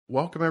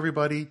Welcome,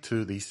 everybody,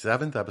 to the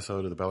 7th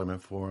episode of the Bellarmine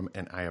Forum,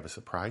 and I have a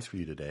surprise for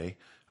you today.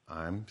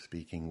 I'm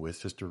speaking with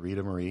Sister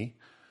Rita Marie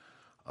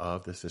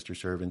of the Sister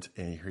Servants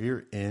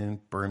here in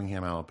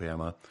Birmingham,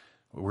 Alabama.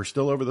 We're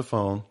still over the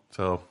phone,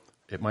 so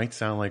it might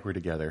sound like we're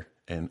together.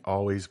 And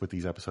always with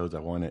these episodes,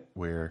 I want it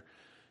where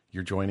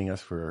you're joining us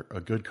for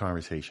a good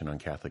conversation on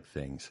Catholic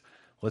things.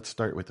 Let's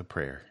start with the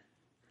prayer.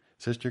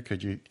 Sister,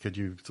 could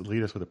you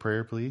lead us with a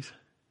prayer, please?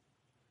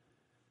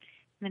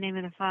 In the name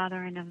of the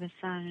Father, and of the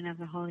Son, and of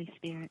the Holy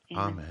Spirit.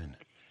 Amen. Amen.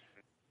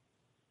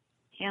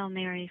 Hail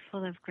Mary,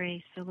 full of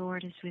grace, the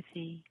Lord is with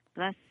thee.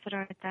 Blessed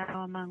art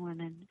thou among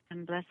women,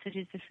 and blessed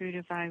is the fruit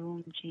of thy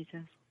womb,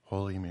 Jesus.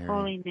 Holy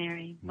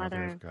Mary,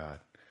 Mother of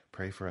God,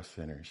 pray for us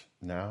sinners,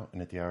 now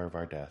and at the hour of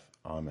our death.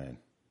 Amen.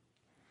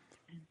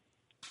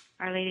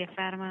 Our Lady of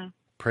Fatima,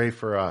 pray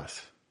for us.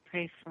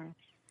 Pray for us.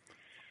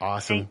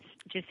 Awesome. Saint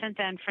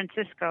Jacinta and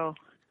Francisco,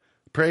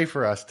 pray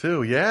for us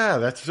too. Yeah,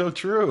 that's so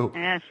true.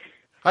 Yes.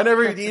 I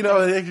never,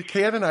 they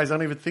canonize. I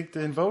don't even think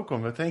to invoke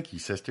them, but thank you,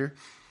 Sister.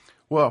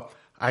 Well,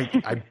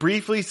 I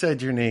briefly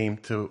said your name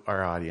to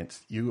our audience.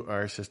 You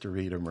are Sister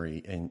Rita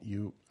Marie,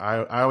 and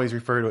I always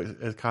refer to it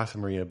as Casa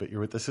Maria, but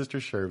you're with the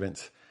Sister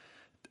Servants.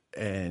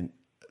 And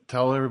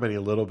tell everybody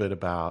a little bit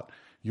about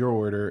your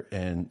order.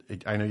 And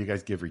I know you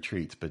guys give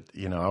retreats, but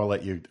I'll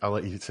let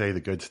you say the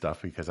good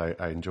stuff because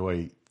I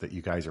enjoy that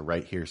you guys are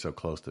right here so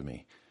close to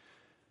me.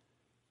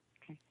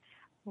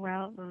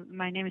 Well,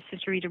 my name is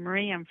Sister Rita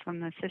Marie. I'm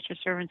from the Sister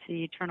Servants of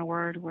the Eternal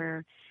Word.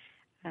 We're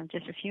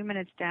just a few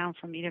minutes down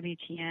from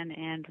EWTN,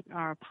 and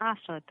our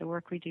apostolate, the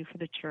work we do for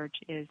the church,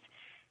 is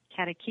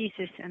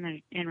catechesis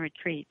and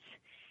retreats.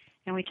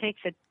 And we take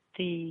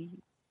the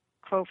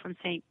quote from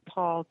St.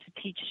 Paul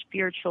to teach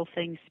spiritual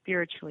things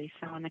spiritually.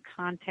 So in the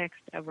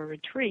context of a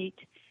retreat,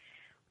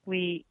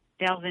 we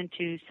delve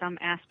into some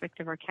aspect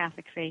of our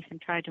Catholic faith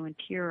and try to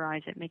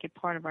interiorize it, make it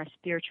part of our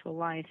spiritual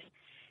life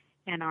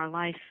and our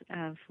life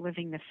of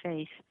living the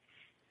faith.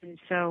 And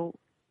so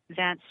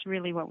that's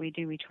really what we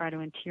do. We try to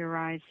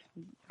interiorize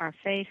our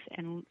faith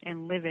and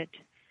live it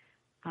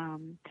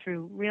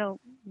through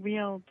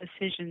real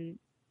decision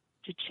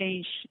to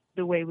change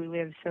the way we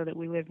live so that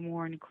we live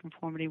more in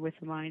conformity with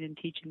the mind and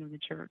teaching of the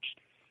church.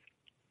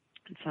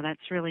 And so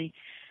that's really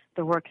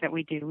the work that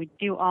we do. We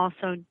do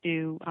also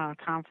do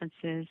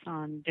conferences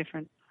on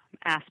different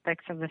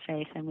aspects of the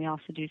faith, and we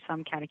also do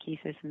some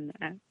catechesis in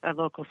a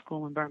local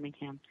school in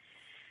Birmingham.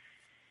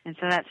 And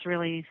so that's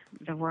really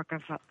the work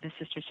of the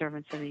Sister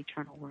Servants of the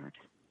Eternal Word.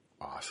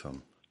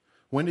 Awesome.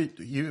 When did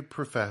you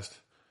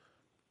profess?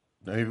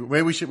 Maybe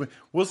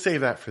we'll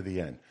save that for the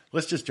end.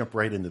 Let's just jump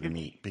right into the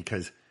meat,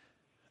 because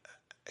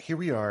here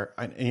we are.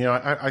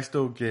 I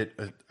still get,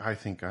 I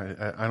think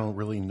I don't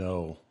really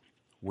know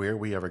where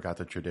we ever got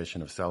the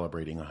tradition of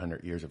celebrating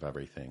 100 years of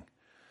everything.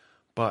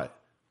 But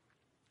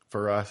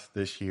for us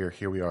this year,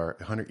 here we are,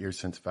 100 years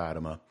since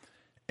Fatima,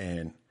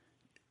 and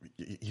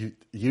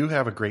you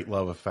have a great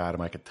love of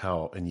Fatima, I could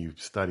tell, and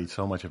you've studied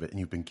so much of it, and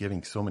you've been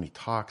giving so many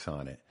talks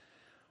on it.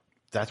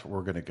 That's where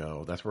we're going to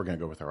go. That's where we're going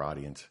to go with our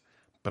audience.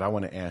 But I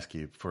want to ask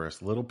you, for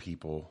us little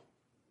people,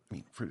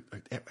 for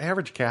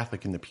average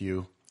Catholic in the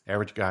pew,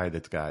 average guy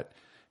that's got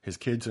his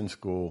kids in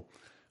school,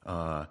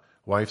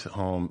 wife's at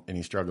home, and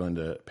he's struggling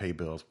to pay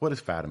bills, what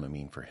does Fatima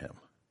mean for him?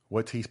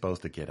 What's he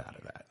supposed to get out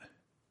of that?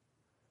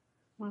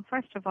 Well,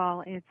 first of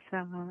all, it's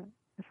the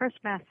first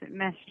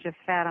message of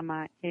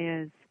Fatima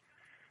is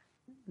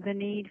the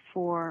need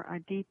for a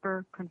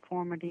deeper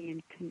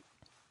conformity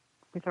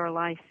with our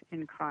life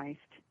in Christ,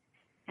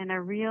 and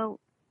a real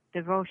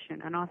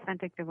devotion, an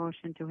authentic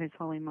devotion to His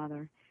Holy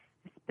Mother,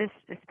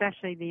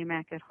 especially the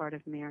Immaculate Heart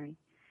of Mary.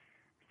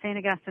 St.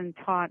 Augustine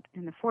taught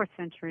in the 4th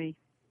century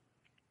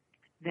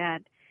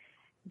that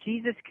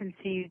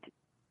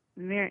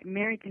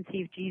Mary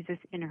conceived Jesus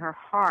in her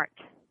heart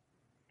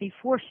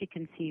before she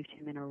conceived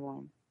him in her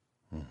womb.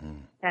 Mm-hmm.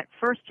 That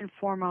first and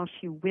foremost,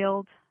 she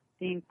willed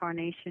the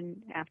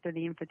incarnation after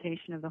the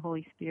invitation of the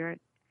Holy Spirit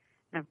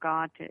and of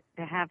God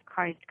to have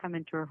Christ come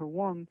into her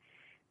womb.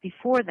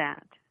 Before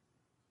that,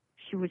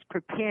 she was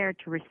prepared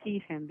to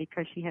receive him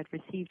because she had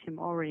received him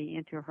already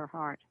into her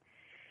heart.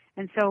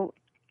 And so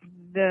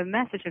the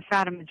message of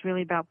Fatima is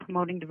really about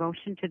promoting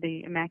devotion to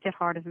the Immaculate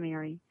Heart of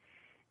Mary,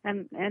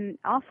 and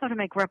also to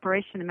make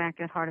reparation to the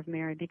Immaculate Heart of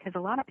Mary, because a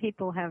lot of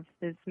people have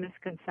this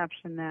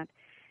misconception that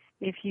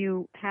if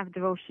you have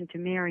devotion to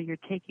Mary, you're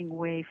taking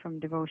away from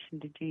devotion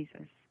to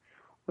Jesus,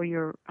 or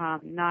you're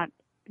not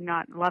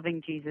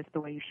loving Jesus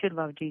the way you should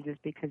love Jesus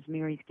because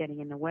Mary's getting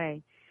in the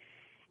way.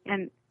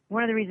 And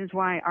one of the reasons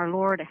why our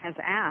Lord has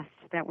asked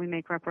that we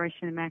make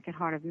reparation to the Immaculate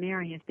Heart of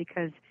Mary is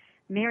because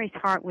Mary's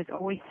heart was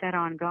always set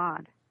on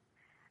God.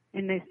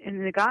 In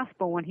the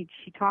Gospel, when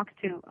she talks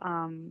to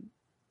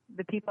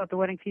the people at the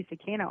wedding feast of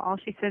Cana, all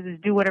she says is,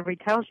 "Do whatever he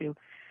tells you."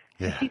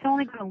 Yeah. And she's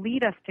only going to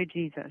lead us to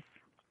Jesus.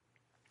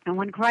 And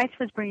when Christ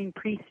was bringing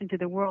priests into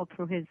the world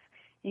through his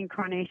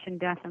incarnation,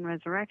 death, and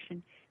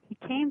resurrection, he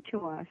came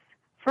to us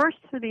first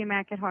through the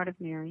Immaculate Heart of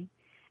Mary,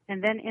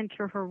 and then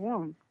into her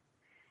womb.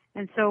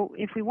 And so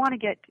if we want to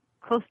get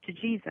close to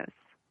Jesus,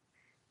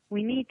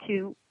 we need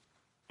to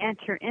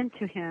enter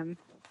into him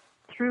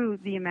through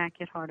the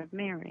Immaculate Heart of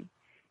Mary,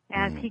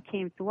 as he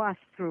came to us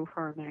through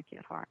her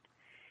Immaculate Heart.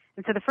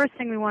 And so the first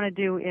thing we want to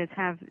do is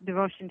have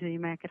devotion to the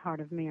Immaculate Heart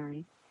of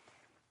Mary.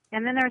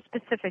 And then there are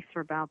specifics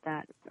about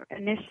that.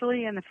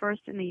 Initially, in the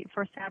first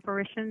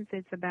apparitions,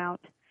 it's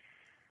about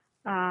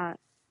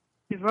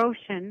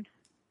devotion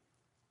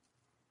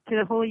to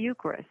the Holy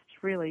Eucharist,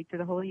 really, to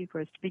the Holy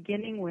Eucharist,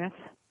 beginning with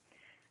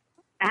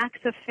acts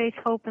of faith,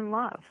 hope, and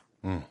love.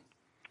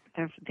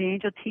 The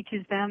angel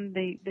teaches them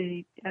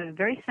the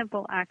very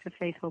simple acts of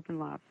faith, hope, and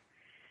love.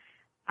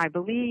 I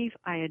believe,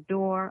 I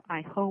adore,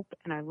 I hope,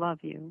 and I love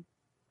you.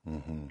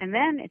 And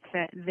then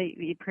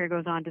the prayer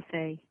goes on to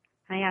say,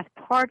 I ask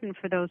pardon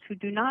for those who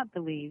do not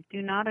believe,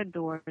 do not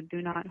adore,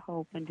 do not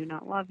hope, and do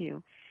not love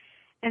you.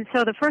 And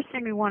so the first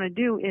thing we want to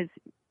do is,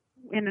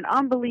 in an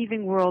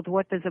unbelieving world,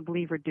 what does a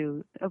believer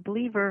do? A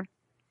believer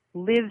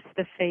lives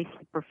the faith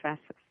he professes.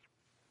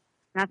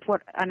 That's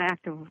what an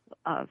act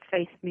of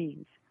faith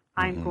means.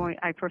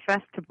 I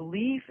profess to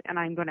believe, and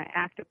I'm going to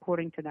act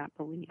according to that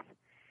belief.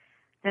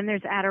 Then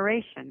there's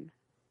adoration.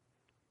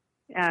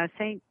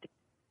 Saint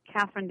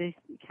Catherine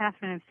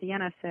of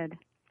Siena said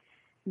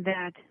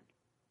that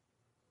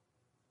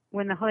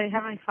when the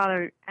Heavenly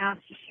Father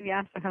asked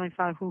the Heavenly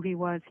Father who he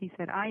was, he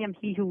said, I am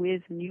he who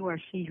is, and you are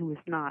she who is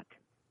not.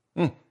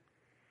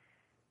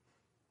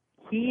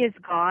 He is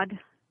God,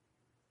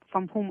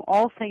 from whom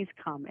all things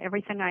come.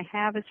 Everything I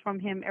have is from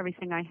him.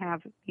 Everything I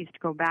have needs to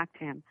go back to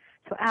him.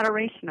 So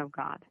adoration of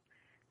God.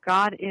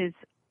 God is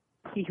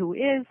he who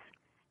is,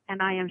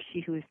 and I am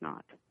she who is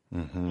not.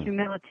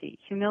 Humility.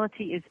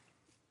 Humility is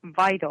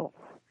vital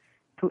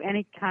to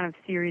any kind of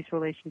serious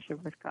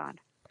relationship with God.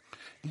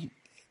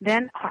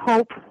 Then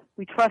hope.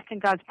 We trust in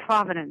God's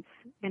providence,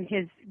 in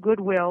his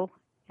goodwill,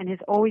 and his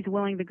always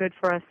willing the good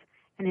for us,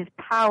 and his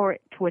power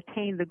to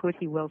attain the good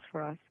he wills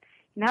for us.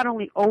 He not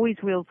only always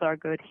wills our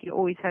good, he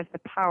always has the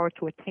power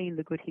to attain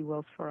the good he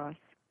wills for us.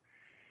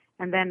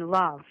 And then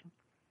love.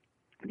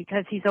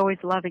 Because he's always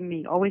loving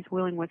me, always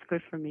willing what's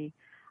good for me,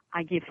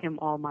 I give him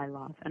all my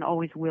love, and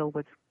always will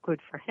what's good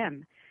for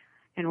him.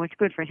 And what's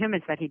good for him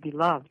is that he be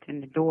loved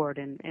and adored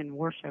and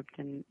worshipped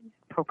and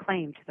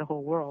proclaimed to the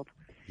whole world.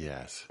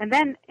 Yes. And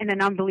then in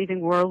an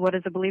unbelieving world, what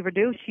does a believer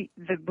do?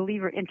 The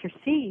believer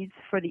intercedes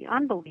for the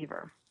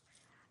unbeliever.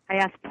 I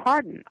ask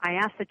pardon. I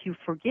ask that you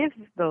forgive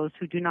those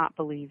who do not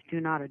believe,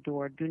 do not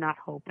adore, do not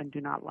hope, and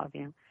do not love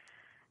you.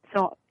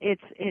 So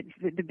it's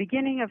the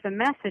beginning of the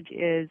message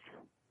is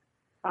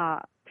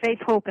faith,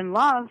 hope, and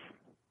love,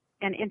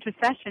 and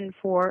intercession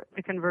for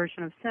the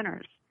conversion of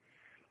sinners.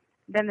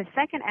 Then the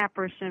second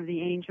apparition of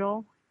the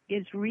angel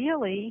is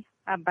really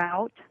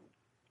about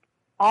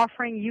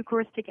offering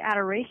Eucharistic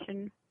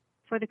adoration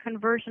for the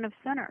conversion of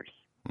sinners.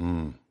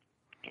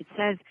 It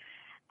says,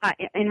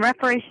 in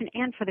reparation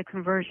and for the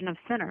conversion of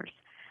sinners.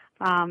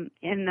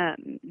 In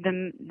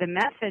the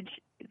message,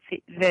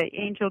 the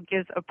angel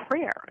gives a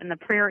prayer, and the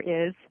prayer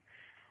is,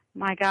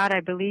 my God,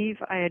 I believe,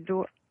 I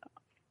adore,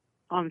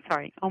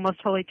 O most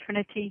Holy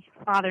Trinity,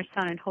 Father,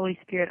 Son, and Holy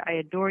Spirit, I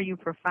adore you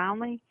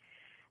profoundly,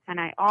 and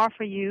I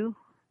offer you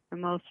the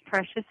most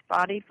precious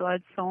body,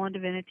 blood, soul, and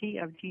divinity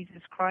of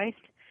Jesus Christ,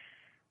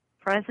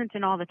 present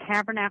in all the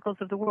tabernacles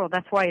of the world.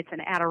 That's why it's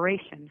an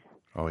adoration.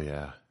 Oh,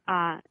 yeah.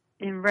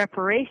 In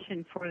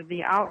reparation for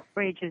the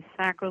outrages,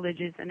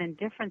 sacrileges, and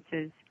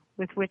indifferences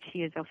with which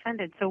he is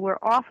offended. So we're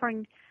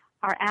offering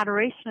our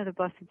adoration of the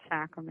Blessed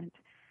Sacrament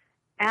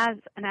as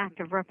an act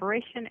of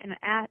reparation and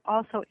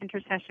also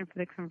intercession for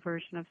the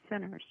conversion of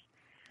sinners.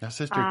 Now,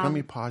 Sister, let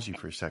me pause you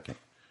for a second.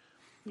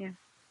 Yeah.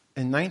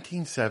 In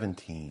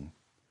 1917,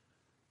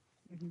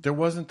 there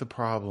wasn't the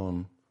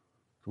problem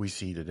we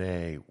see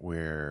today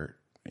where,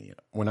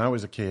 when I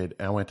was a kid,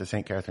 I went to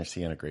St. Catherine of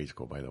Siena grade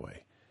school, by the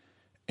way.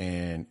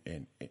 And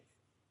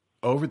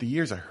over the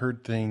years, I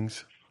heard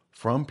things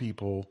from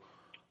people.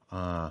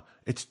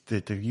 It's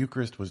that the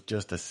Eucharist was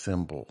just a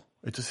symbol.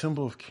 It's a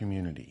symbol of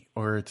community,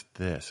 or it's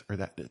this or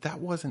that. That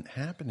wasn't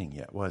happening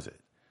yet, was it?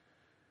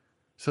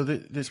 So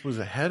this was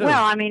ahead of.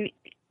 Well, I mean,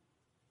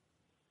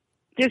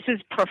 this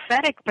is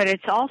prophetic, but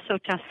it's also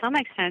to some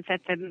extent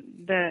that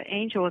the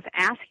angel was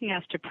asking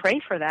us to pray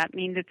for that.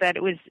 Means that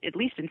it was at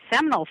least in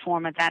seminal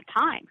form at that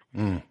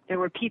time. There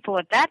were people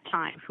at that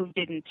time who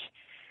didn't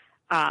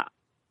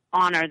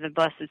honor the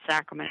Blessed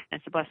Sacrament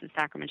as the Blessed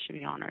Sacrament should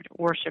be honored,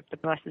 worship the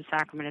Blessed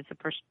Sacrament as the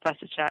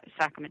Blessed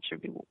Sacrament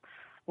should be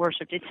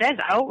worshipped. It says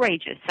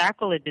outrages,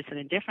 sacrileges, and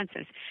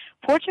indifferences.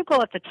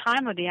 Portugal at the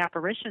time of the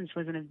apparitions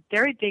was in a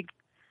very big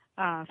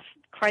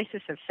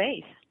crisis of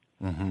faith.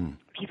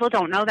 People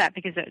don't know that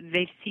because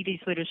they see these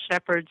little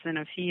shepherds in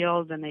a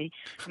field and the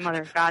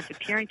Mother of God's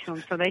appearing to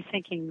them, so they're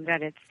thinking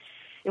that it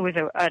was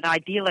an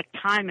idyllic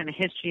time in the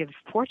history of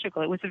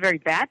Portugal. It was a very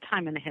bad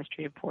time in the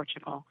history of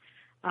Portugal.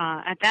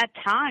 At that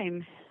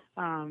time,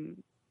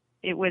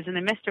 it was in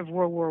the midst of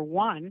World War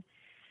I,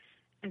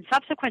 and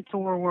subsequent to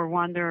World War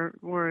I,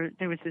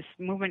 there was this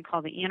movement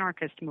called the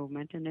anarchist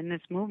movement, and in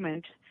this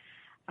movement,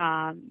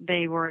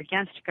 they were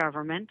against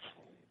government.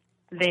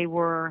 They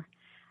were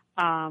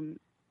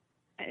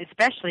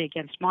especially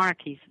against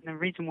monarchies. And the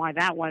reason why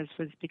that was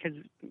because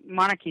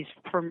monarchies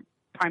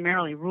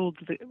primarily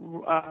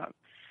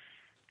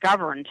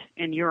governed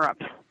in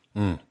Europe.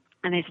 Mm.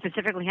 And they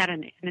specifically had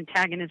an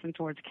antagonism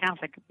towards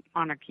Catholic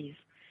monarchies.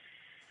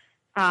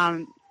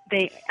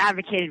 They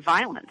advocated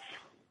violence.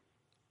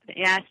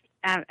 They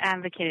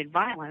advocated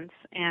violence,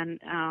 and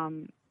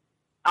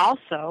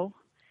also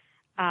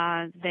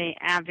they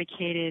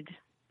advocated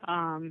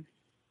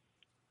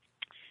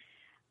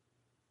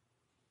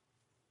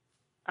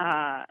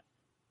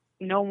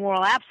no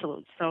moral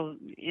absolutes. So,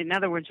 in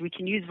other words, we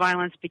can use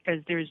violence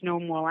because there's no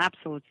moral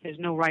absolutes. There's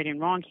no right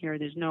and wrong here.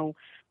 There's no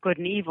good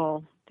and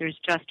evil. There's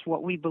just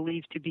what we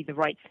believe to be the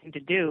right thing to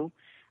do,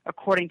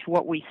 according to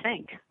what we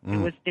think.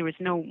 Mm. There was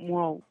no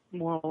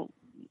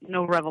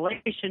no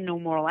revelation, no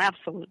moral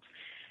absolutes.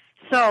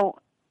 So,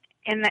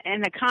 in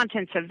the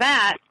contents of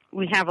that,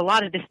 we have a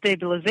lot of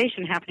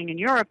destabilization happening in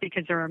Europe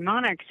because there are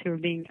monarchs who are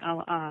being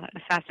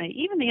assassinated.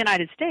 Even the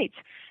United States,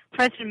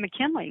 President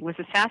McKinley was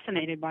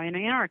assassinated by an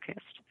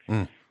anarchist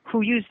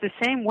who used the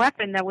same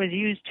weapon that was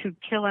used to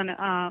kill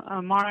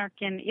a monarch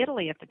in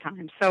Italy at the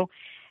time. So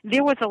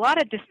there was a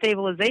lot of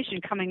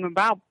destabilization coming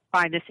about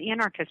by this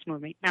anarchist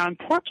movement. Now, in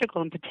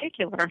Portugal in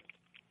particular,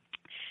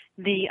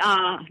 the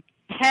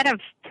head of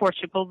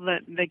Portugal,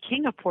 the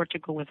king of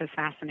Portugal, was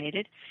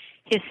assassinated.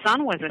 His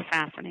son was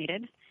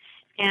assassinated.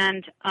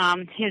 And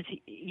his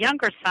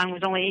younger son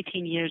was only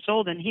 18 years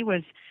old, and he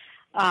was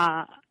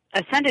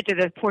ascended to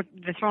the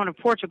throne of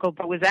Portugal,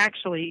 but was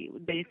actually,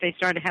 they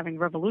started having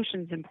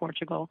revolutions in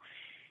Portugal.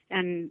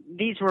 And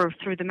these were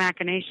through the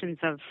machinations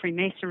of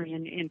Freemasonry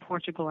in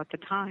Portugal at the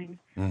time.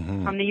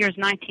 Mm-hmm. From the years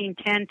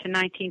 1910 to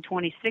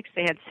 1926,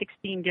 they had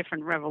 16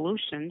 different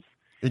revolutions.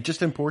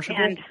 Just in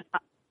Portugal? And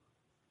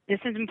this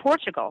is in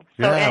Portugal.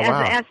 So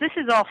Yeah, as this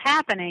is all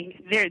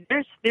happening,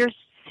 there's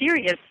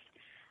serious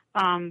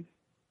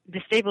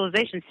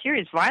destabilization,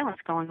 serious violence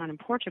going on in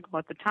Portugal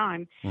at the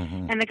time.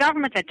 Mm-hmm. And the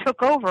government that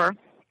took over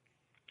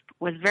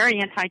was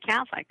very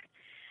anti-Catholic.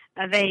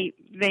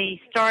 They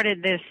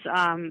started this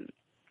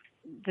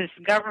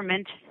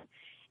government,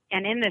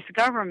 and in this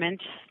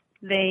government,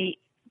 they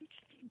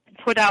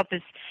put out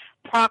this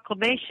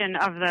proclamation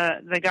of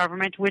the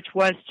government, which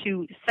was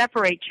to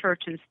separate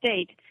church and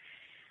state.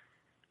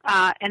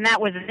 And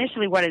that was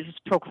initially what it was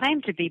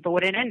proclaimed to be, but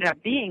what it ended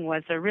up being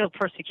was a real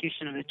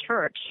persecution of the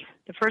church.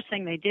 The first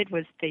thing they did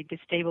was they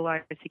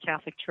destabilized the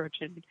Catholic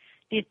Church and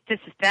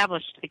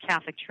disestablished the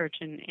Catholic Church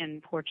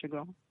in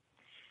Portugal.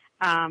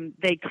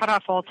 They cut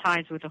off all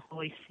ties with the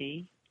Holy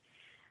See.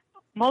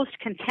 Most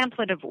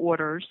contemplative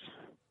orders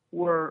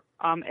were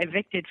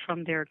evicted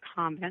from their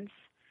convents.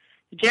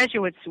 The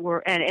Jesuits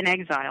were and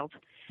exiled.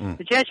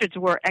 The Jesuits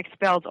were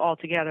expelled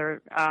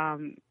altogether,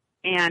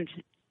 and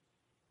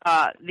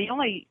the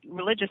only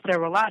religious that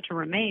were allowed to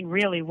remain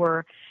really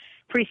were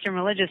priests and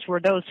religious were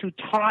those who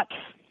taught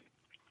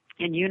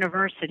in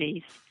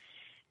universities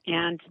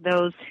and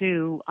those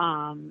who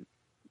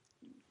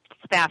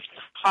staffed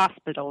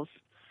hospitals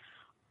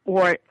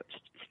or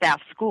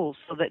staffed schools.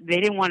 So that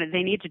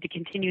they needed to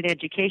continue the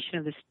education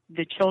of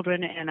the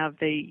children and of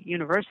the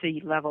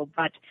university level,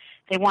 but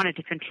they wanted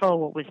to control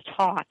what was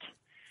taught.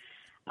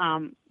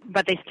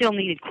 But they still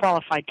needed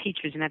qualified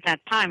teachers, and at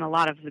that time, a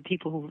lot of the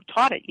people who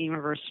taught at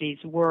universities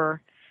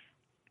were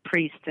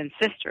priests and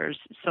sisters,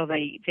 so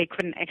they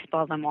couldn't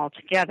expel them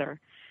altogether.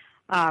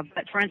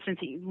 But for instance,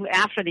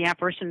 after the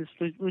apparitions,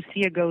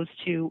 Lucia goes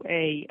to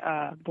a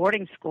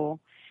boarding school,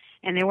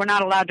 and they were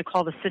not allowed to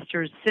call the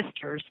sisters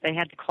sisters; they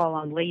had to call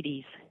on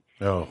ladies.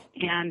 Oh,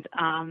 and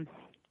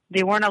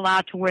they weren't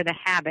allowed to wear the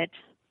habit.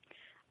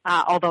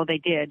 Although they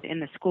did in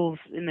the school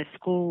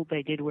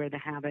they did wear the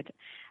habit,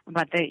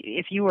 but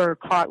if you were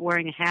caught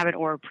wearing a habit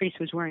or a priest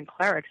was wearing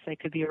clerics, they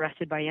could be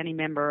arrested by any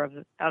member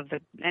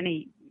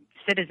any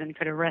citizen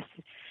could arrest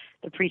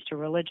the priest or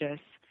religious.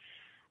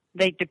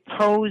 They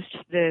deposed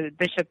the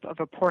bishop of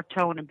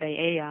Oporto and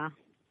Bahia.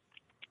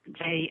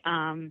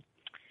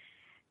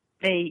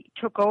 They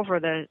took over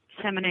the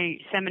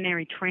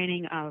seminary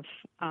training of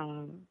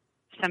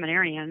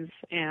seminarians,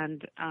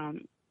 and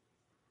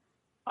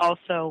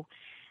also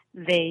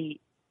they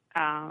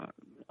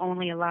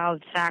only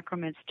allowed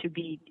sacraments to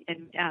be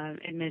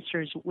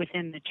administered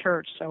within the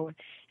church. So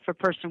if a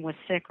person was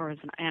sick or was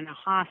in a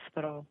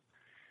hospital,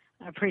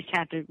 a priest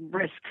had to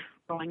risk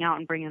going out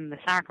and bringing the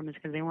sacraments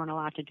because they weren't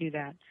allowed to do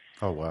that.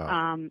 Oh,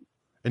 wow.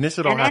 And this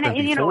had all happened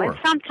before? And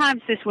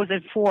sometimes this was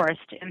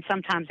enforced and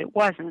sometimes it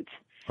wasn't.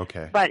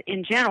 Okay. But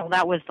in general,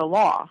 that was the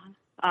law.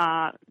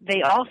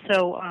 They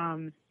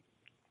also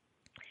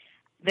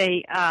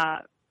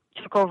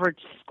took over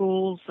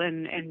schools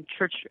and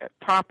church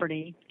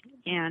property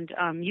and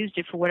used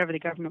it for whatever the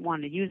government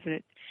wanted to use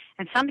it.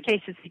 In some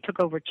cases, they took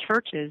over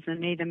churches and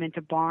made them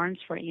into barns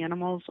for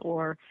animals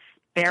or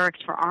barracks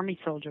for army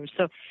soldiers.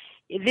 So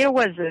there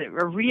was a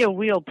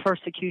real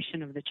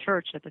persecution of the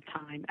church at the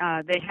time.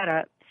 They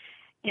had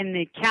in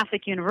the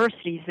Catholic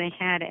universities, they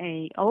had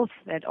a oath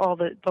that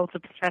both the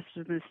professors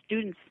and the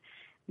students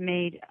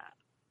made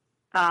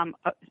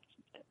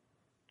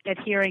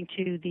adhering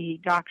to the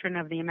doctrine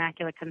of the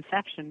Immaculate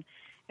Conception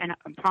and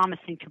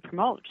promising to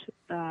promote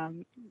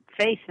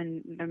faith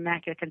in the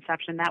Immaculate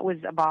Conception. That was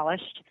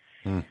abolished.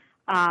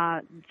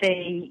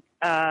 They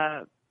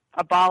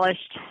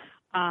abolished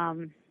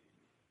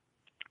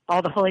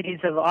all the holy days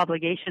of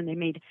obligation. They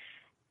made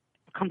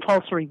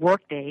compulsory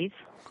work days.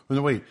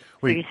 No, wait.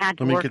 So you had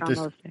to Let me work get on this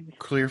those days.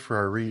 clear for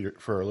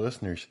our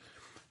listeners.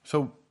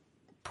 So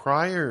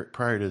prior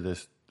to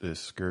this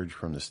scourge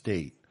from the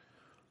state,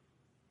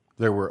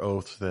 there were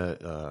oaths that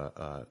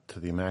to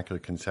the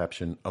Immaculate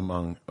Conception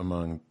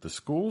among the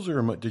schools,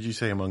 or did you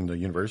say among the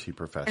university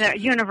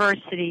professors?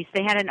 Universities.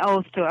 They had an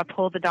oath to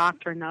uphold the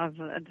doctrine of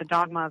the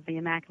dogma of the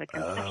Immaculate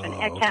Conception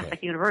at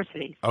Catholic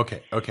universities.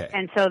 Okay.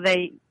 And so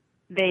they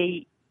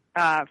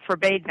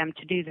forbade them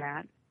to do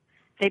that.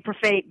 They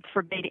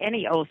forbade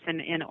any oath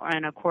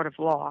in a court of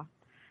law,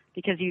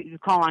 because you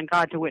call on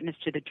God to witness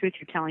to the truth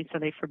you're telling, so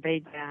they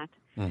forbade that.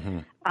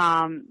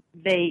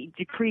 They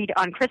decreed,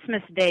 on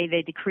Christmas Day,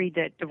 that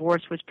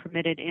divorce was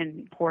permitted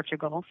in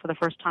Portugal. For the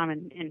first time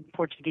in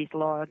Portuguese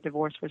law,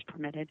 divorce was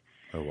permitted.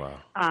 Oh, wow.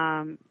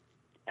 A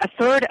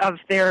third of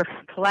their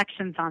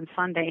collections on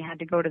Sunday had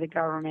to go to the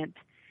government.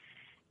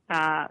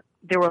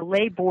 There were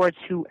lay boards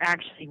who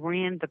actually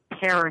ran the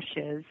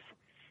parishes,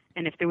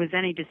 and if there was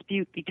any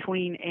dispute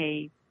between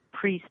a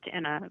priest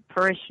and a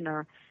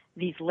parishioner,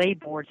 these lay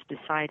boards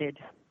decided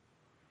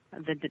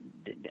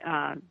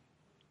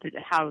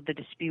how the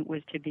dispute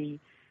was to be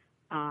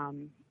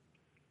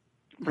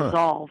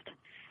resolved.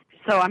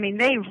 So, I mean,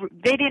 they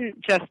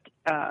didn't just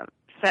there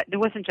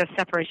wasn't just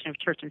separation of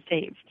church and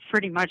state.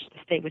 Pretty much the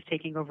state was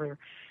taking over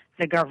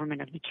the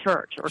government of the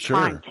church, or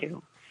trying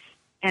to.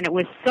 And it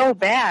was so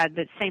bad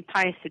that St.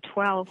 Pius X,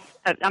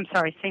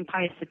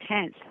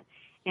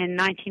 in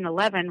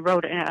 1911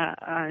 wrote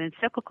an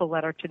encyclical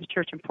letter to the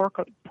church in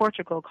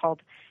Portugal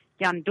called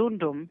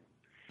Yandundum.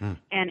 And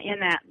in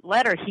that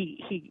letter,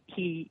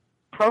 he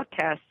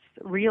protests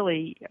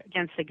really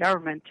against the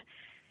government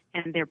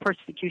and their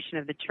persecution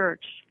of the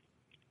church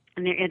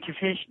and their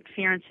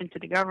interference into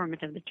the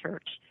government of the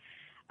church,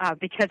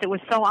 because it was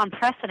so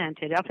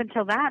unprecedented. Up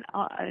until that,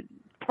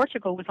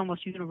 Portugal was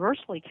almost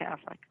universally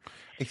Catholic.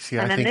 See,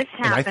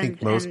 I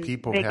think most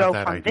people have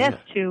that idea.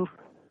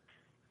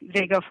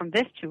 They go from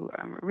this to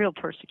real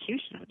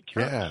persecution of the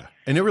church. Yeah,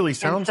 and it really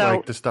sounds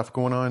like the stuff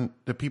going on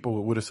that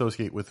people would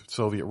associate with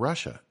Soviet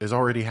Russia is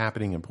already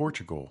happening in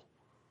Portugal.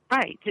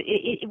 Right.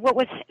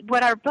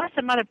 What our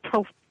Blessed Mother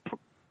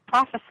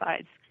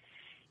prophesied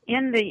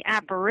in the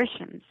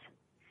apparitions,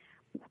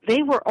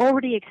 they were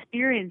already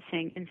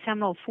experiencing in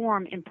seminal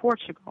form in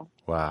Portugal.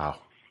 Wow.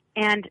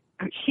 And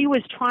she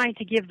was trying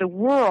to give the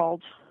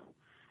world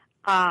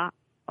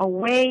a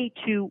way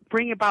to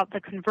bring about the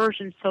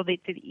conversion, so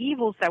that the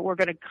evils that were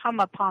going to come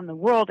upon the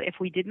world if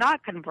we did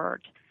not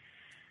convert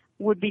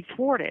would be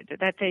thwarted,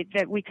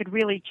 that we could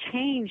really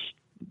change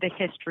the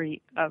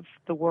history of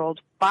the world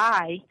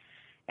by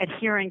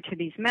adhering to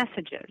these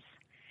messages.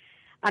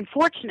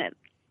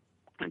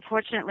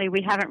 Unfortunately,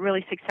 we haven't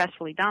really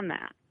successfully done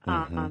that.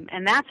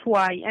 And that's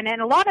why, and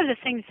a lot of the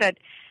things that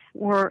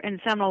were in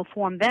seminal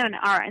form then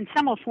are in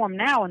seminal form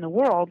now in the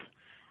world.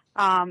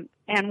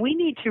 And we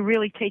need to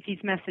really take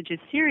these messages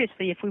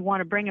seriously if we want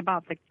to bring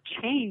about the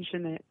change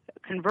and the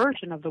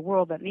conversion of the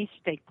world that needs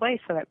to take place,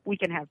 so that we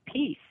can have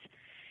peace,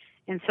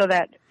 and so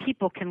that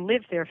people can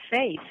live their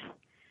faith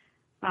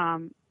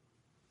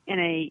in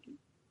a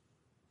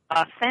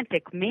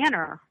authentic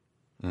manner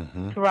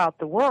throughout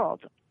the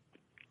world.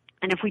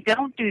 And if we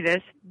don't do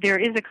this, there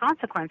is a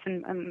consequence.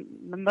 And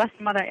the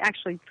Blessed Mother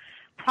actually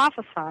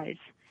prophesies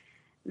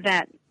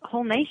that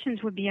whole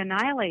nations would be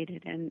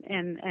annihilated,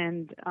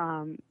 and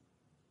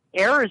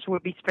errors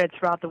would be spread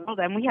throughout the world.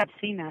 And we have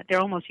seen that. They're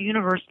almost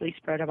universally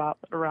spread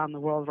around the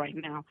world right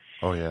now.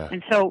 Oh, yeah.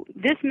 And so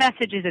this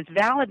message is as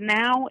valid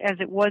now as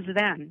it was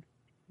then.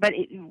 But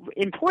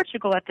in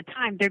Portugal at the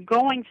time, they're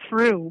going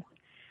through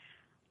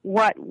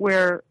what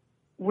we're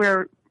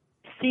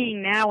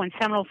seeing now in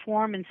seminal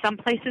form in some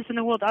places in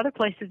the world. Other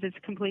places it's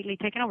completely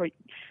taken over.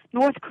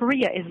 North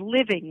Korea is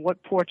living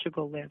what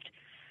Portugal lived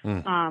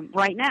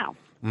right now.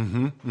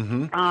 And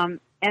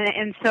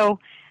so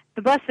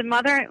the Blessed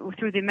Mother,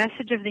 through the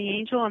message of the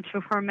angel and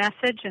through her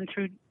message and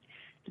through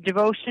the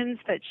devotions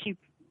that she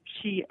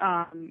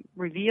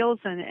reveals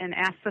and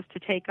asks us to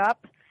take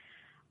up,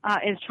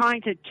 is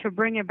trying to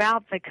bring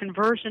about the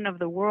conversion of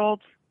the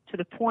world to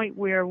the point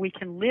where we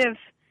can live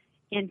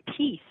in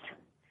peace.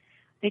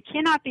 There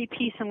cannot be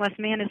peace unless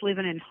man is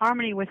living in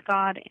harmony with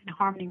God and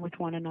harmony with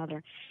one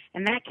another.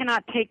 And that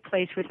cannot take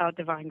place without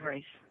divine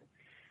grace.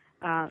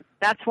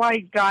 That's why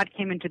God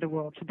came into the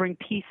world, to bring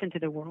peace into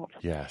the world.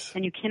 Yes.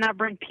 And you cannot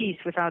bring peace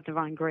without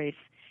divine grace.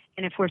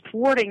 And if we're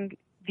thwarting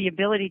the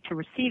ability to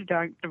receive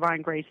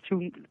divine grace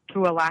through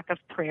a lack of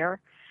prayer,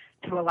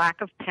 through a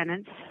lack of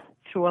penance,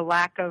 through a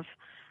lack of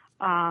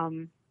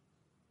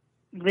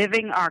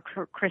living our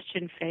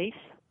Christian faith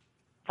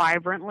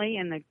vibrantly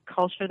in the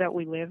culture that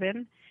we live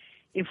in,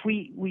 if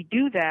we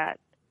do that,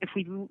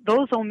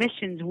 those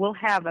omissions will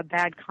have a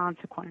bad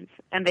consequence,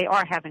 and they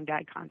are having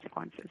bad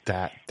consequences.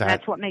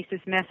 That's what makes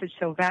this message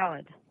so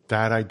valid.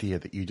 That idea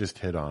that you just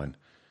hit on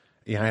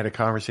Yeah, I had a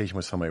conversation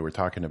with somebody. We're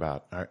talking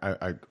about.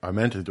 I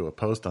meant to do a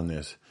post on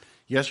this.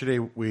 Yesterday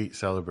we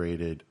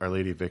celebrated Our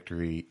Lady of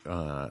Victory,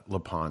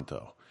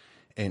 Lepanto,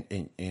 and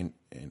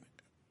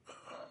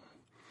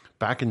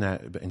back in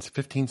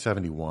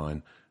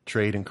 1571,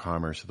 trade and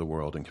commerce of the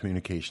world and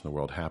communication of the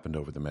world happened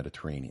over the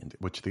Mediterranean,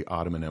 which the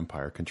Ottoman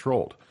Empire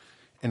controlled,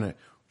 and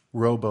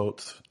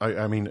rowboats.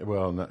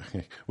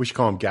 We should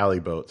call them galley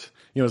boats.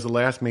 It was the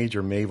last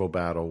major naval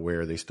battle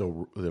where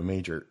the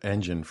major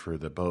engine for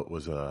the boat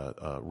was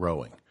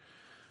rowing.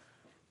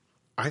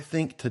 I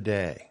think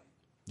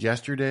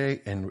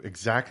yesterday, and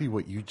exactly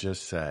what you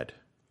just said.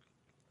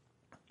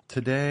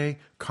 Today,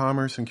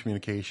 commerce and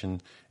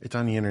communication, it's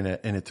on the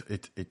internet, and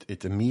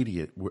it's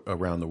immediate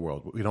around the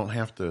world. We don't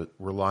have to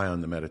rely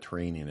on the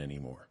Mediterranean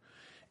anymore.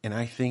 And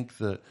I think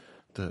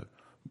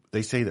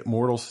they say that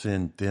mortal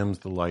sin dims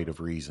the light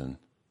of reason.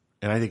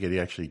 And I think it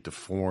actually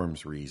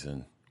deforms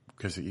reason,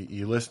 because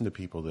you listen to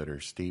people that are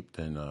steeped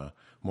in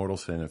mortal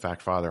sin. In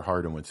fact, Father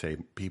Hardin would say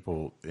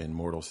people in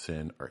mortal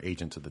sin are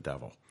agents of the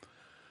devil.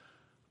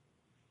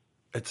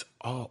 It's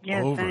all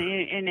over.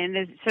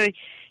 And so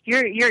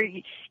you're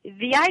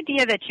the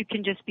idea that you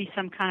can just be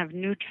some kind of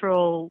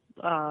neutral,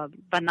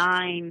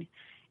 benign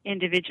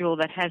individual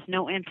that has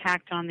no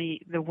impact on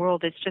the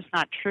world, it's just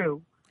not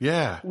true.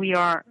 Yeah.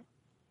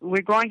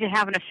 We're going to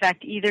have an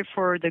effect either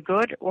for the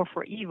good or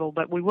for evil,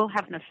 but we will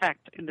have an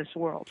effect in this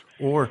world.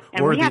 We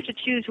have to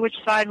choose which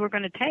side we're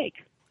going to take.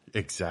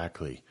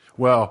 Exactly.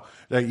 Well,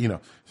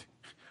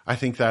 I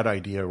think that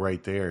idea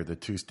right there, the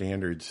two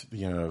standards,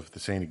 of the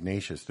St.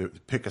 Ignatius,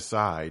 pick a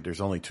side.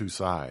 There's only two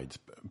sides.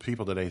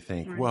 People today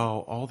think, right,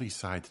 well, all these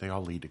sides, they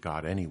all lead to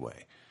God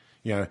anyway.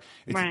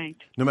 Right.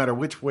 No matter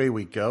which way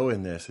we go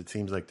in this, it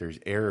seems like there's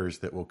errors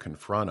that will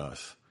confront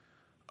us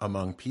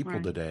among people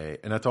right. today.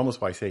 And that's almost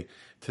why I say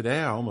today,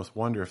 I almost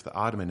wonder if the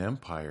Ottoman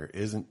Empire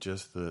isn't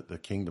just the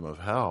kingdom of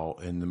hell,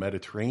 and the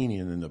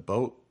Mediterranean and the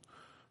boat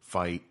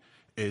fight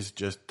is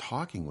just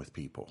talking with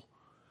people.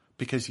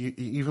 Because you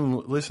even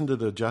listen to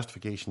the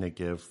justification they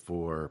give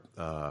for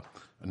a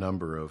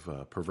number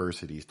of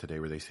perversities today,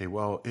 where they say,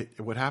 well,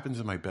 what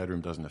happens in my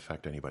bedroom doesn't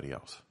affect anybody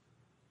else.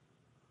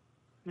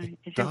 Right.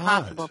 It's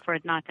impossible for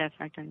it not to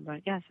affect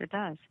anybody. Yes, it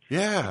does.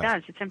 Yeah. It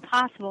does. It's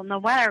impossible.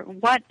 No matter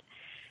what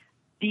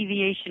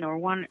deviation or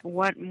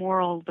what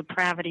moral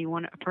depravity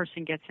a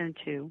person gets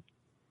into,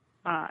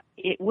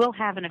 it will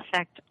have an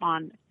effect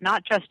on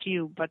not just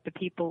you, but the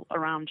people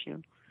around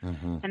you.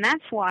 Mm-hmm. And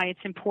that's why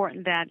it's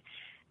important that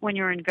when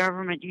you're in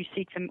government, you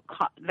seek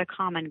the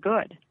common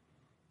good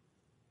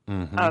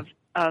mm-hmm.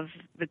 of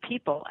the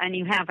people, and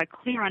you have a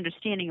clear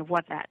understanding of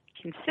what that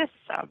consists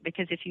of.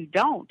 Because if you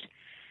don't,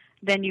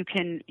 then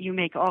you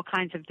make all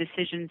kinds of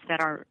decisions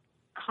that are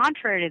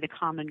contrary to the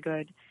common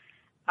good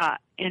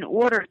in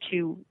order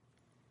to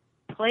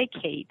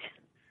placate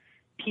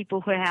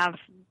people who have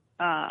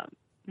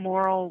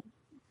moral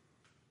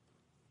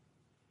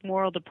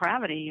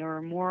depravity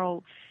or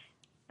moral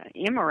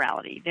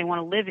immorality. They want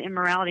to live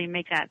immorality and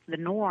make that the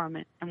norm.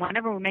 And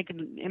whenever we make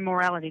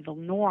immorality the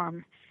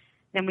norm,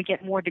 then we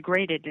get more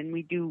degraded and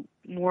we do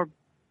more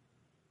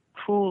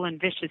cruel and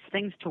vicious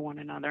things to one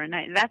another.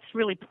 And that's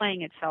really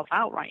playing itself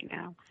out right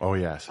now. Oh,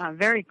 yes.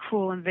 Very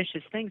cruel and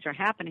vicious things are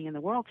happening in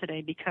the world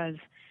today because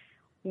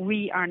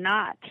we are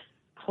not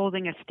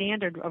holding a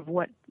standard of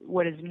what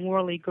is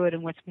morally good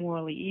and what's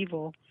morally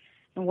evil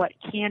and what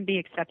can be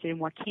accepted and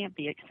what can't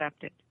be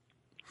accepted.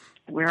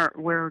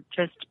 We're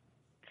just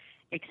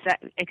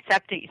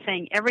accepting,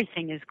 saying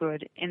everything is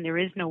good and there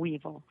is no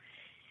evil.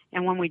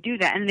 And when we do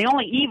that, and the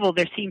only evil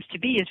there seems to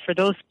be is for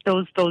those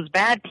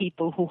bad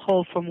people who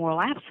hold for moral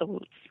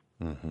absolutes.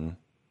 Mm-hmm.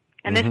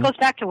 And this goes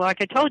back to,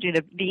 like I told you,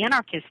 the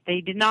anarchists,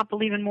 they did not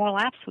believe in moral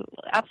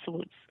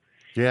absolutes.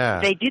 Yeah.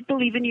 They did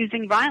believe in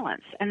using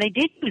violence, and they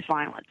did use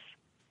violence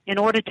in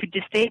order to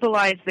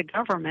destabilize the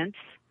governments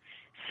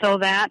so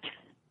that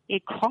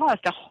it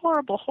caused a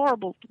horrible,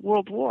 horrible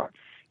world war,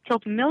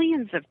 killed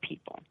millions of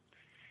people.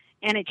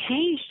 And it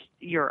changed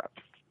Europe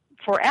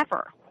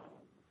forever.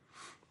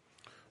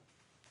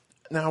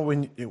 Now,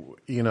 when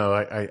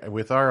I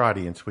with our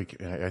audience,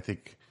 I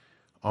think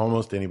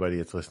almost anybody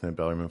that's listening to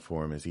Bellarmine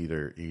Forum is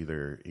either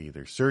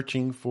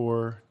searching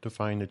to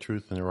find the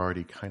truth, and they're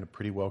already kind of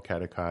pretty well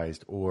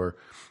catechized, or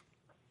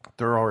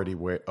they're already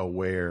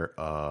aware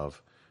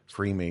of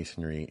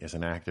Freemasonry as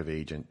an active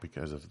agent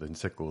because of the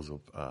encyclicals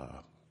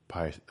of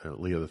Pius,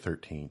 Leo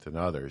XIII and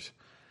others.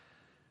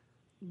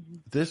 Mm-hmm.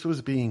 This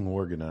was being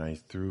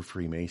organized through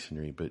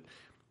Freemasonry, but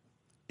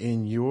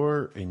in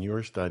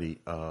your study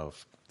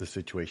of the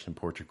situation in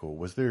Portugal,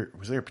 was there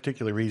a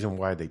particular reason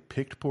why they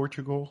picked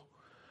Portugal?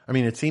 I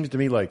mean, it seems to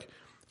me like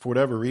for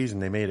whatever reason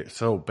they made it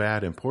so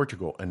bad in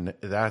Portugal, and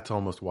that's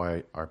almost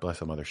why our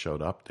Blessed Mother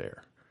showed up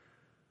there,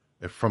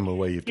 from the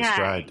way you've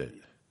described it.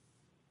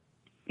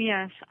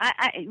 Yes.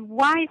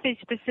 Why they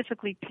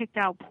specifically picked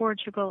out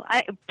Portugal?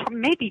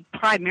 Maybe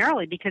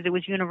primarily because it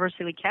was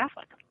universally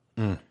Catholic.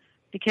 Mm.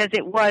 Because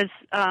it was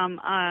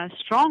a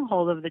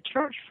stronghold of the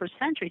Church for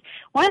centuries.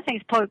 One of the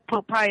things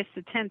Pope Pius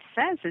X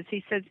says is,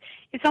 he says,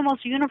 it's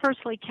almost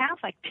universally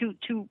Catholic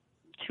to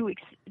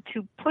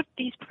to put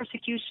these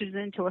persecutions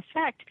into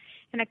effect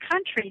in a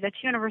country that's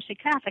universally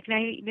Catholic. Now,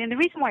 and the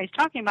reason why he's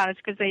talking about it is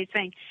because they're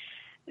saying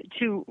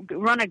to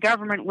run a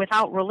government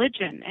without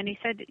religion. And he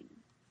said,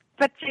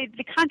 but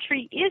the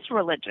country is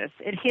religious.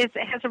 It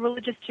has a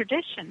religious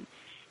tradition,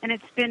 and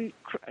it's been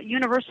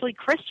universally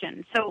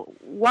Christian. So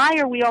why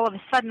are we all of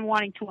a sudden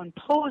wanting to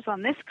impose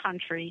on this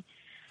country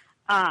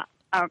a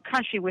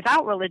country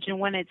without religion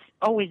when it's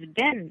always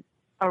been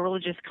a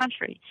religious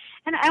country?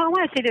 And I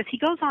want to say this. He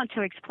goes on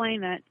to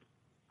explain that,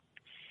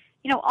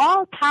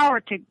 all power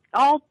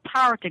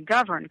to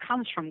govern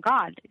comes from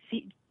God.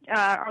 See,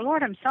 our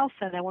Lord himself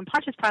said that when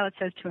Pontius Pilate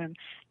says to him,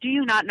 "Do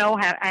you not know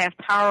I have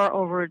power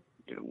over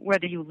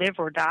whether you live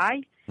or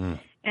die?"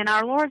 And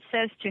our Lord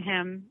says to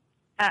him,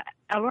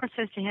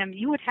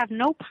 "You would have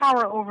no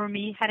power over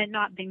me had it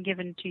not been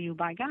given to you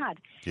by God."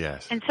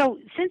 Yes. And so,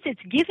 since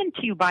it's given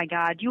to you by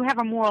God, you have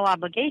a moral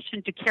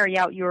obligation to carry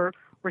out your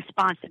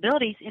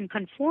responsibilities in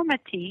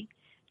conformity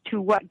to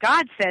what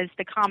God says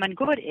the common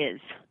good is.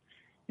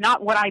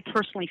 Not what I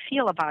personally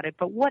feel about it,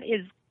 but what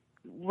is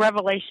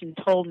Revelation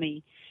told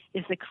me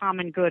is the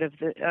common good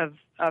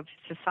of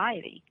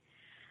society.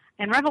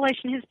 And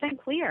Revelation has been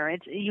clear.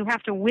 You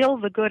have to will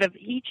the good of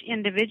each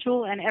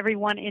individual and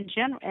everyone in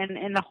general, and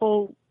in the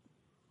whole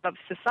of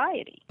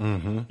society.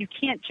 Mm-hmm. You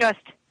can't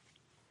just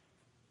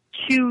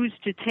choose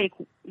to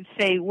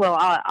say, well,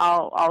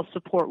 I'll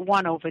support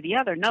one over the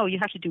other. No, you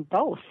have to do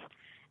both.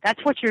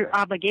 That's what your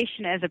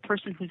obligation as a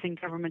person who's in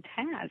government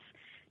has,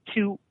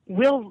 to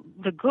will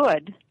the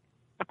good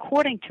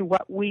according to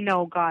what we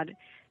know God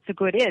the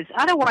good is.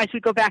 Otherwise, we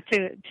go back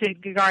to the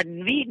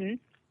Garden of Eden,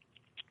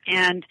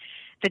 and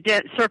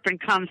the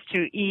serpent comes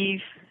to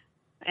Eve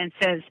and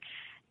says,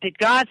 "Did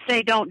God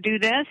say don't do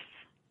this?"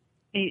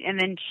 And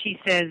then she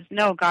says,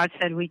 "No, God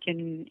said we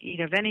can eat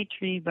of any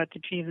tree but the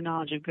tree of the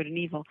knowledge of good and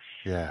evil.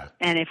 Yeah.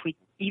 And if we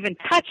even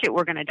touch it,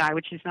 we're going to die,"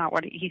 which is not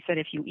what he said.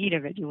 If you eat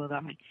of it, you will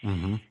die.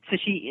 Mm-hmm. So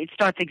it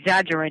starts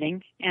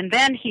exaggerating. And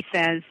then he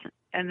says,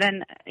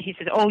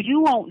 "Oh,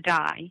 you won't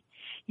die.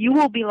 You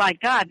will be like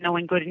God,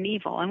 knowing good and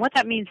evil." And what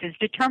that means is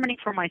determining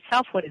for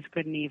myself what is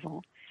good and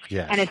evil.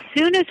 Yes. And as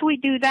soon as we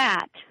do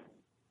that,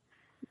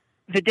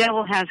 the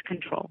devil has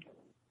control.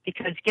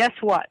 Because guess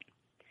what?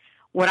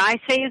 What I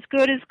say is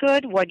good is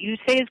good. What you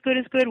say is good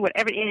is good.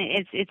 Whatever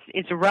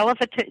it's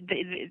relevant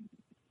to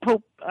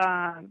Pope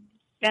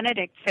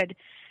Benedict said,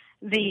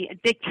 the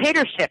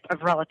dictatorship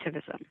of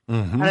relativism.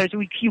 Mm-hmm. In other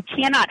words, you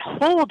cannot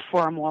hold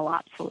for a moral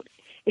absolute.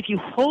 If you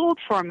hold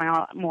for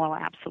a moral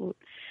absolute,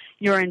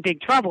 you're in big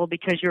trouble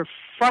because you're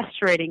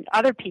frustrating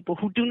other people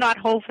who do not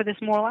hold for this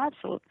moral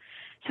absolute.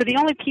 So the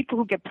only people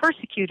who get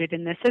persecuted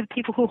in this are the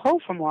people who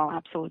hold for moral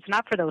absolutes,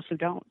 not for those who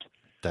don't.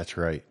 That's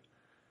right.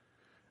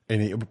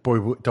 And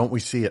boy, don't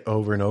we see it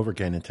over and over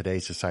again in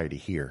today's society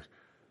here,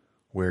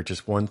 where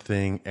just one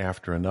thing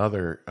after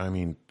another. I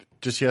mean,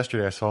 just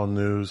yesterday I saw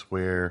news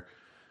where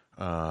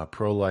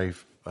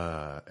pro-life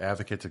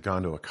advocates had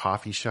gone to a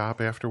coffee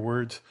shop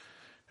afterwards.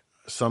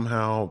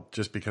 Somehow,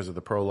 just because of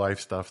the pro-life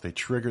stuff, they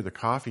trigger the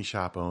coffee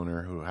shop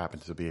owner, who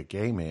happens to be a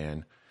gay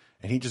man,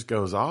 and he just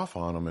goes off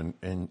on them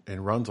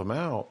and runs them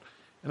out.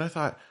 And I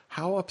thought,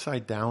 how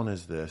upside down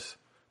is this?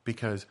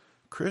 Because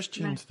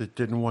Christians that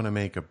didn't want to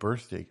make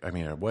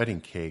a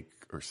wedding cake,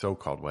 or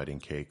so-called wedding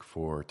cake,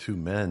 for two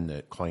men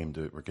that claimed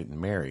that were getting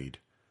married,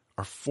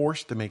 are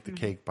forced to make the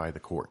cake by the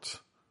courts.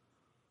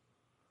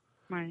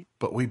 Right.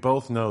 But we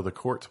both know the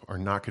courts are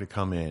not going to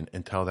come in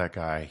and tell that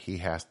guy he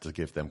has to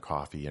give them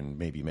coffee and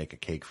maybe make a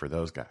cake for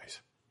those guys.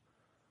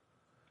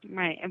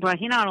 Right. Well,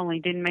 he not only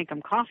didn't make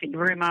them coffee, he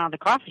threw him out of the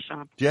coffee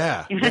shop.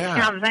 Yeah. You know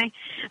what I'm saying?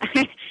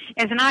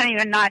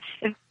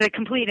 It's the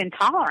complete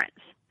intolerance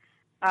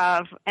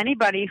of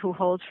anybody who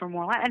holds for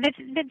moral. And the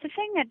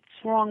thing that's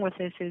wrong with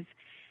this is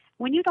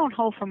when you don't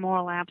hold for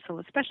moral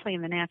absolute, especially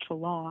in the natural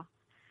law,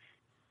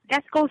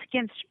 that goes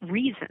against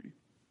reason.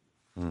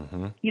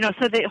 Mm-hmm.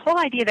 So the whole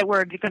idea that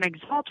we're going to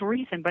exalt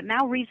reason, but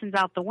now reason's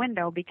out the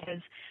window because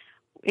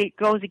it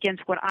goes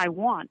against what I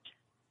want.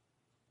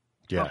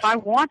 Yes. So if I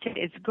want it,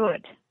 it's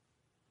good.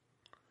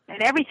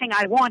 And everything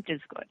I want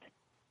is good.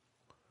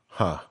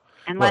 Huh.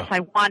 Unless I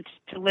want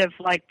to live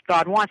like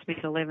God wants me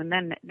to live, and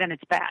then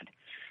it's bad.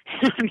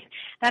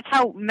 That's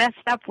how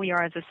messed up we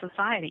are as a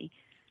society.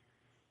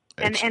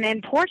 And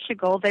in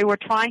Portugal, they were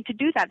trying to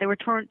do that. They were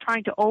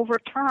trying to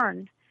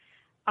overturn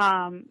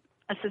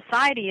a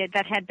society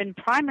that had been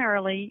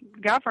primarily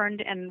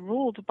governed and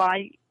ruled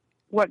by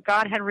what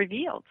God had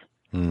revealed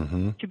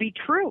to be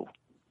true.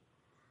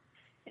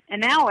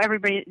 And now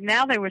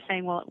they were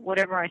saying, well,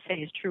 whatever I say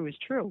is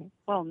true.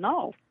 Well,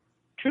 no.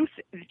 Truth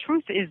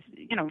is,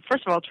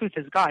 first of all, truth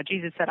is God.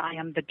 Jesus said, "I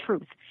am the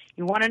truth."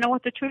 You want to know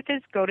what the truth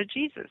is? Go to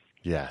Jesus.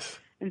 Yes.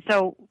 And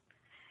so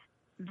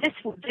this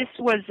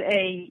was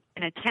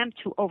an attempt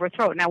to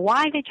overthrow it. Now,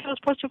 why they chose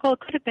Portugal? It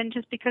could have been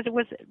just because it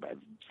was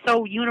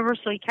so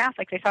universally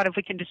Catholic. They thought if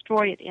we can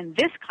destroy it in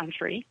this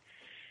country,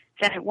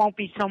 then it won't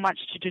be so much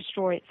to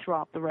destroy it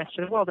throughout the rest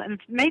of the world. And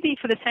maybe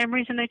for the same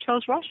reason they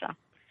chose Russia,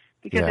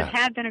 because it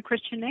had been a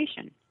Christian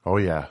nation. Oh,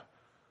 yeah.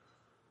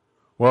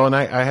 Well, and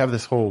I have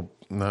this whole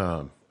in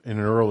an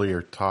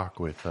earlier talk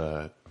with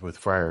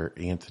Friar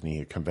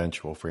Anthony, a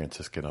conventual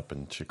Franciscan up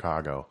in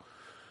Chicago,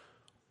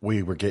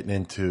 we were getting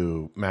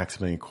into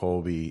Maximilian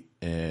Kolbe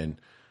and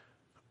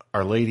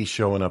Our Lady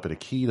showing up at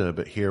Akita,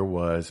 but here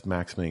was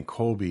Maximilian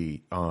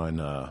Kolbe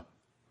on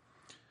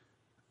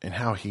and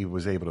how he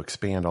was able to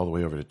expand all the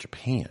way over to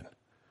Japan.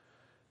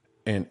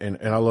 And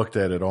I looked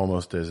at it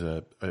almost as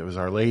it was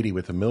Our Lady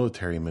with a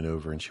military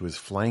maneuver, and she was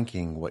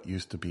flanking what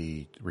used to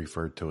be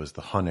referred to as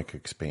the Hunnic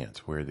Expanse,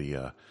 where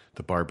the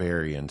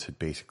barbarians had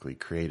basically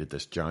created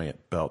this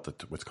giant belt,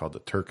 what's called the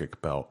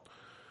Turkic Belt,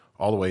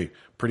 all the way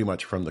pretty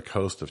much from the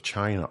coast of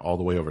China all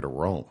the way over to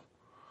Rome.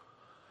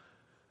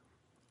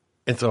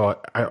 And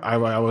so I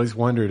always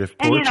wondered if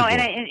Portugal...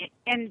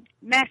 And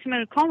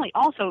Maximilian Kolbe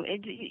also,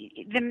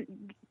 the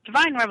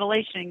divine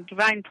revelation,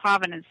 divine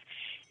providence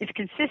is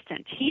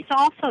consistent. He's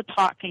also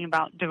talking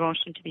about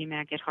devotion to the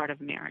Immaculate Heart of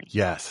Mary.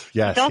 Yes.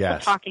 He's also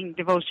talking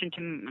devotion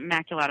to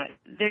Immaculata.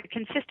 They're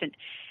consistent.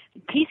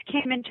 Peace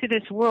came into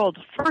this world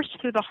first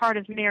through the heart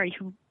of Mary,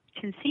 who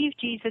conceived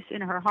Jesus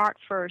in her heart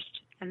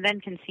first and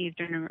then conceived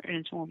in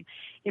his womb.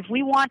 If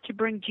we want to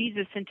bring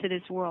Jesus into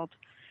this world,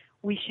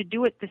 we should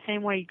do it the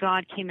same way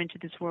God came into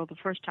this world the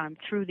first time,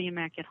 through the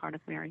Immaculate Heart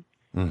of Mary,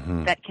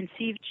 that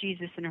conceived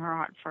Jesus in her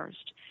heart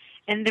first.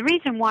 And the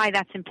reason why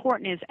that's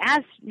important is as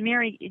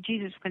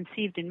Jesus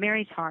conceived in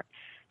Mary's heart,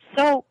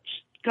 so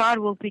God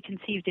will be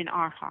conceived in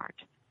our heart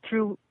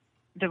through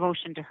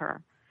devotion to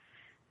her.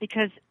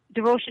 Because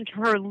devotion to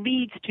her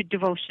leads to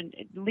devotion,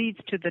 it leads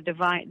to the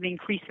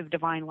increase of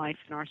divine life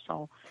in our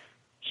soul.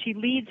 She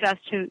leads us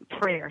to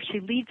prayer. She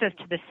leads us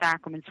to the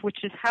sacraments,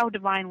 which is how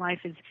divine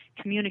life is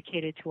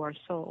communicated to our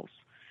souls.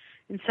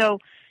 And so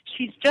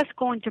she's just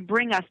going to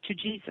bring us to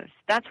Jesus.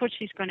 That's what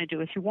she's going to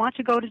do. If you want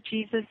to go to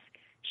Jesus,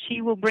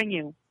 she will bring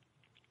you.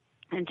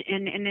 And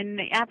in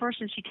the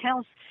apparition, she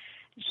tells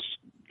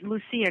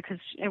Lucia, because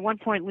at one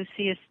point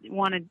Lucia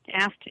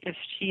asked if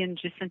she and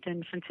Jacinta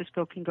and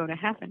Francisco can go to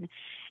heaven.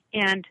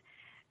 And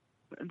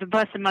the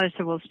Blessed Mother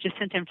said, well,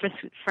 Jacinta and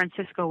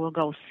Francisco will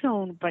go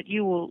soon, but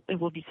it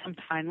will be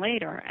sometime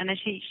later. And then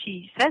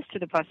she says to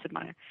the Blessed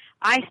Mother,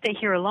 I stay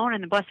here alone.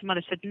 And the Blessed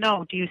Mother said,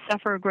 no, do you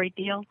suffer a great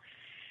deal?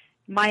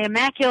 My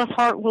Immaculate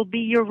Heart will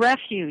be your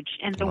refuge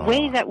and the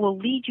way that will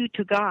lead you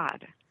to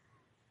God.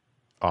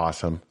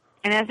 Awesome.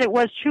 And as it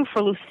was true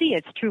for Lucia,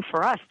 it's true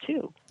for us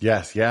too.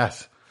 Yes.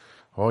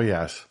 Oh,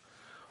 yes.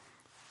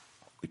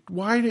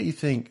 Why do you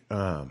think?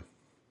 I'm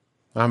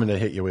going to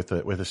hit you with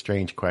a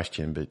strange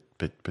question,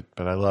 but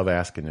I love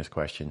asking this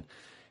question.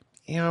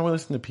 You know, I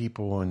listen to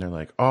people and they're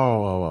like,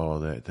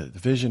 the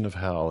vision of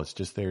hell is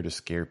just there to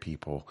scare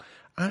people.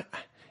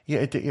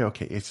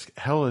 It's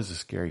hell is a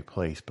scary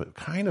place, but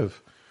kind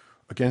of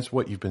against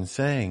what you've been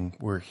saying,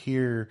 we're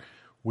here.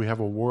 We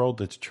have a world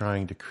that's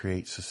trying to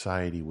create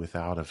society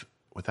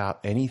without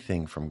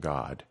anything from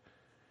God.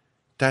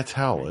 That's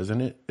hell,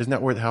 isn't it? Isn't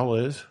that where hell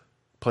is?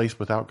 Place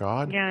without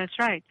God? Yeah, that's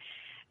right.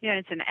 Yeah,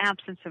 it's an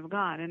absence of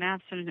God, an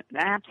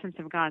absence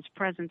of God's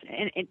presence,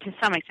 and to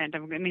some extent. I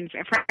mean,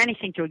 for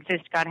anything to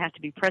exist, God has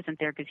to be present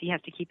there because He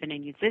has to keep it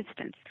in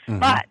existence. Mm-hmm.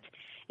 But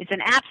it's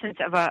an absence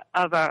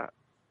of a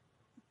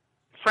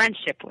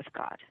friendship with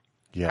God.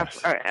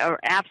 Yes. Or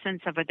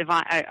absence of a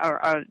divine,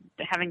 or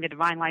having the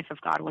divine life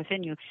of God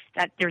within you.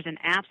 That there's an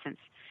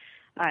absence.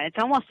 It's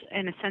almost,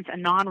 in a sense, a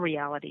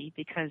non-reality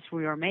because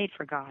we are made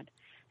for God.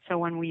 So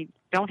when we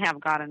don't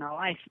have God in our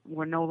life,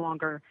 we're no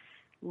longer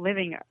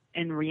living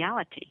in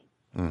reality,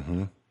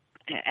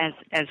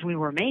 as we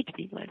were made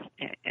to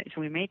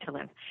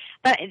live.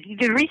 But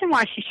the reason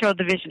why she showed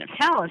the vision of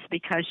hell is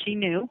because she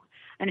knew,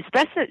 and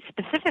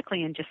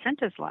specifically in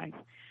Jacinta's life,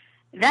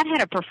 that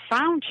had a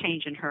profound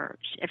change in her.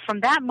 From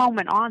that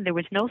moment on, there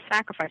was no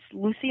sacrifice.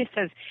 Lucia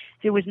says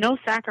there was no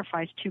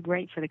sacrifice too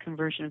great for the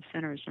conversion of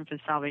sinners and for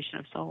the salvation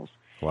of souls.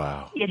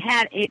 Wow!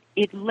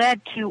 It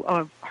led to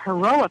a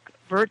heroic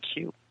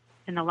virtue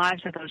in the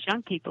lives of those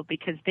young people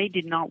because they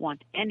did not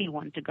want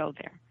anyone to go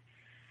there.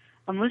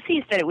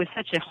 Lucia said it was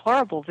such a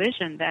horrible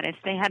vision that if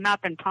they had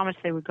not been promised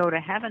they would go to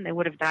heaven, they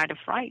would have died of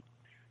fright.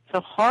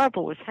 So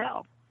horrible was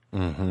hell.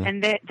 Mm-hmm.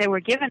 And they were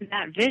given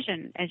that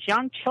vision as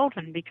young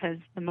children because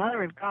the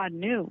Mother of God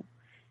knew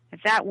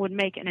that would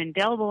make an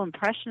indelible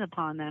impression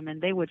upon them,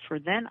 and they would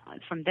from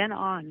then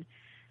on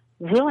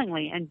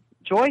willingly and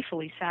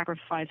joyfully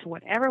sacrifice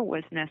whatever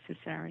was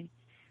necessary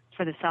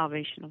for the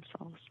salvation of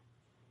souls.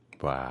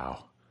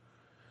 Wow.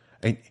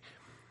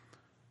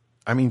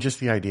 I mean, just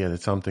the idea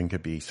that something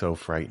could be so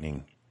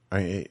frightening.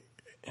 And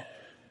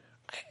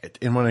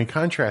when I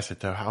contrast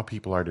it to how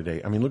people are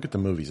today, I mean, look at the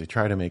movies. They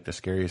try to make the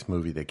scariest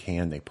movie they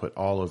can. They put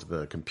all of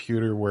the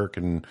computer work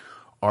and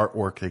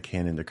artwork they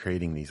can into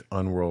creating these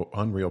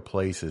unreal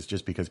places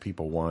just because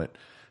people want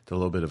the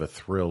little bit of a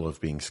thrill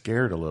of being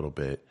scared a little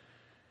bit.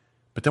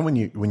 But then when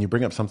you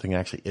bring up something that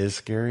actually is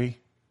scary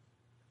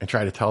and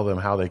try to tell them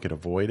how they could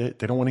avoid it,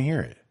 they don't want to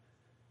hear it.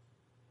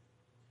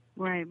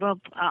 Right. Well,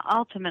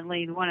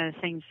 ultimately, one of the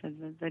things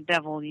that the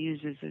devil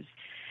uses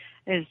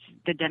is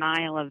the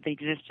denial of the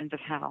existence of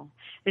hell.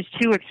 There's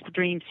two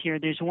extremes here.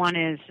 There's one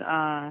is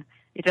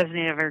it doesn't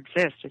ever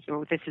exist.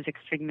 This is a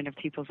figment of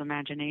people's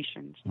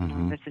imaginations. You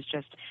know, this is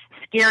just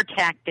scare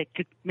tactic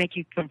to make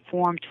you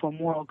conform to a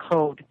moral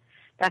code.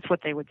 That's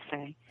what they would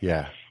say.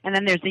 Yeah. And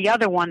then there's the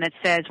other one that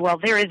says, well,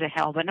 there is a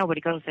hell, but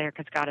nobody goes there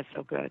because God is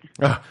so good.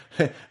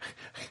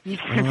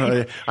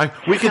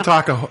 We could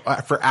talk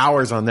for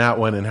hours on that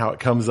one and how it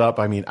comes up.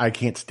 I mean, I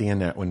can't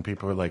stand that when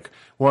people are like,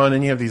 well, and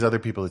then you have these other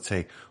people that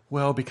say,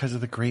 well, because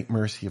of the great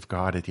mercy of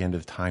God at the end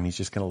of the time, he's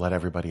just going to let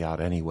everybody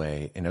out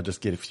anyway, and he'll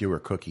just get fewer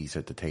cookies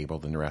at the table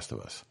than the rest of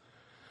us.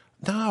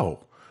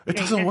 No, it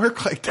doesn't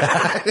work like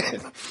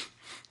that.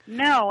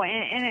 No,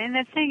 and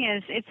the thing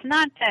is, it's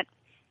not that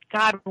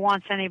God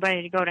wants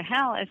anybody to go to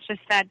hell. It's just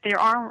that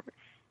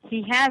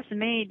he has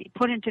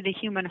put into the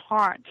human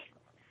heart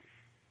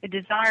a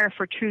desire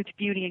for truth,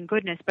 beauty, and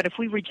goodness. But if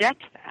we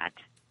reject that,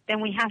 then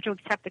we have to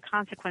accept the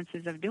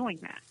consequences of doing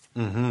that.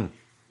 Mm-hmm.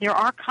 There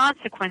are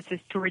consequences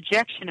to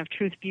rejection of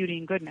truth, beauty,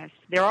 and goodness.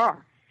 There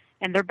are,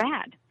 and they're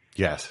bad.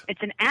 Yes.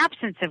 It's an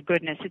absence of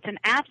goodness. It's an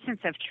absence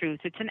of truth.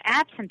 It's an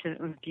absence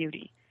of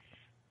beauty.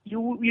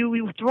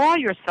 You withdraw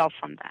yourself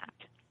from that.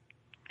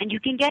 And you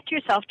can get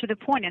yourself to the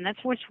point, and that's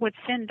what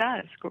sin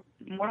does.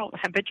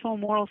 Habitual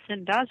moral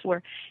sin does,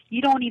 where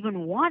you don't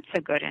even want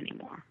the good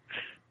anymore.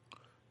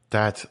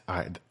 That's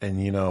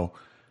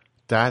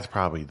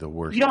probably the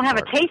worst. You don't have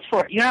a taste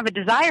for it. You don't have a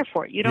desire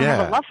for it. You don't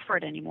have a love for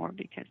it anymore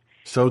because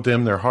so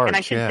dim their hearts. And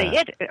I should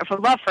say for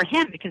love for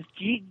Him, because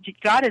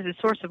God is the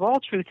source of all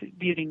truth,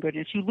 beauty, and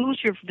goodness. You lose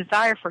your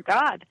desire for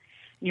God,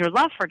 and your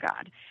love for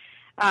God.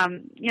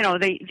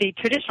 The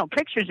traditional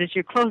pictures is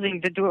you're closing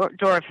the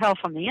door of hell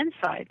from the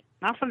inside,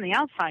 not from the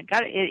outside.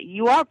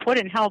 You are put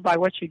in hell by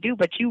what you do,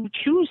 but you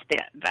choose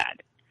that.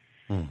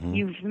 Mm-hmm.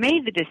 You've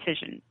made the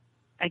decision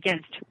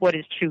against what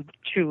is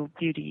true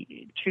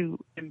beauty, true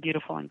and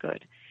beautiful and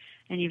good,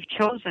 and you've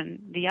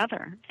chosen the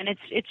other, and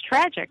it's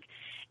tragic.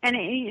 And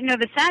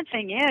the sad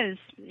thing is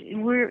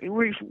we're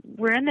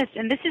in this,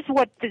 and this is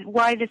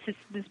why this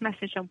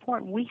message is so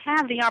important. We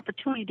have the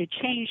opportunity to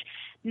change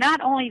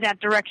not only that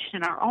direction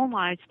in our own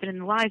lives, but in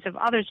the lives of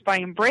others by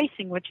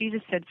embracing what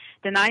Jesus said: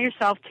 "Deny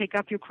yourself, take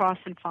up your cross,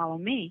 and follow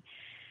me."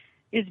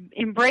 Is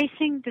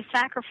embracing the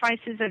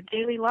sacrifices of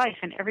daily life,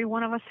 and every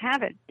one of us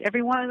have it.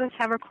 Every one of us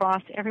have a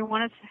cross. Every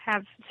one of us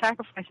have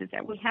sacrifices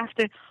that we have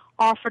to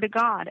offer to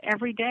God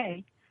every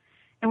day,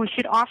 and we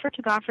should offer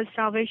to God for the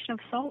salvation of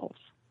souls.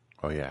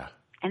 Oh, yeah.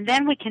 And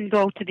then we can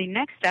go to the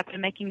next step in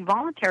making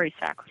voluntary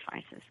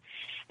sacrifices.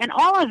 And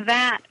all of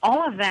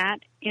that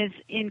is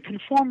in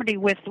conformity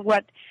with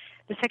what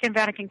the Second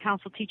Vatican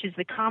Council teaches,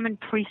 the common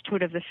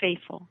priesthood of the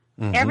faithful.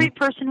 Mm-hmm. Every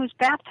person who's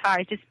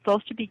baptized is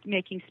supposed to be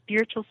making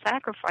spiritual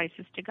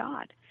sacrifices to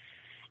God.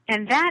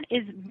 And that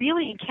is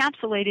really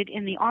encapsulated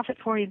in the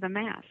offertory of the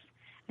Mass.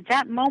 At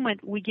that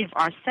moment, we give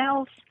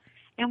ourselves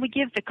and we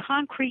give the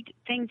concrete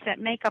things that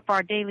make up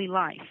our daily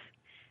life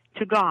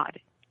to God.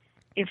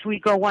 If we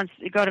go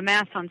to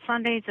Mass on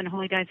Sundays and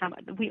Holy Days,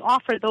 we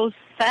offer those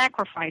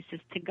sacrifices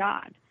to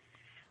God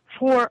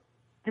for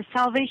the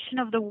salvation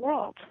of the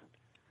world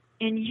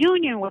in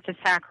union with the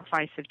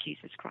sacrifice of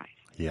Jesus Christ.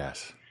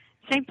 Yes.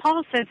 St.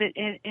 Paul says it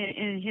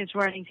in his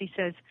writings. He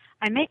says,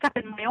 I make up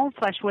in my own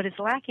flesh what is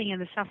lacking in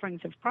the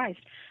sufferings of Christ.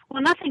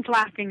 Well, nothing's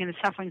lacking in the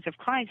sufferings of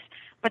Christ,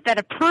 but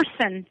that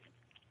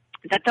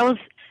those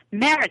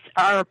merits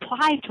are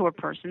applied to a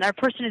person. That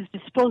person is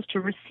disposed to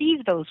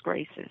receive those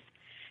graces.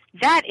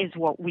 That is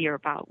what we are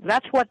about.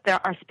 That's what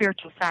our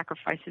spiritual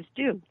sacrifices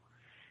do.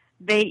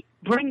 They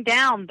bring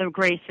down the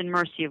grace and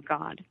mercy of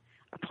God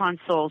upon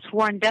souls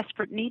who are in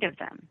desperate need of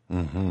them.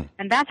 Mm-hmm.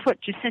 And that's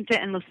what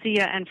Jacinta and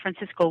Lucia and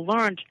Francisco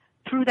learned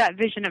through that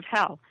vision of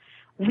hell.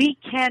 We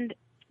can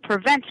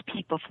prevent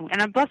people from,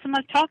 and Blessed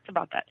Mother talked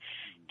about that.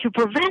 To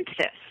prevent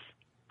this,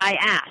 I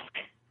ask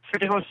for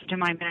devotion to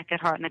my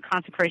Immaculate Heart and the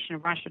consecration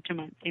of Russia to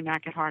the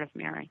Immaculate Heart of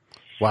Mary.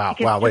 Wow,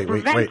 wait.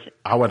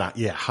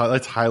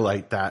 Let's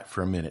highlight that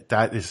for a minute.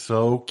 That is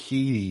so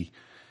key.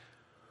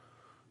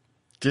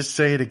 Just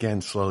say it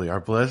again slowly. Our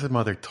Blessed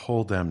Mother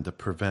told them to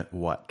prevent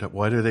what?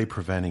 What are they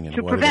preventing? And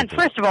to prevent,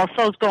 first of all,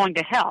 souls going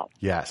to hell.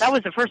 Yes. That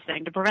was the first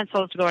thing, to prevent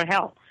souls to go to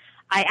hell.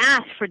 I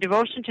ask for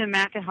devotion to the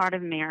Immaculate Heart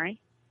of Mary,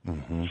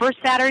 mm-hmm. First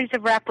Saturdays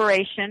of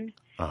Reparation,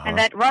 and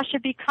that Russia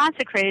be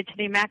consecrated to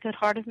the Immaculate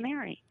Heart of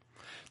Mary.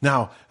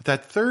 Now,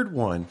 that third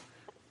one,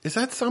 is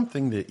that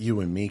something that you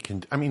and me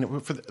can,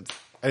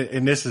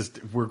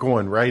 we're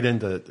going right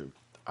into,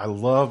 I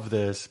love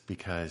this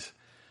because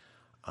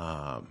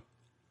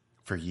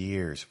for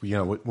years,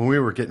 when we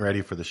were getting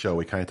ready for the show,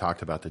 we kind of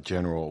talked about the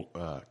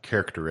general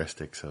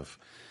characteristics of,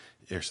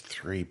 there's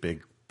three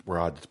big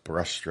broad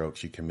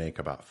brushstrokes you can make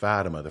about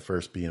Fatima. The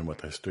first being what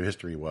the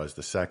history was.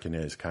 The second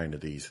is kind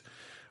of these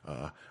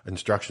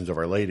instructions of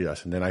Our Lady to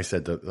us. And then I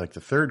said that,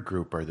 the third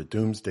group are the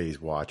doomsday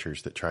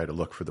watchers that try to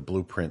look for the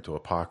blueprint to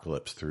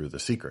apocalypse through the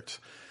secrets.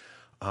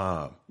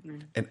 And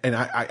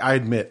I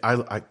admit,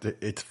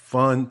 it's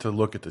fun to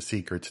look at the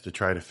secrets to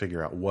try to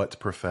figure out what's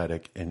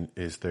prophetic and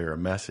is there a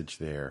message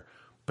there.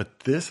 But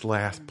this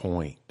last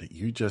point that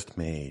you just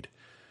made,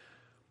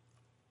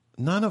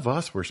 none of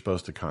us were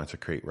supposed to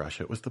consecrate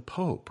Russia. It was the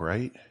Pope,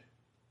 right?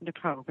 the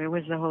Pope. It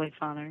was the Holy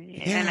Father.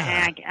 Yeah. And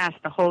I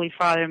asked the Holy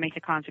Father to make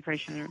the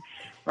consecration of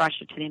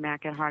Russia to the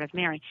Immaculate Heart of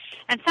Mary.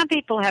 And some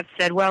people have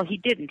said, well, he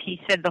didn't.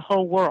 He said the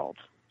whole world.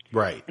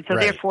 Right. And so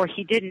therefore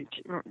he didn't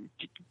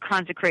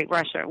consecrate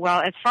Russia.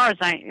 Well, as far as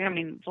I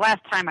mean,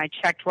 last time I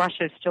checked,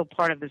 Russia is still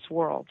part of this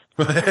world.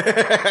 So,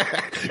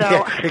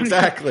 yeah,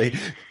 exactly.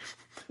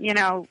 You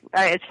know,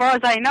 as far as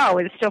I know,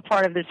 it's still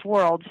part of this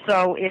world.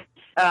 So it's,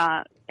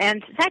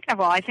 and second of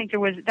all, I think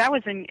that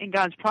was in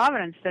God's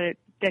providence that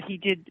he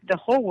did the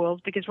whole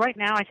world, because right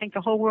now I think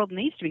the whole world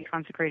needs to be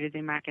consecrated to the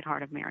Immaculate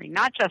Heart of Mary,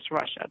 not just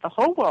Russia. The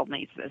whole world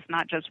needs this,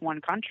 not just one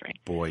country.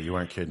 Boy, you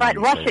aren't kidding. But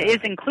Russia is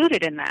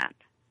included in that.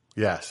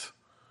 Yes.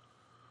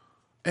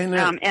 And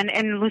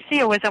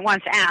Lucia was at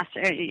once asked,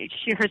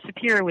 her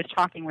superior was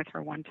talking with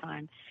her one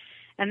time,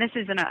 and this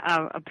is in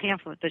a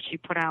pamphlet that she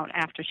put out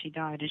after she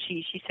died, and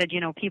she said,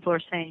 you know, people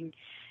are saying,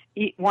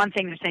 one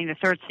thing they're saying the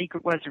third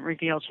secret wasn't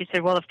revealed. She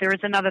said, well, if there is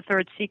another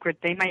third secret,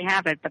 they may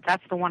have it, but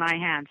that's the one I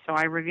had, so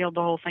I revealed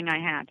the whole thing I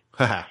had.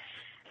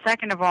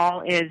 Second of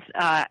all is,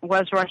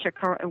 was Russia,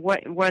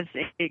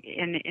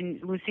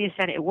 and Lucia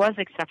said it was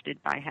accepted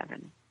by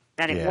heaven.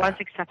 That it was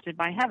accepted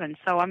by heaven.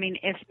 So, I mean,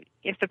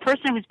 if the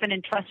person who's been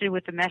entrusted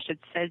with the message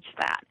says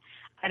that,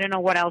 I don't know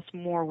what else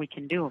more we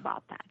can do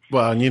about that.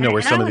 Well, and you know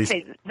where some of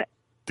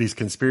these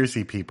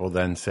conspiracy people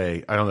then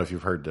say, I don't know if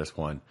you've heard this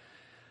one,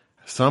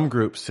 some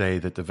groups say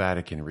that the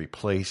Vatican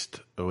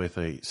replaced with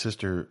a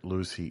Sister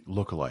Lucy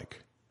lookalike.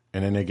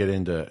 And then they get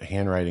into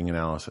handwriting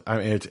analysis. I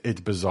mean,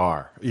 it's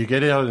bizarre. You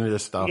get out into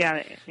this stuff.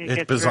 Yeah,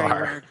 it's bizarre.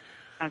 Very weird.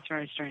 That's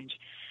very strange.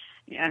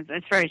 Yeah,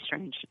 it's very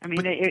strange. I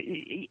mean,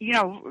 you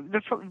know,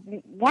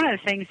 one of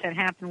the things that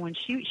happened when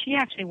she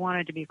actually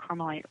wanted to be a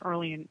Carmelite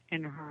early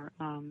in her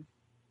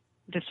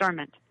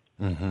discernment.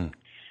 Mm-hmm.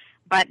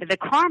 But the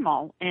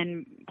Carmel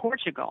in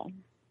Portugal,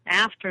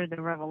 after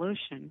the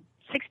revolution,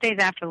 6 days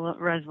after the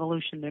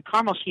revolution, the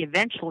Carmel she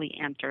eventually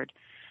entered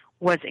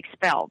was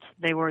expelled.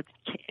 They were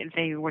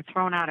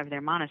thrown out of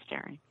their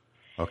monastery.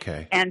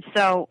 Okay. And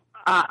so,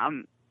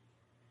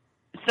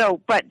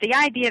 but the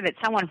idea that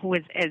someone who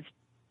is as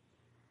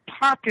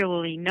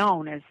popularly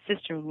known as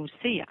Sister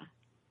Lucia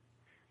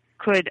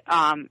could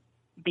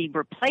be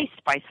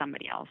replaced by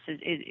somebody else,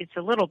 it's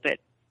a little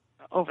bit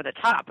over the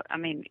top. I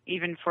mean,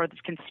 even for the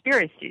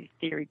conspiracy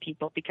theory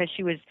people, because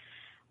she was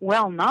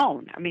well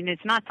known. I mean,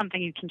 it's not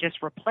something you can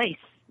just replace.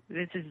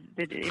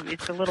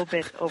 It's a little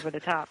bit over the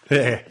top.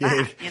 Yeah,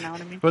 you know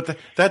what I mean? But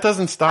that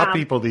doesn't stop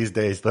people these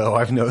days, though.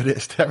 I've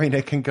noticed. I mean,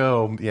 it can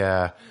go,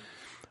 yeah.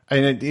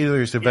 And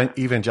there's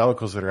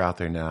evangelicals that are out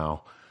there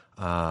now.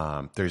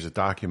 There's a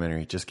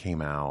documentary just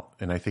came out,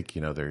 and I think,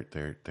 you know,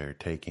 they're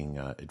taking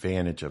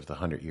advantage of the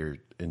 100-year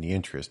in the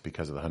interest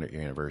because of the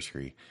 100-year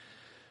anniversary.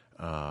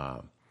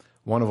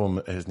 One of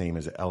them, his name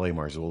is L.A.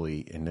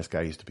 Marzulli, and this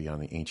guy used to be on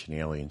the Ancient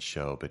Aliens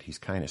show, but he's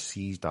kind of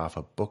seized off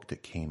a book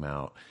that came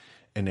out.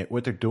 And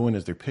what they're doing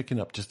is they're picking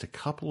up just a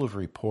couple of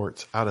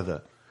reports out of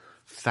the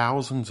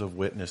thousands of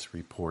witness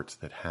reports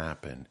that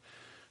happen.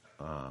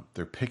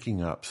 They're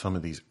picking up some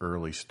of these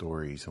early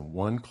stories, and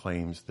one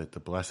claims that the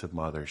Blessed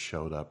Mother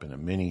showed up in a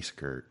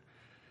miniskirt,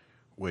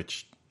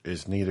 which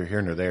is neither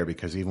here nor there,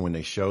 because even when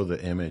they show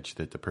the image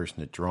that the person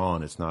had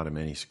drawn, it's not a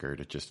miniskirt.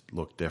 It just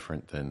looked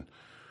different than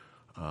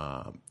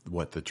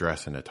what the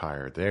dress and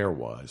attire there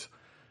was.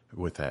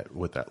 With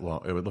that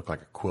long, it would look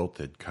like a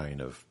quilted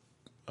kind of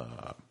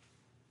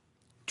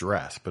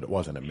dress, but it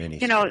wasn't a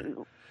miniskirt. You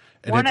know,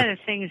 one of the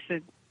things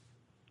that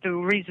the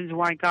reasons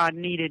why God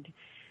needed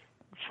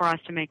for us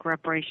to make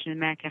reparation in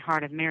the Immaculate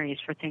Heart of Mary is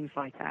for things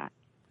like that.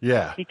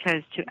 Yeah.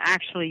 Because to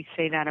actually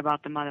say that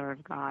about the Mother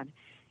of God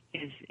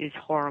is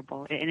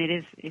horrible,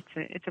 and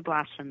it's a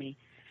blasphemy.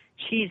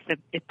 She's the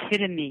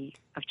epitome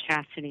of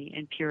chastity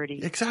and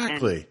purity.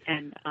 Exactly.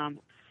 And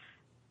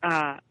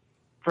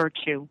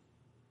virtue.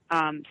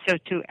 So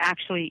to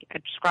actually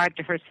ascribe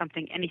to her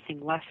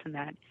anything less than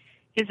that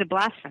is a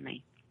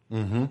blasphemy.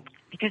 Mm-hmm.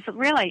 Because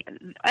really,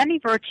 any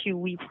virtue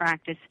we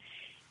practice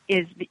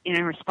is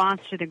in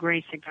response to the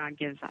grace that God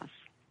gives us.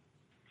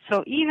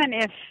 So even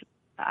if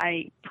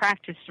I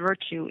practice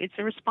virtue, it's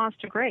a response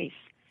to grace.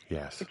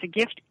 Yes. It's a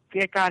gift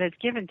that God has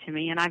given to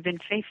me, and I've been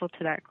faithful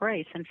to that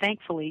grace. And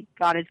thankfully,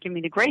 God has given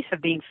me the grace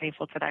of being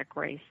faithful to that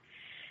grace.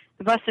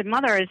 The Blessed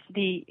Mother is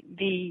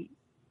the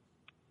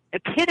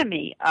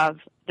epitome of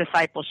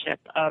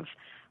discipleship, of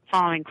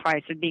following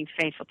Christ, of being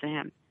faithful to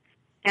Him.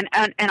 And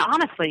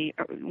honestly,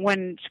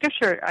 when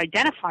Scripture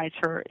identifies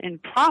her in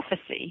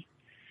prophecy,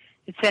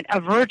 it said, a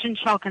virgin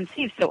shall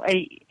conceive. So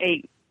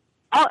a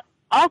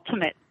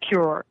ultimate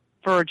pure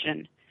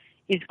virgin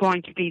is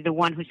going to be the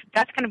one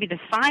that's going to be the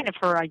sign of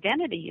her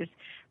identity, is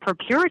her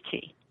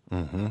purity.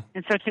 Mm-hmm.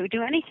 And so to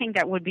do anything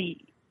that would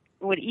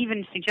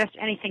even suggest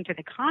anything to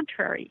the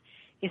contrary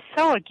is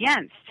so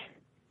against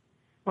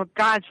what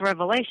God's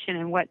revelation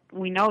and what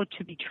we know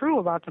to be true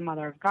about the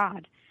Mother of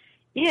God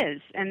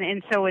is.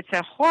 And so it's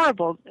a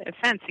horrible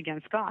offense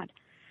against God.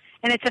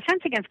 And it's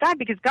offense against God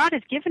because God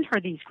has given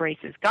her these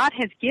graces. God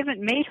has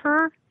made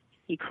her.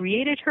 He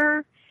created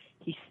her.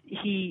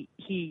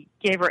 He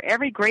gave her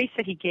every grace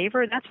that he gave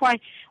her. That's why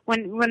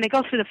when they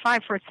go through the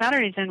 5 First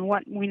Saturdays and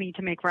what we need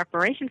to make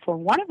reparation for,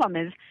 one of them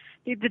is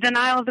the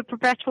denial of the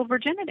perpetual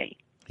virginity.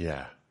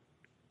 Yeah.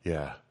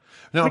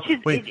 No, which is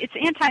it's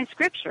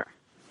anti-scripture.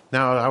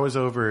 Now, I was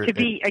over to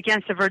be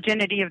against the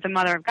virginity of the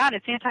Mother of God.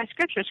 It's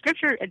anti-scripture.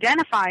 Scripture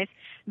identifies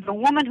the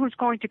woman who's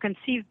going to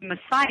conceive the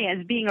Messiah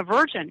as being a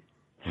virgin.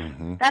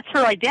 Mm-hmm. That's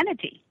her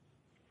identity.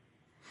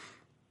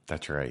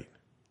 That's right.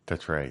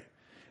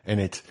 And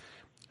it's,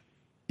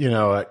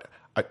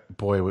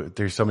 boy,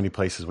 there's so many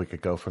places we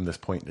could go from this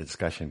point in the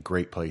discussion.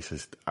 Great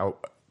places. I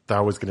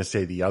was going to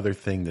say the other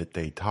thing that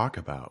they talk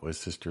about was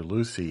Sister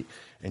Lucy,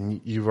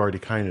 and you've already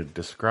kind of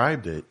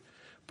described it.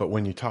 But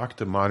when you talk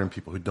to modern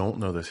people who don't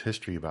know this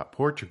history about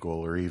Portugal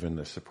or even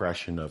the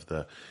suppression of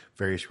the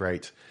various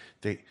rites,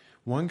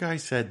 one guy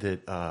said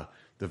that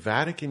the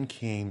Vatican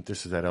came.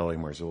 This is at L.A.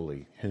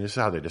 Marzulli, and this is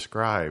how they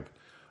describe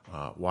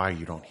why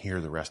you don't hear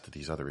the rest of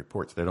these other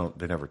reports. They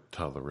never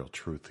tell the real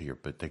truth here,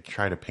 but they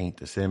try to paint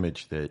this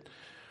image that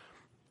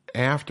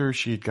after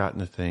she had gotten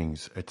the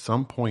things, at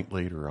some point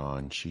later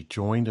on, she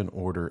joined an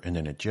order, and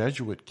then a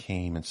Jesuit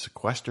came and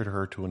sequestered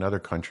her to another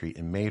country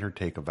and made her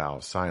take a vow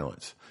of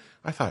silence.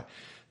 I thought,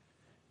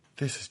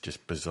 this is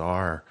just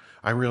bizarre.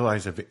 I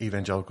realize that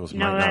evangelicals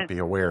might not be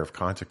aware of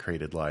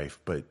consecrated life,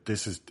 but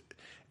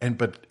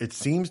but it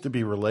seems to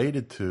be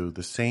related to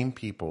the same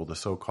people, the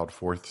so-called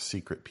fourth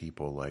secret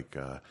people, like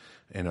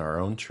in our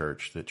own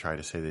church, that try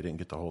to say they didn't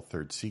get the whole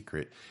third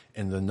secret,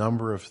 and the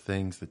number of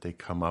things that they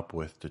come up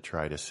with to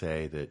try to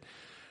say that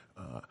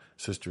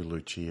Sister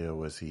Lucia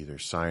was either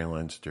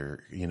silenced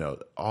or,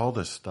 all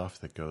this stuff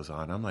that goes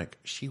on. I'm like,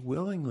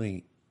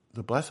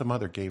 the Blessed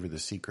Mother gave her the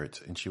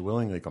secrets, and she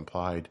willingly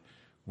complied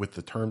with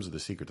the terms of the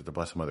secret that the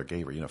Blessed Mother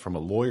gave her. From a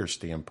lawyer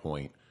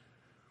standpoint,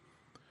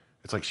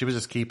 it's like she was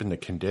just keeping the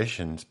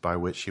conditions by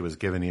which she was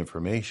given the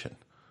information.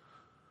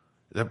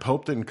 The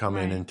Pope didn't come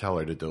in and tell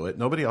her to do it.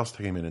 Nobody else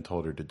came in and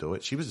told her to do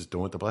it. She was just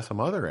doing what the Blessed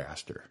Mother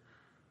asked her.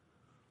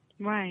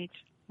 Right.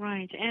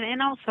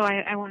 And also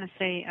I want to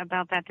say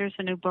about that, there's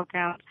a new book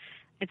out.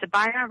 It's a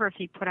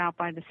biography put out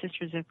by the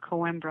Sisters of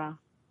Coimbra,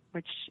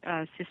 which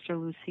Sister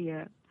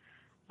Lucia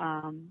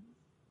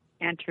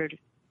entered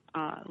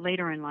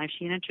later in life.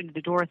 She entered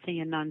the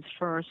Dorothean nuns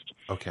first,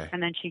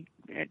 and then she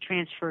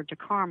transferred to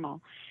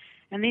Carmel.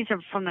 And these are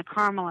from the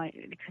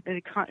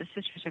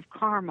Sisters of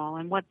Carmel,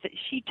 and what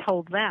she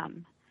told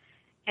them.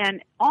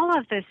 And all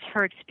of this,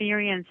 her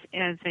experience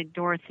as a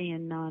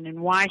Dorothean nun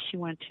and why she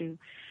went to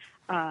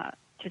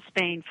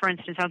Spain. For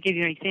instance, I'll give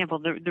you an example.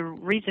 The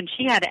reason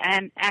she had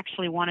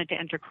actually wanted to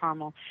enter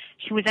Carmel,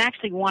 she was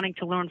actually wanting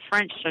to learn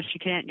French so she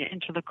could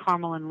enter the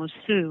Carmel in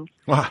Lisieux.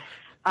 Wow.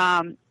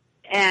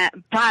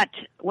 But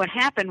what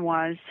happened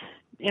was,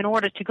 in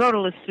order to go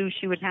to Lisieux,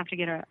 she would have to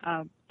get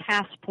a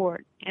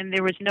passport, and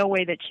there was no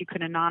way that she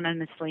could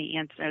anonymously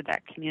enter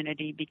that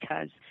community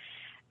because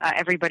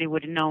everybody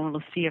would have known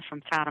Lucia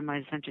from Fatima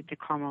has entered the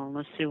Carmel in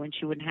Lisieux, and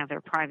she wouldn't have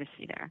their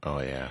privacy there.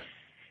 Oh, yeah.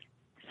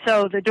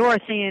 So the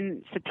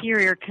Dorothean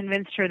superior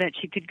convinced her that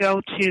she could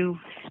go to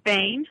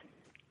Spain,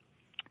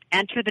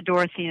 enter the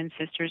Dorothean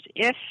sisters.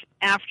 If,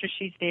 after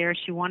she's there,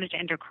 she wanted to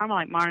enter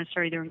Carmelite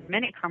monastery, there are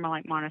many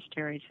Carmelite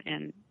monasteries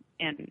in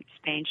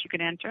Spain she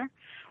could enter,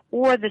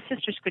 or the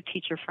sisters could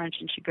teach her French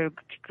and she could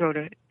go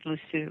to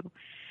Lisieux.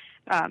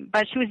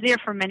 But she was there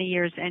for many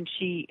years, and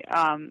she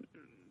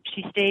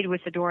stayed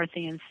with the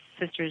Dorothean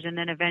sisters, and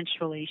then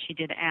eventually she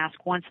did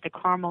ask, once the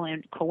Carmel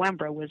in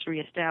Coimbra was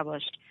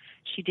reestablished,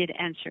 she did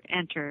ask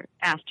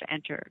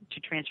to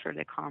transfer to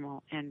the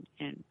Carmel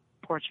in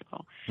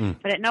Portugal.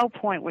 But at no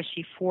point was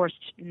she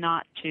forced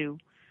not to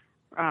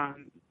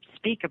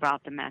speak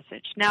about the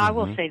message. Now, I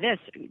will say this,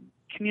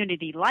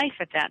 community life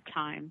at that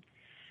time,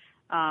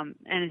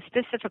 and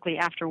specifically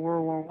after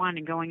World War I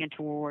and going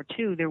into World War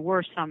II, there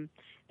was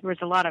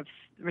a lot of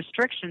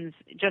restrictions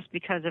just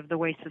because of the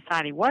way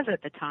society was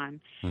at the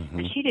time.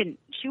 And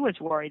she was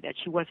worried that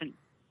she wasn't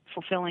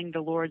fulfilling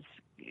the Lord's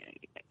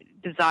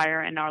desire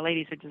and Our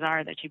Lady's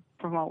desire that she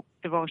promote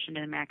devotion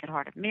to the Immaculate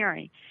Heart of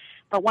Mary.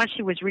 But once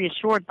she was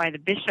reassured by the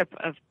bishop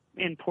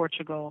in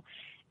Portugal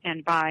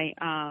and by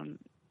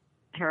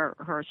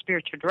her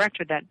spiritual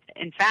director that,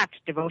 in fact,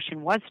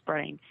 devotion was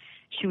spreading,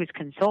 she was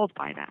consoled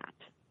by that.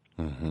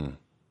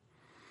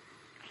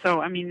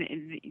 So, I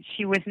mean,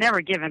 she was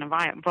never given a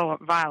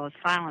vial of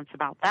silence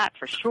about that,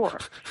 for sure.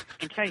 I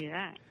can tell you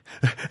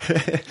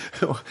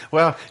that.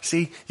 Well,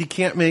 see, you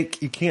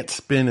can't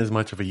spin as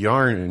much of a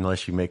yarn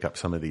unless you make up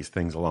some of these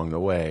things along the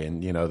way.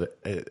 And,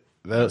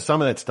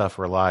 some of that stuff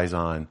relies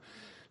on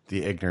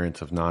the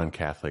ignorance of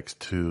non-Catholics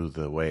to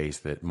the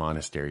ways that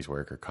monasteries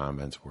work or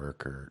convents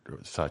work or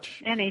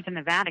such. And even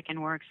the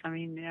Vatican works. I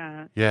mean,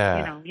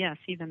 yes,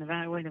 even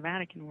the way the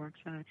Vatican works.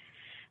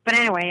 But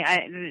anyway,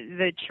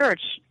 the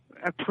Church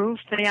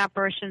approved the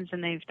apparitions,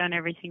 and they've done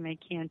everything they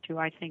can to,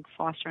 I think,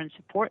 foster and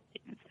support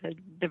the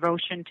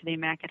devotion to the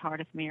Immaculate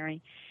Heart of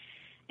Mary.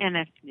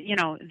 And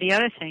the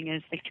other thing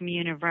is the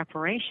Communion of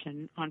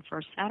Reparation on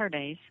First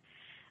Saturdays.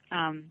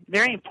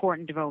 very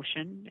important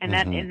devotion, and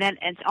that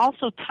it's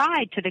also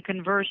tied to the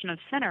conversion of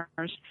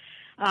sinners.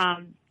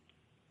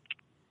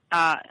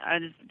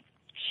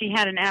 She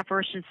had an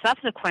apparition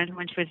subsequent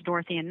when she was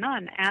Dorothean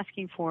nun,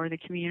 asking for the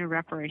communion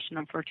reparation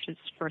on First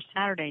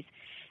Saturdays,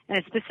 and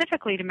it's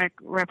specifically to make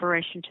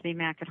reparation to the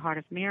Immaculate Heart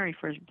of Mary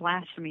for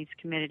blasphemies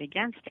committed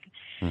against it.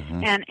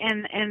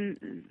 And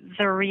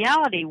the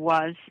reality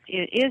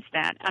is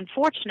that,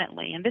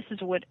 unfortunately, and this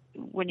is what,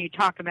 when you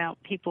talk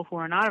about people who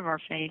are not of our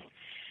faith,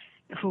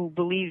 who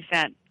believe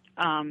that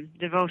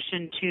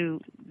devotion to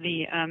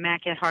the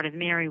Immaculate Heart of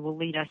Mary will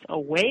lead us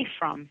away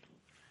from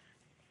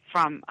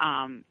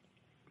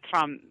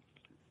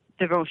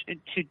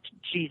devotion to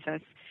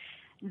Jesus,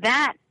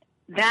 that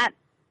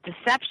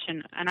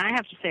deception, and I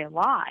have to say a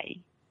lie,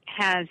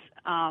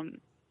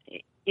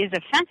 is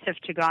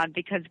offensive to God,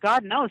 because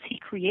God knows He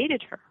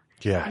created her.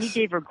 Yes. And He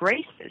gave her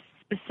graces,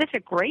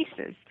 specific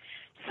graces,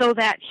 so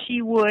that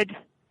she would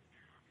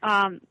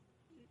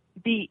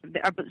be,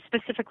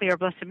 specifically our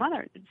Blessed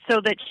Mother,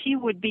 so that she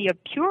would be a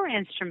pure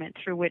instrument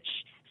through which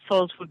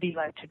souls would be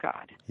led to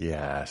God.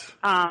 Yes.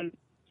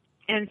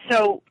 And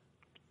so,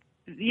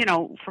 you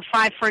know, for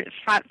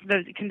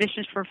the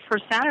conditions for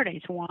First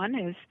Saturdays, one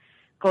is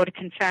go to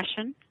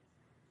confession,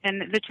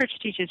 and the Church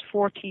teaches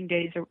 14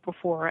 days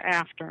before or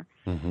after.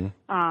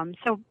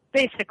 So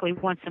basically,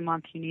 once a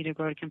month you need to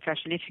go to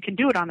confession. If you can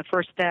do it on the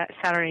first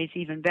Saturday, it's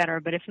even better.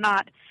 But if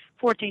not,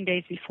 14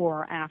 days before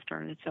or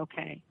after, it's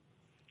okay.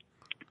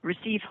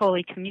 Receive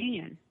Holy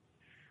Communion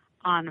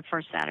on the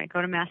first Saturday.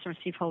 Go to Mass and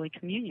receive Holy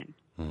Communion.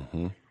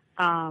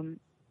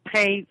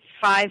 Pray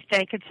 5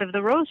 decades of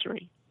the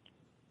Rosary,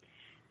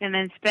 and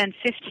then spend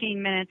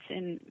 15 minutes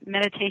in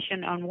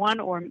meditation on one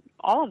or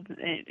all of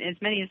as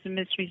many of the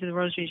mysteries of the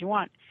Rosary as you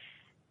want.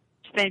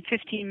 Spend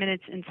 15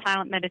 minutes in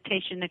silent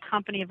meditation in the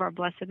company of our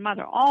Blessed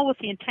Mother, all with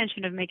the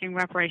intention of making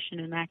reparation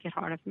to the Immaculate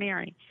Heart of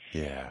Mary.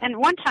 Yeah. And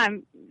one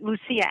time,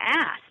 Lucia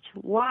asked,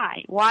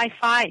 why? Why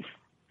 5?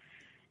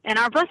 And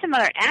our Blessed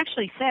Mother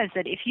actually says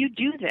that if you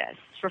do this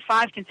for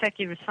 5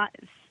 consecutive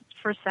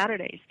First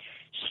Saturdays,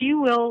 she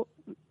will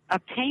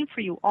obtain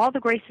for you all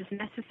the graces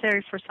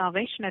necessary for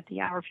salvation at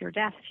the hour of your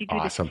death if you do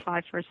this for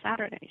 5 First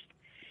Saturdays.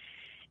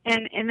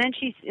 And then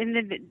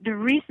the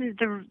reason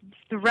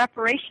the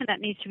reparation that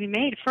needs to be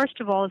made,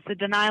 first of all, is the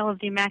denial of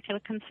the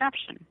Immaculate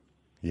Conception.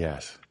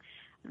 Yes.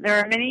 There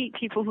are many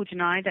people who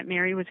deny that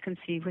Mary was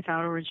conceived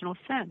without original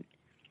sin.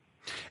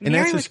 And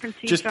Mary that's was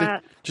conceived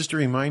just to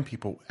remind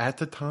people, at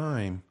the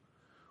time,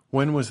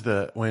 what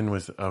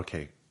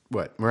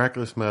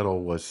Miraculous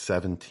Medal was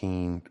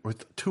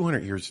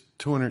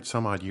 200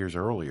 some odd years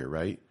earlier,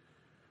 right?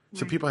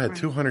 So people had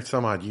 200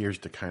 some odd years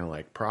to kind of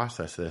like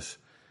process this.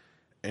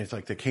 And it's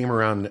like they came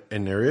around,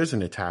 and there is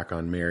an attack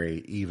on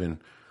Mary,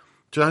 even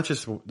not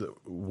just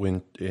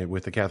with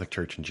the Catholic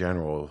Church in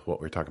general,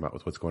 what we're talking about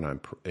with what's going on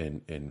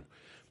in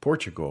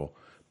Portugal.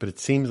 But it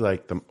seems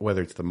like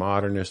whether it's the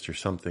modernist or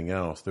something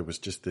else, there was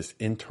just this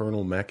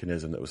internal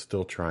mechanism that was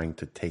still trying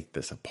to take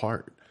this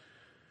apart.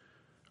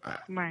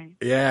 Right.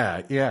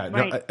 Yeah. Right.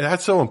 No,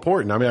 that's so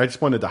important. I mean, I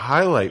just wanted to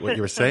highlight what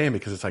you were saying,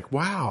 because it's like,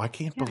 wow, I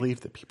can't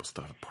believe that people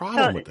still have a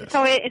problem with this.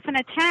 So it's an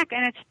attack,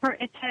 and it's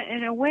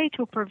in a way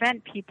to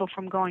prevent people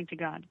from going to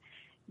God,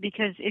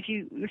 because if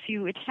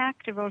you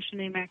attack devotion to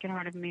the Immaculate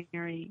Heart of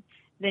Mary,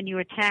 then you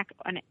attack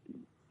the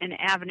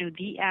avenue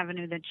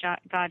that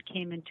God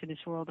came into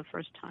this world the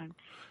first time,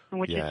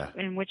 and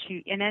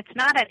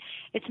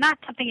it's not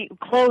something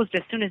closed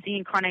as soon as the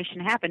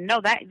incarnation happened.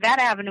 No, that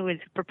avenue is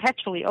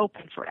perpetually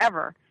open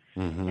forever,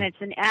 and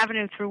it's an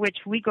avenue through which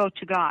we go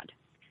to God.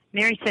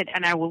 Mary said,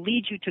 "And I will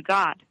lead you to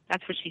God."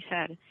 That's what she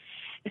said.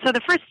 And so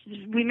the first,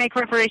 we make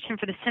reparation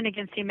for the sin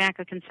against the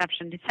Immaculate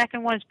Conception. The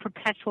second one is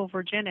perpetual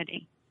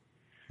virginity.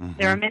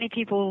 There are many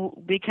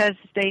people, because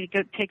they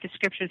take the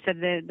scripture that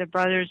said the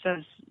brothers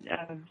of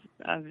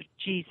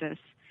Jesus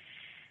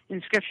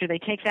in scripture, they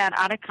take that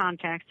out of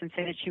context and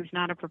say that she was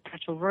not a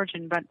perpetual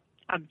virgin. But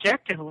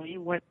objectively,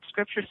 what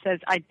scripture says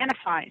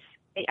identify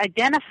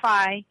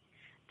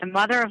the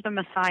mother of the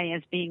Messiah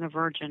as being a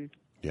virgin.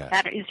 Yes.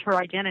 That is her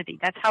identity.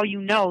 That's how you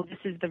know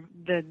this is the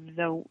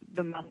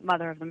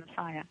mother of the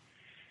Messiah.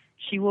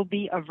 She will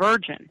be a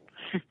virgin.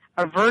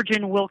 A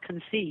virgin will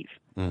conceive.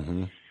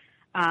 And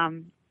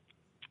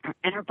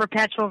her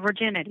perpetual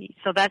virginity.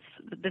 So that's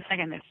the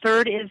second. The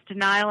third is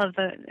denial of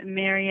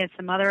Mary as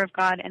the mother of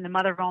God and the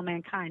mother of all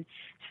mankind.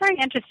 It's very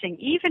interesting.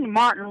 Even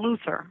Martin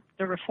Luther,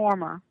 the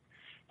reformer,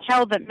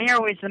 held that Mary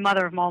was the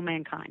mother of all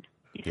mankind.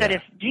 He said,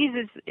 if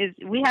Jesus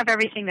we have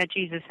everything that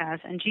Jesus has,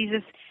 and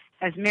Jesus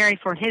has Mary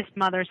for his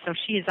mother, so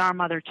she is our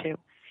mother too.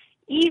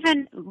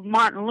 Even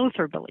Martin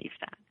Luther believed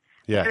that.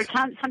 Yes. There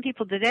are some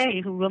people today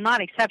who will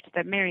not accept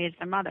that Mary is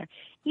their mother,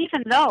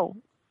 even though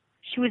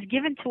she was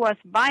given to us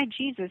by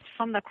Jesus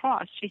from the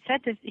cross. He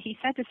said to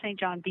St.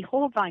 John,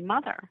 "Behold thy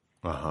mother."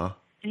 And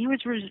he was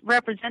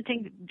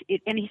representing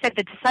it, and he said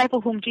the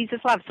disciple whom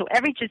Jesus loved. So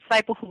every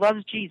disciple who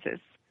loves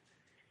Jesus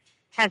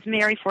has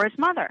Mary for his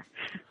mother.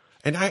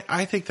 And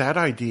I think that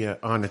idea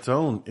on its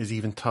own is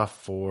even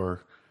tough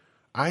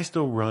I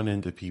still run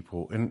into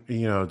people, and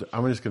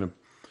I'm just going to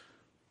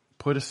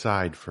put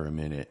aside for a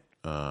minute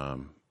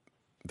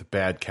the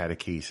bad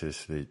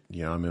catechesis that,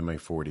 I'm in my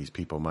 40s,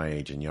 people my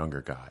age and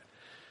younger got.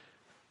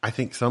 I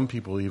think some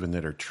people even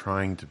that are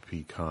trying to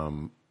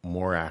become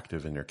more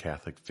active in their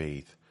Catholic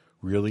faith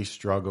really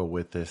struggle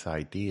with this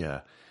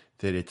idea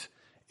that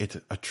it's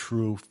a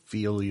true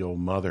filial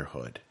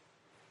motherhood.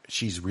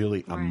 She's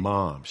really a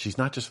mom. She's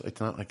not just,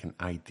 it's not like an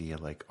idea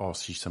like, oh,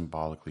 she's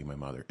symbolically my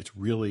mother. It's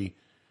really,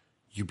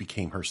 you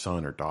became her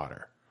son or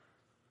daughter.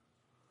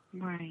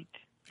 Right.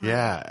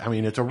 Yeah. I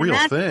mean, it's a real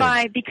thing. That's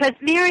why, because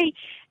Mary,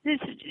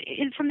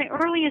 from the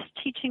earliest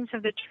teachings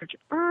of the church,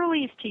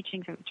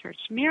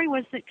 Mary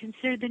was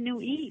considered the new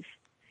Eve.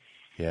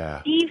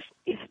 Yeah. Eve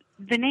is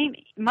the name,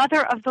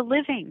 mother of the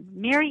living.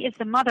 Mary is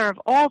the mother of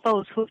all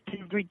those who have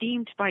been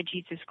redeemed by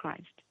Jesus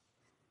Christ.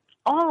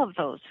 All of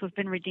those who have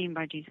been redeemed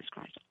by Jesus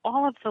Christ.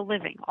 All of the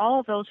living. All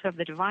of those who have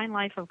the divine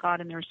life of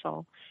God in their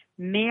soul.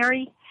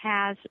 Mary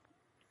has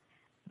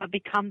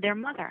become their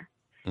mother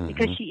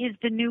because she is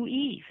the new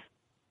Eve.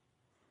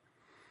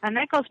 And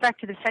that goes back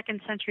to the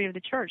 2nd century of the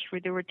church where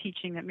they were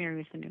teaching that Mary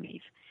was the new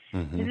Eve.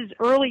 This is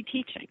early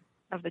teaching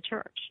of the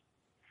church.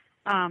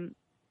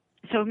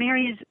 So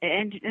Mary is,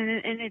 and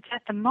it's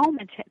at the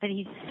moment that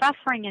he's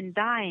suffering and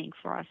dying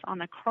for us on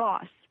the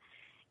cross.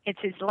 It's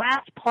his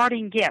last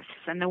parting gifts,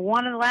 and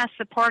one of the last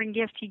parting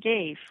gifts he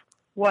gave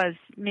was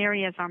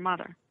Mary as our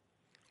mother.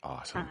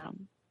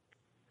 Awesome.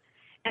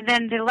 And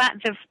then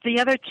the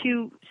other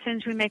two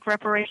sins we make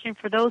reparation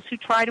for those who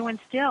try to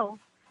instill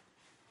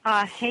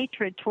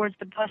hatred towards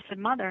the Blessed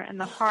Mother in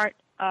the heart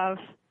of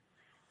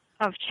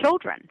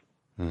children.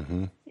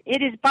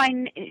 It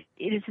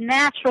is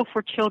natural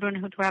for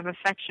children to have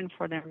affection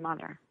for their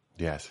mother.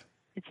 Yes.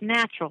 It's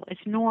natural.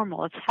 It's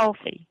normal. It's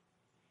healthy.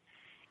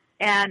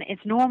 And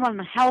it's normal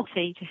and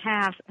healthy to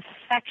have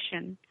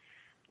affection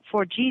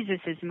for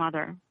Jesus'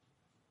 mother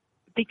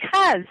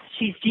because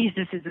she's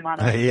Jesus'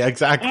 mother. Yeah,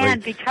 exactly.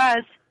 And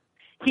because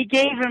he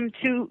gave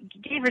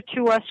her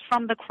to us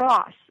from the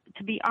cross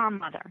to be our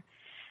mother.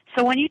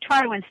 So when you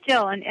try to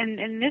instill,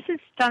 and this is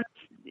done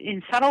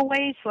in subtle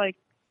ways, like,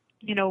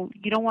 you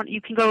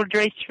can go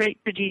straight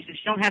for Jesus.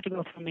 You don't have to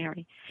go through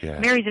Mary. Yeah.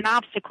 Mary's an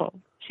obstacle.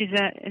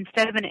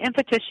 Instead of an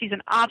impetus, she's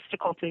an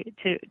obstacle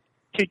to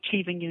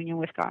achieving union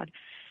with God.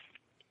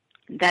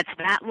 That's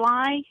that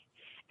lie.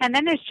 And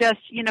then there's just,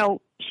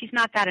 she's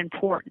not that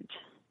important.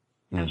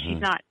 She's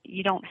not,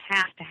 you don't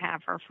have to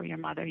have her for your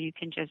mother. You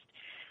can just,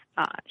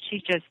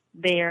 she's just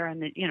there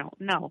and,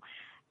 no.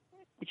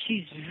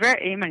 She's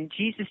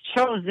Jesus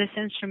chose this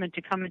instrument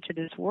to come into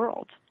this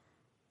world.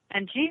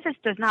 And Jesus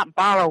does not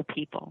borrow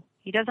people.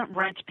 He doesn't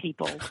rent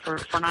people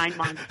for 9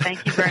 months.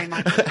 Thank you very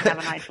much. Have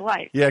a nice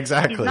life. Yeah,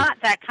 exactly. He's not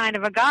that kind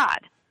of a God.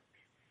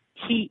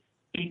 He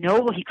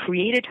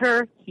created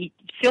her. He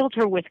filled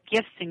her with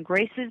gifts and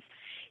graces.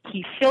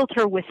 He filled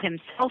her with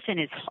himself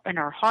in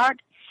her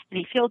heart, and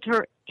he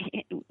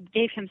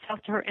gave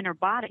himself to her in her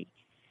body.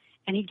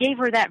 And he gave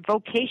her that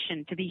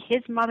vocation to be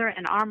his mother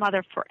and our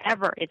mother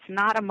forever. It's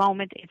not a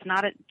moment. It's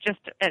not just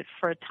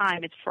for a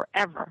time. It's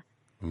forever.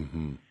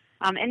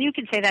 And you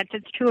can say that's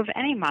true of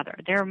any mother.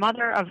 They're a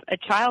mother of a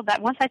child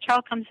that once that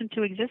child comes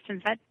into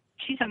existence, that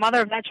she's a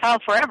mother of that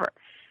child forever.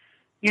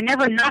 You're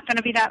never not going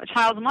to be that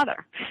child's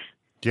mother.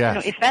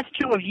 Yes. If that's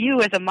true of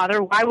you as a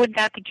mother, why wouldn't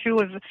that be true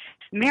of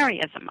Mary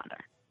as a mother?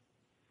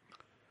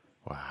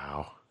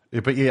 Wow.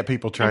 But yeah,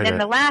 people try and then to.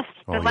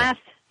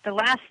 The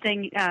last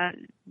thing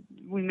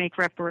we make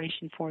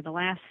reparation for, the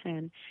last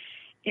sin,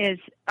 is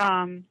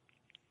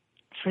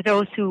for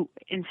those who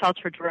insult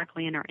her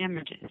directly in her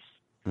images.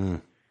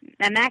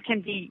 And that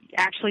can be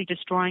actually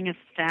destroying a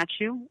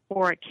statue,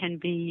 or it can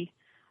be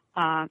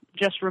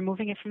just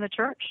removing it from the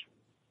church,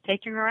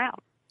 taking her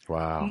out.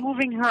 Wow.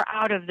 Moving her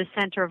out of the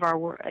center of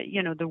our,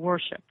 the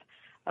worship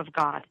of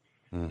God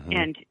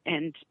and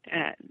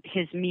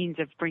his means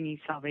of bringing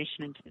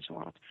salvation into this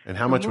world. And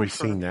how much we've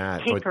seen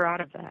that. Take her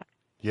out of that.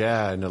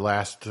 Yeah, in the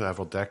last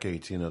several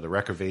decades, the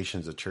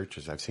recavations of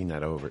churches, I've seen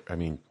that over. I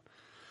mean,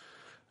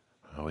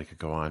 we could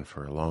go on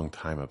for a long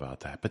time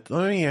about that. But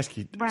let me ask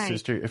you,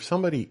 Sister, if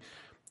somebody,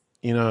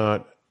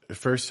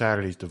 First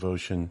Saturday's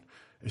devotion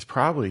is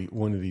probably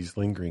one of these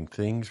lingering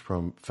things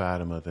from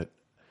Fatima that,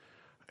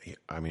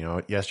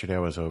 yesterday I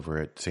was over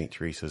at St.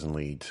 Teresa's in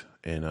Leeds,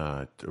 and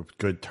a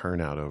good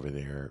turnout over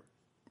there.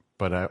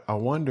 But I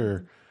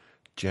wonder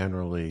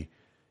generally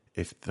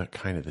if the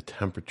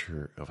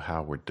temperature of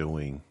how we're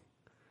doing.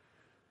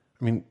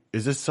 I mean,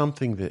 is this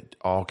something that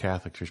all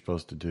Catholics are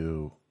supposed to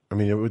do? I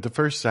mean, with the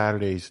first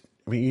Saturdays,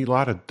 and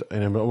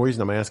the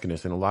reason I'm asking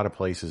this, in a lot of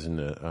places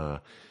and I've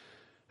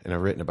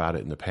written about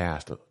it in the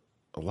past,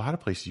 a lot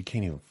of places you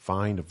can't even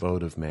find a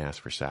votive Mass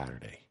for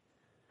Saturday.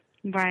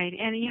 Right.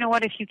 And you know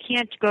what? If you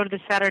can't go to the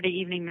Saturday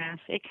evening Mass,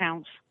 it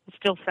counts. It's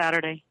still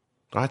Saturday.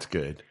 That's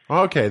good.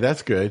 Okay,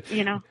 that's good.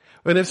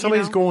 But if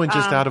somebody's going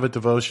just out of a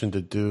devotion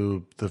to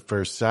do the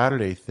first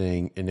Saturday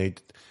thing,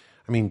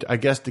 and I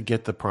guess to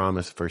get the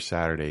promise for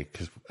Saturday,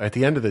 because at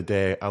the end of the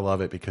day, I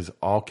love it because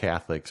all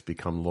Catholics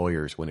become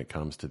lawyers when it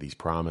comes to these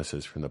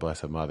promises from the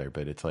Blessed Mother.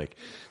 But it's like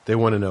they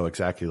want to know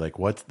exactly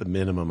what's the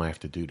minimum I have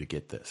to do to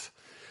get this.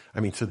 I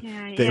mean, so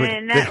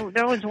and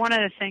that was one of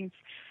the things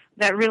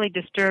that really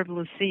disturbed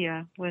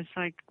Lucia, was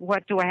like,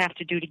 what do I have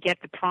to do to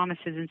get the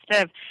promises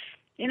instead of,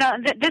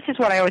 this is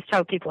what I always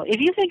tell people. If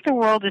you think the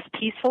world is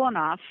peaceful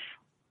enough,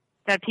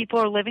 that people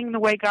are living the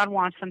way God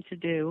wants them to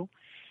do,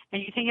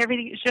 and you think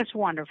everything is just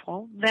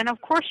wonderful, then of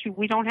course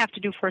we don't have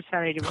to do First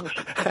Saturday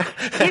devotion.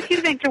 If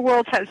you think the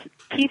world has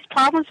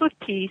problems with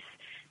peace,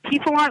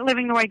 people aren't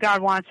living the way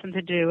God wants them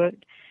to do it,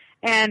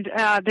 and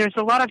there's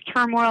a lot of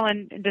turmoil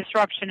and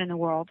disruption in the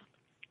world,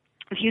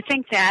 if you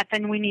think that,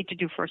 then we need to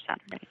do First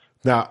Saturdays.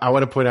 Now, I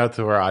want to point out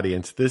to our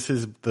audience, this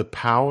is the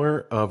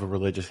power of a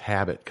religious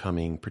habit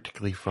coming,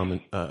 particularly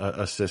from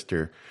a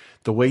sister.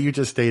 The way you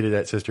just stated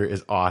that, sister,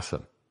 is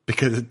awesome,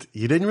 because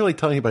you didn't really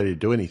tell anybody to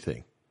do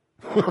anything.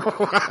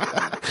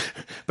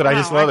 But I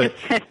just love it.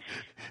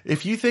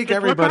 If you think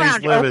everybody's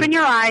look around, living, open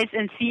your eyes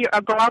and see,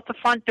 go out the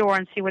front door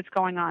and see what's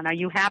going on. Are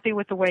you happy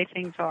with the way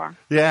things are?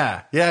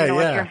 Yeah. If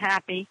you're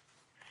happy,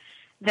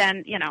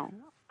 then,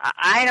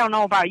 I don't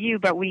know about you,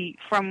 but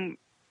from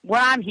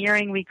what I'm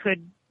hearing, we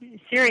could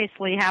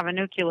seriously have a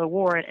nuclear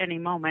war at any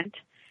moment.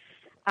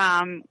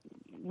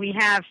 We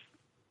have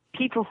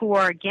people who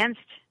are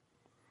against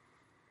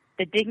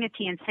the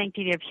dignity and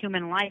sanctity of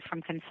human life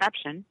from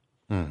conception,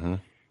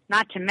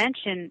 not to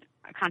mention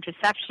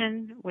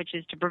contraception, which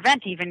is to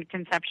prevent even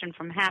conception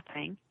from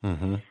happening.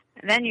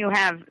 Then you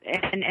have,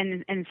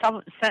 and in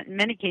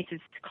many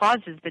cases,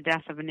 causes the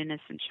death of an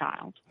innocent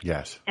child.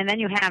 Yes. And then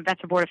you have,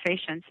 that's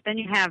abortifacients. Then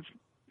you have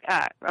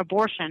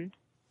abortion,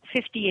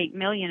 58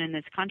 million in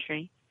this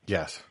country.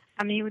 Yes.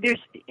 I mean,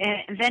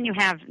 and then you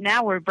have,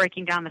 now we're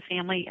breaking down the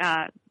family,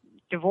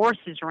 divorce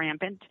is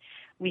rampant.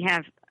 We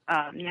have,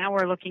 now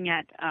we're looking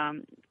at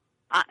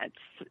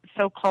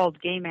so-called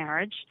gay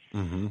marriage.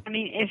 I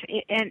mean,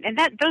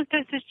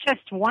 this is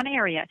just one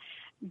area.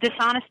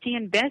 Dishonesty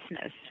in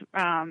business,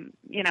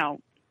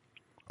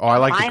 Oh, I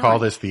like to call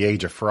this the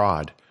age of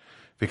fraud,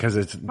 because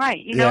it's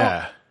right. You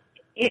understand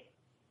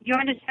what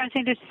I'm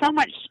saying? There's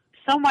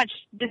so much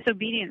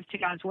disobedience to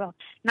God's will.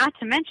 Not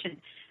to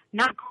mention,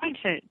 not going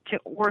to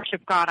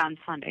worship God on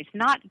Sundays,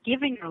 not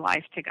giving your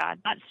life to God,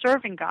 not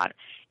serving God.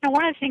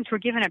 One of the things we're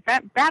given at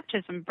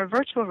baptism, by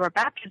virtue of our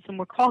baptism,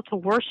 we're called to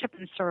worship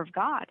and serve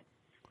God.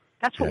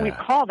 That's what we're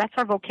called. That's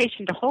our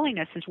vocation to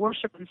holiness, is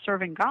worship and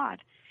serving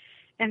God.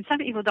 And some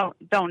people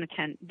don't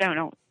attend,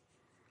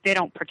 they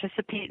don't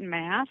participate in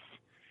Mass.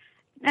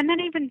 And then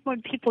even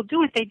when people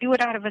do it, they do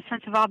it out of a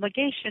sense of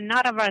obligation,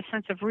 not of a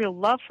sense of real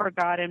love for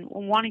God and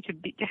wanting to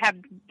be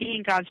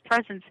in God's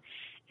presence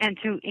and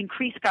to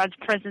increase God's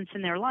presence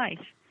in their life.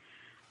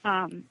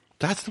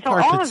 That's the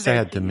part that's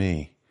sad to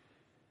me.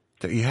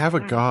 That you have a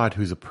God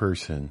who's a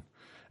person.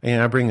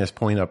 And I bring this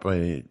point up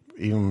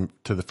even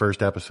to the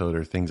first episode,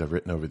 or things I've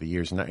written over the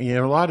years. And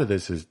a lot of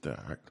this is,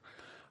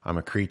 I'm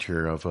a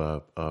creature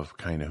of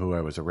kind of who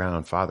I was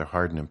around. Father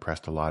Hardin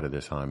impressed a lot of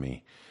this on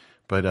me.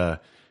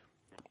 But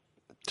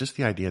just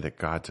the idea that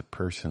God's a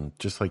person,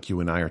 just like you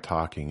and I are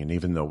talking, and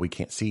even though we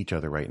can't see each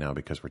other right now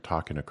because we're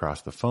talking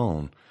across the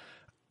phone,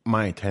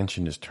 my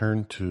attention is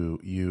turned to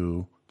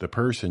you, the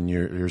person.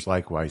 Yours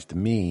likewise to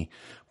me.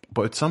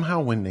 But somehow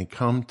when they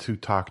come to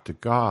talk to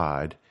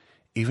God,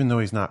 even though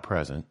he's not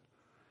present,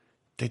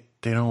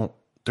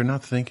 they're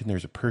not thinking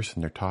there's a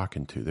person they're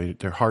talking to.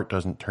 Their heart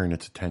doesn't turn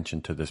its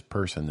attention to this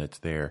person that's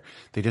there.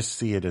 They just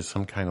see it as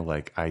some kind of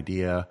like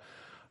idea,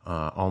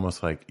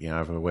 almost like,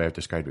 the way I've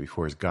described it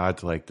before is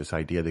God's like this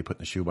idea they put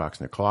in the shoebox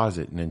in the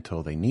closet, and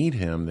until they need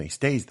him, he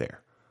stays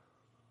there.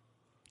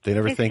 They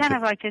never think. It's kind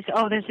of like this,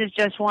 this is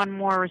just one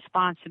more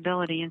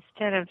responsibility,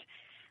 instead of,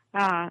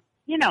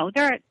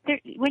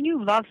 when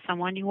you love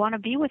someone, you want to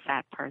be with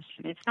that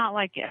person. It's not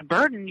like a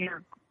burden.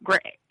 You're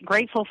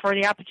grateful for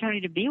the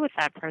opportunity to be with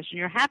that person.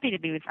 You're happy to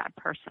be with that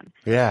person.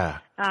 Yeah.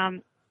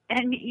 And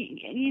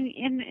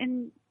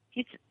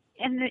it's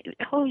in the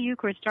Holy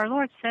Eucharist, our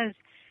Lord says,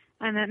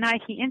 on the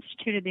night he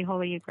instituted the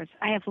Holy Eucharist,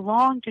 I have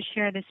longed to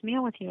share this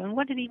meal with you. And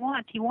what did he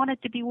want? He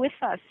wanted to be with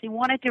us. He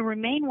wanted to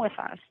remain with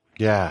us.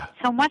 Yeah.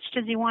 So much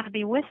does he want to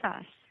be with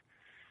us.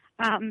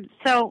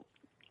 So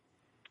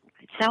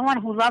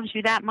someone who loves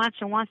you that much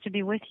and wants to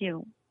be with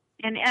you.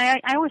 And I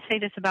always say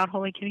this about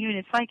Holy Communion.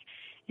 It's like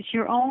it's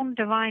your own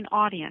divine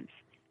audience.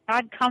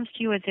 God comes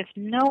to you as if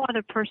no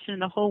other person in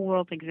the whole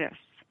world exists.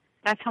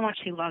 That's how much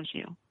he loves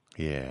you.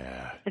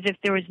 Yeah. As if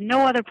there was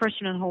no other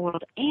person in the whole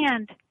world.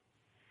 And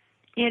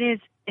it is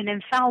an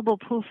infallible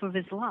proof of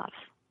his love.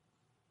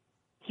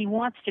 He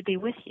wants to be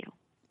with you.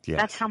 Yes.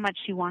 That's how much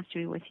he wants to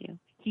be with you.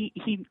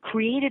 He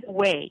created a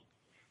way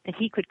that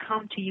he could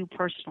come to you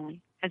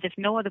personally, as if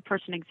no other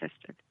person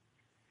existed.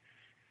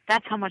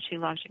 That's how much he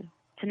loves you.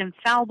 It's an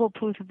infallible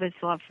proof of his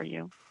love for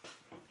you.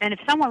 And if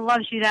someone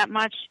loves you that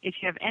much, if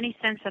you have any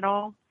sense at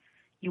all,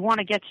 you want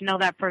to get to know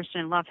that person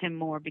and love him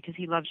more because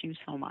he loves you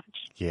so much.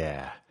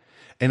 Yeah.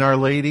 And Our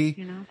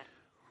Lady,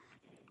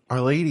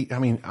 Our Lady, I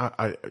mean,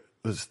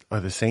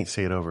 the saints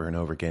say it over and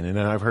over again. And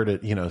then I've heard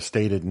it,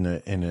 stated in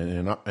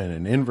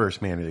an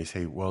inverse manner. They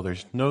say, well,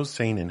 there's no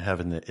saint in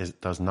heaven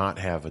that does not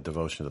have a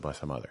devotion to the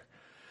Blessed Mother.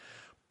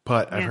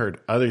 But I've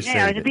heard others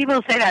say the that,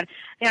 people say that.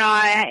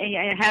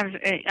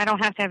 I don't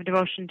have to have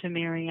devotion to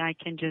Mary. I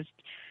can just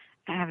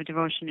have a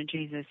devotion to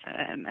Jesus.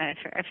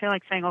 I feel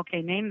like saying,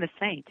 okay, name the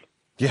saint.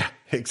 yeah,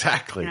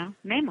 exactly.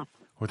 Name them.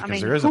 Well,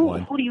 because there isn't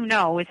one. Who do you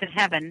know is in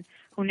heaven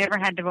who never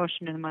had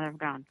devotion to the Mother of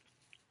God?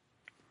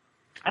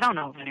 I don't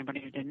know of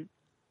anybody who didn't.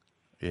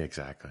 Yeah,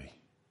 exactly.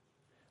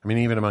 I mean,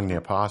 even among the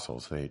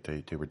apostles, they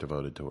were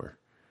devoted to her.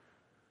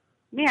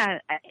 Yeah,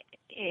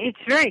 it's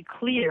very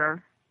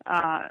clear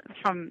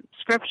from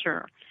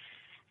Scripture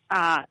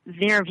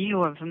their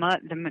view of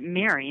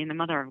Mary and the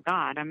Mother of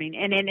God. I mean,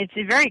 and it's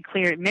very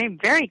clear,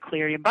 made very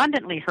clear,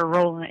 abundantly her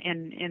role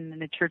in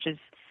the churches,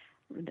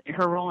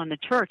 her role in the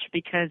church,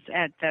 because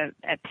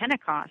at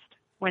Pentecost,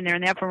 when they're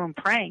in the upper room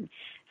praying,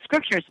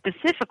 Scripture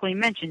specifically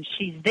mentions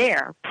she's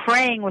there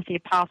praying with the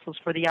apostles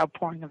for the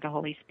outpouring of the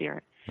Holy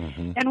Spirit.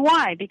 Mm-hmm. And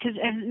why? Because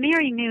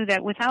Mary knew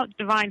that without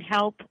divine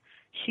help,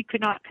 she could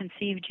not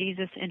conceive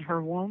Jesus in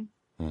her womb.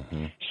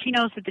 Mm-hmm. She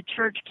knows that the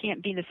church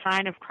can't be the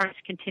sign of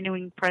Christ's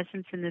continuing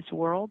presence in this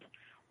world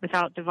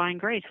without divine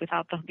grace,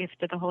 without the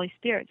gift of the Holy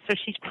Spirit. So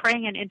she's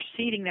praying and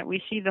interceding that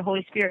we receive the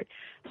Holy Spirit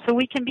so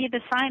we can be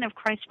the sign of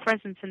Christ's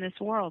presence in this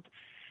world.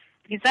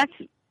 Because that's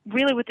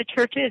really what the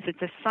church is.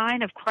 It's a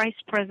sign of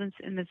Christ's presence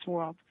in this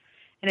world.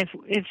 And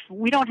if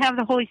we don't have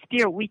the Holy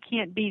Spirit, we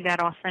can't be that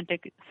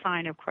authentic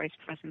sign of Christ's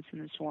presence in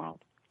this world.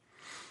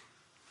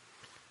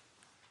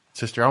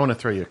 Sister, I want to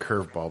throw you a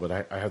curveball, but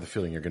I have the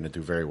feeling you're going to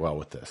do very well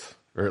with this,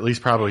 or at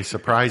least probably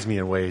surprise me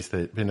in ways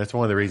and that's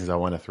one of the reasons I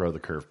want to throw the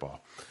curveball.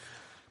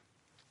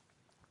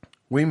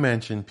 We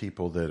mentioned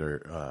people that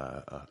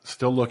are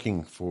still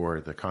looking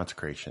for the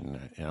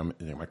consecration,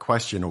 and my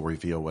question will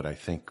reveal what I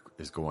think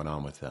is going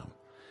on with them.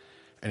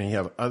 And you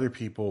have other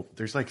people,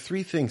 there's like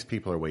three things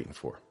people are waiting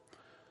for.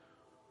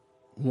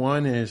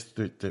 One is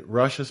that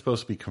Russia's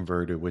supposed to be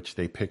converted, which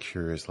they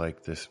picture as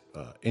like this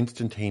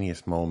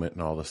instantaneous moment,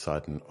 and all of a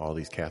sudden, all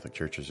these Catholic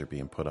churches are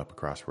being put up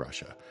across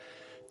Russia.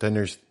 Then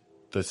there's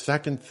the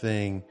second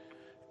thing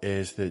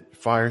is that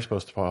fire is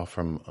supposed to fall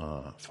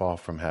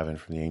from heaven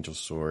from the angel's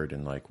sword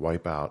and like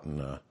wipe out,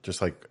 and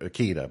just like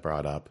Akita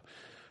brought up,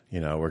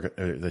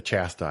 the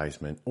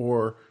chastisement.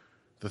 Or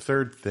the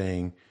third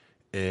thing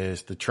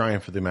is the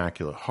triumph of the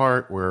Immaculate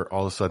Heart, where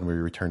all of a sudden we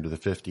return to the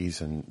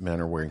 50s and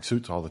men are wearing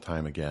suits all the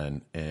time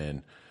again.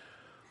 And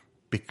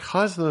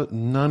because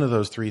none of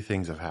those three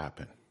things have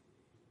happened,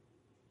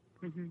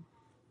 mm-hmm.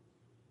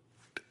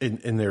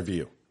 in their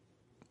view,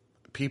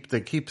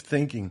 they keep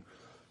thinking,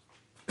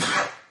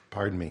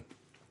 pardon me,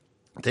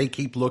 they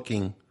keep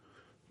looking,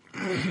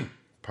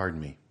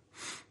 pardon me,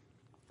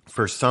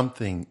 for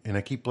something, and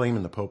I keep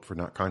blaming the Pope for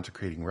not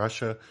consecrating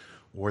Russia,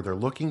 or they're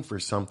looking for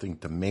something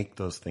to make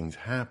those things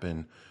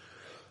happen.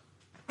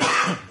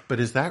 But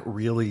is that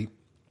really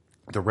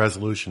the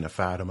resolution of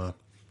Fatima?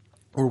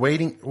 We're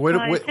waiting.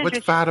 What's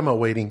Fatima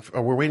waiting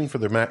for? We're waiting for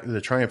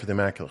the triumph of the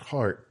Immaculate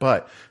Heart.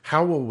 But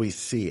how will we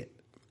see it?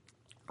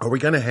 Are we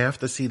going to have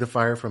to see the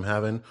fire from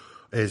heaven?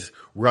 Is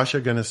Russia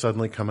going to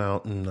suddenly come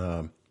out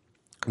and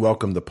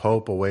welcome the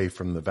Pope away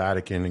from the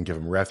Vatican and give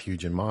him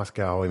refuge in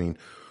Moscow? I mean,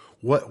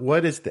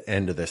 what is the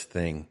end of this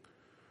thing?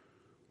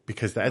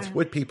 Because that's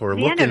what people are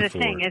looking for. The end of the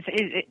thing is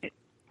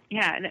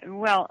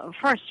well,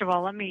 first of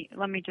all, let me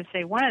just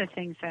say one of the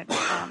things that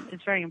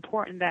is very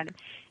important, that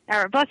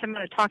our Blessed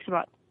Mother talks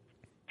about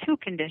two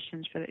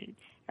conditions for the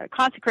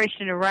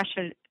consecration of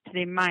Russia to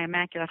the My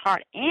Immaculate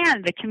Heart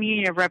and the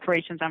communion of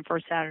reparations on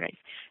First Saturdays.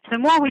 So the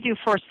more we do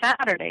First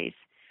Saturdays,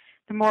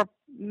 the more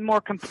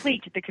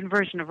complete the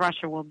conversion of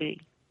Russia will be.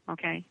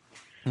 Okay,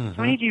 mm-hmm.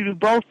 So we need you to do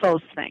both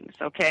those things.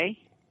 Okay,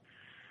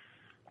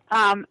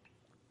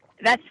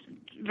 that's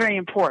very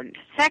important.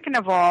 Second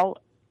of all,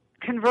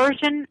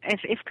 conversion,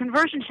 if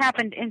conversion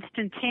happened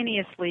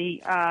instantaneously,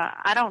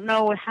 I don't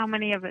know how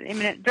many of it, I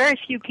mean, very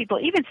few people,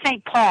 even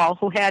St. Paul,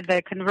 who had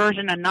the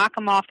conversion and knock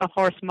him off the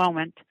horse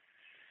moment,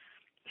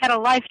 had a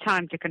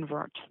lifetime to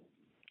convert.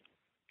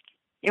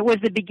 It was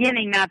the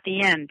beginning, not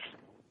the end.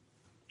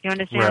 You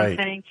understand what I'm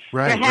saying?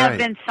 Right, there have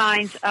been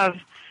signs of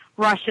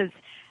Russia's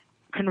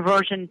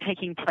conversion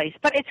taking place,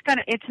 but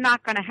it's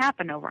not going to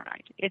happen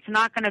overnight. It's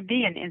not going to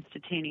be an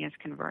instantaneous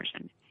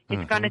conversion.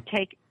 It's going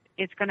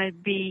to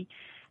be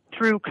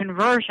through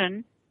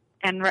conversion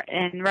and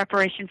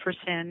reparation for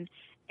sin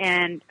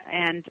and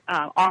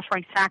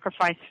offering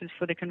sacrifices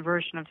for the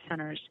conversion of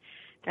sinners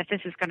that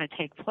this is going to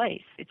take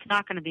place. It's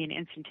not going to be an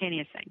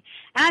instantaneous thing.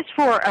 As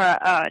for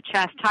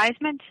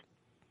chastisement,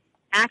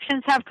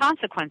 actions have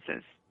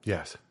consequences.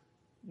 Yes.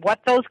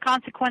 What those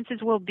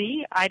consequences will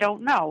be, I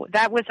don't know.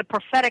 That was a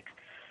prophetic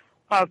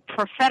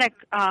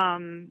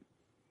vision,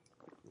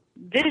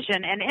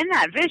 and in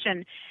that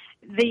vision,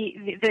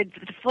 the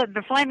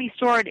flaming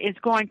sword is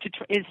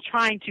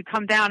trying to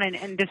come down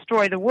and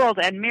destroy the world,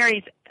 and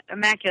Mary's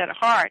Immaculate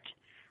Heart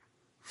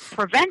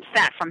prevents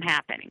that from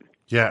happening.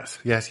 Yes.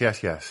 You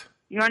understand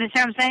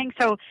what I'm saying?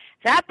 So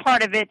that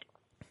part of it,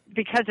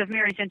 because of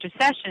Mary's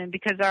intercession,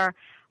 because our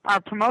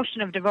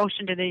promotion of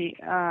devotion to the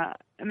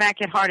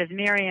Immaculate Heart of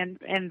Mary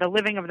and the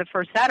living of the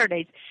First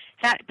Saturdays,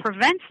 that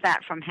prevents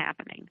that from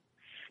happening.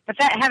 But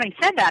having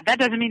said that, that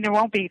doesn't mean there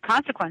won't be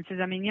consequences.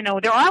 I mean,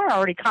 there are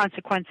already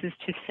consequences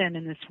to sin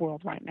in this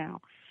world right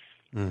now.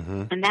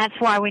 Mm-hmm. And that's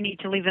why we need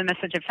to leave the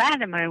message of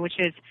Fatima, which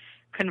is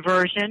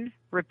conversion,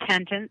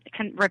 repentance,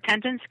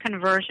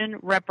 conversion,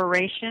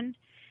 reparation.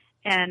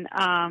 And,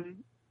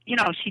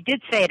 she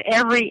did say at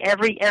every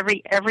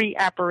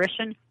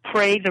apparition,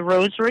 pray the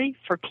rosary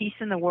for peace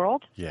in the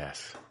world.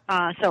 Yes.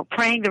 So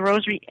praying the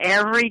rosary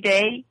every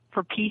day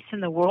for peace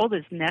in the world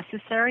is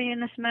necessary in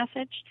this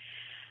message.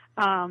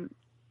 And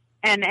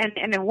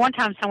at one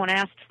time someone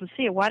asked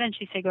Lucia, why didn't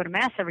she say go to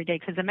Mass every day?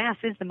 Because the Mass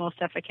is the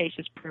most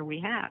efficacious prayer we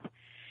have.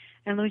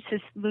 And Lucia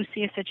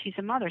said she's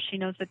a mother. She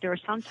knows that there are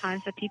some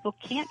times that people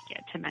can't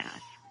get to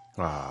Mass.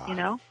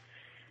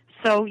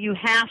 So you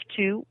have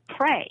to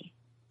pray.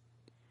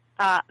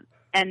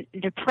 And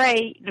to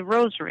pray the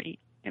rosary,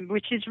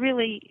 which is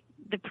really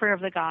the prayer of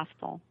the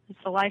gospel. It's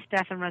the life,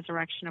 death, and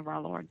resurrection of our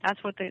Lord.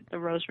 That's what the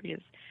rosary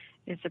is.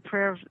 It's the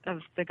prayer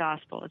of the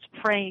gospel. It's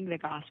praying the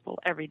gospel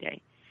every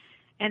day.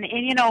 And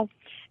the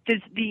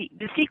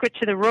secret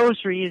to the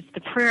rosary is the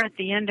prayer at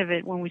the end of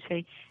it when we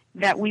say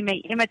that we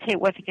may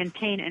imitate what they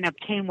contain and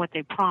obtain what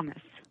they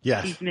promise.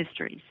 Yes. These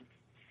mysteries.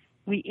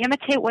 We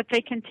imitate what they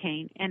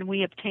contain and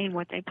we obtain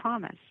what they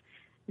promise.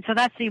 And so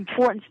that's the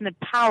importance and the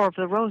power of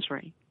the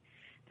rosary.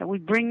 That we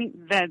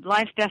bring the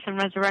life, death, and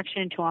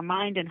resurrection into our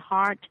mind and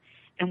heart,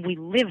 and we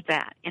live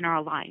that in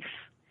our life.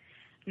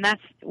 And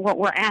that's what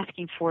we're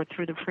asking for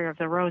through the prayer of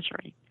the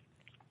rosary.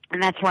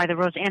 And that's why the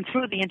rosary, and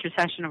through the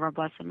intercession of our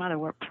Blessed Mother,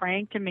 we're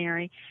praying to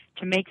Mary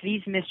to make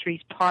these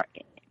mysteries part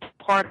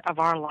of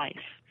our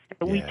life,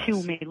 that we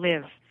too may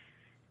live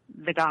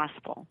the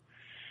gospel.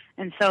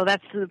 And so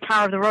that's the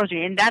power of the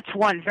rosary. And that's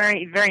one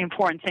very, very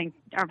important thing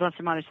our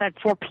Blessed Mother said.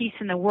 For peace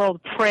in the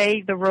world,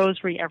 pray the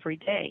rosary every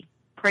day.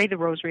 Pray the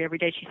rosary every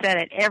day. She said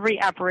at every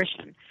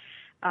apparition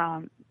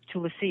to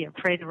Lucia,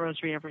 pray the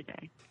rosary every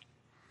day.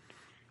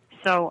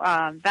 So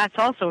that's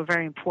also a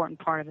very important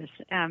part of this.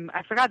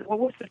 I forgot, what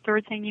was the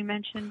third thing you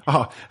mentioned?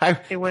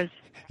 It was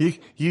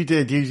you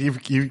did.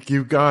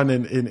 You've gone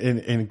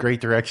in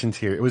great directions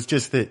here. It was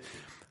just that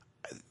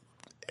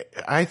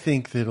I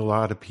think that a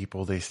lot of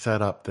people, they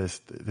set up this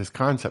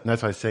concept, and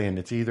that's why I'm saying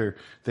it's either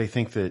they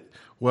think that,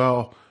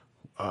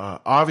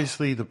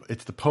 obviously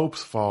it's the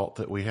Pope's fault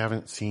that we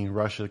haven't seen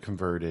Russia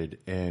converted,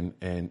 and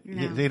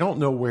they don't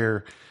know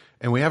where.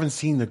 And we haven't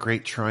seen the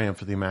great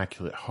triumph of the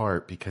Immaculate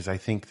Heart, because I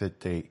think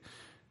that they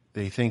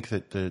think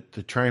that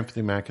the triumph of the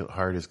Immaculate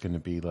Heart is going to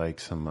be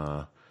like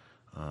some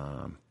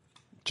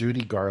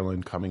Judy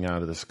Garland coming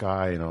out of the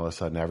sky, and all of a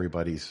sudden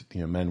everybody's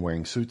men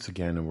wearing suits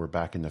again, and we're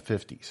back in the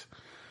 50s.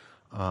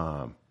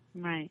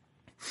 Right.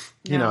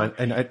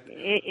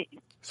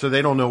 So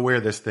they don't know where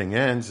this thing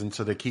ends, and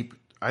so they keep.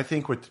 I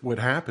think what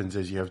happens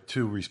is you have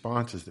two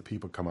responses that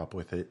people come up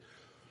with it.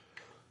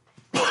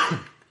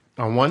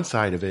 On one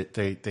side of it,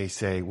 they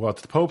say, well,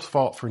 it's the Pope's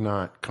fault for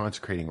not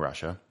consecrating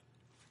Russia.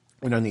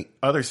 And on the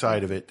other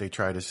side of it, they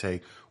try to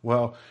say,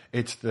 well,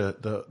 it's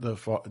the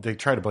fault. They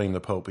try to blame the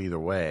Pope either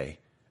way,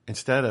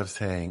 instead of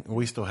saying,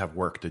 we still have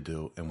work to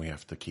do and we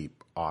have to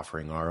keep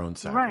offering our own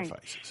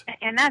sacrifices. Right.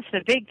 And that's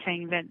the big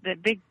thing, the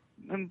big,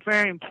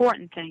 very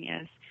important thing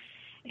is,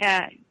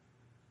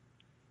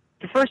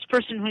 the first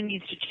person who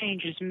needs to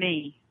change is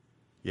me.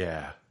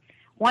 Yeah.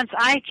 Once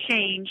I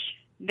change,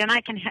 then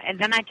I can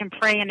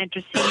pray and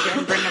intercede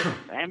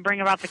and bring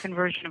about the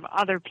conversion of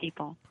other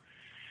people.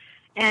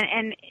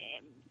 And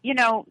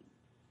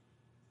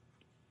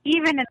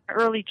even in the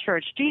early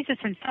church, Jesus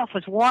himself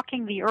was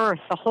walking the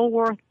earth. The whole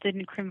world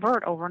didn't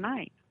convert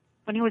overnight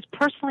when he was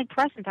personally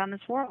present in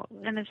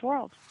this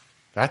world.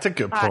 That's a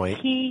good point.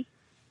 He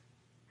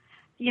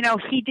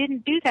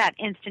didn't do that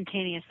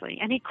instantaneously,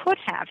 and he could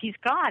have. He's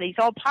God. He's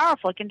all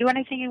powerful. He can do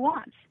anything he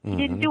wants. He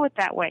didn't do it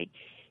that way.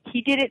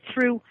 He did it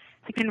through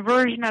the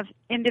conversion of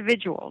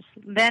individuals,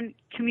 then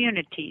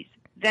communities,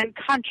 then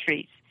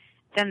countries,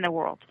 then the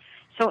world.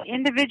 So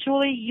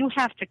individually, you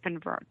have to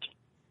convert.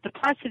 The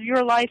parts of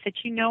your life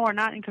that you know are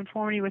not in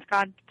conformity with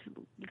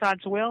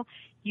God's will,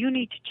 you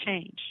need to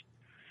change.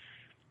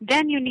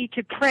 Then you need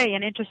to pray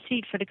and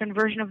intercede for the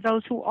conversion of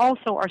those who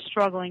also are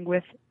struggling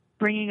with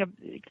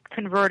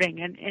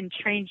converting and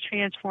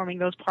transforming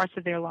those parts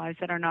of their lives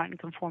that are not in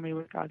conformity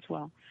with God's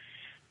will.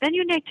 Then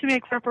you need to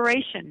make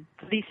reparation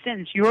for these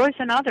sins, yours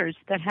and others,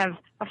 that have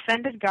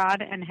offended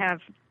God and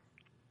have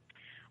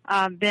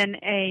been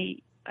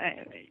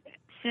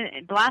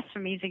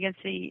blasphemies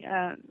against the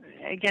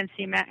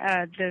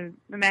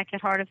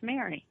Immaculate Heart of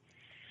Mary.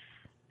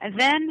 And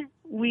then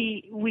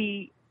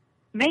we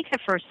make the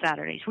first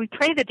Saturdays. We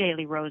pray the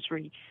daily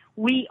rosary.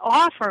 We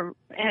offer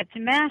at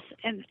Mass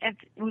and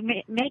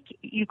we make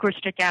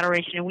Eucharistic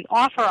adoration, and we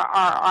offer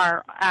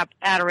our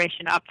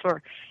adoration up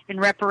in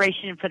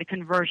reparation for the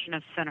conversion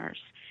of sinners.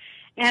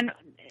 And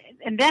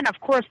then, of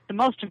course, the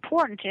most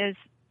important is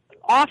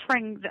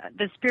offering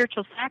the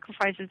spiritual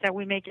sacrifices that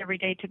we make every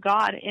day to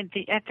God at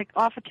the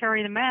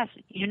offertory of the Mass,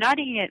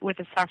 uniting it with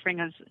the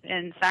suffering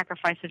and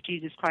sacrifice of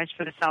Jesus Christ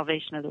for the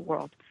salvation of the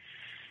world.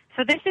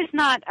 So this is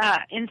not an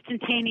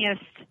instantaneous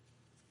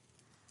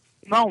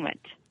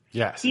moment.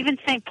 Yes. Even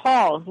St.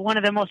 Paul, one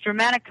of the most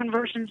dramatic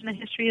conversions in the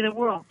history of the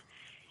world,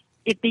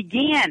 it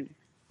began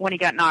when he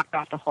got knocked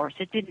off the horse.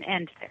 It didn't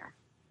end there.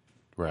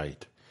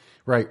 Right.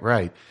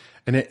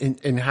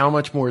 And how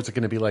much more is it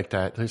going to be like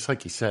that? It's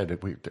like you said,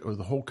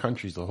 the whole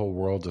country's, the whole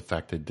world's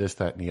affected, this,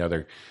 that, and the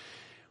other.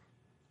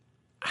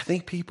 I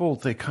think people,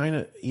 they kind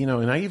of,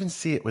 and I even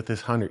see it with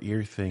this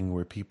 100-year thing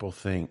where people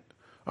think,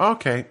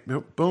 okay,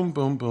 boom,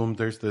 boom, boom,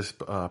 there's this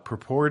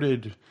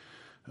purported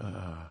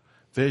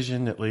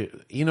vision that, we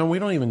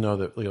don't even know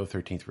that Leo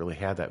XIII really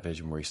had that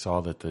vision where he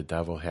saw that the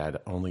devil had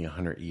only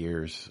 100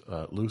 years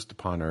loosed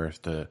upon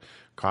earth to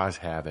cause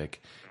havoc.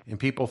 And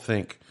people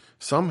think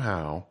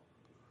somehow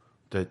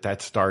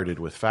that started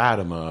with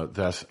Fatima,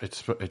 thus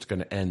it's going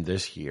to end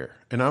this year.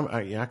 And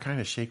I kind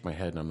of shake my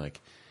head and I'm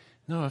like,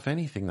 no, if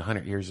anything, the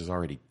 100 years is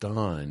already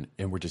done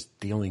and we're just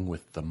dealing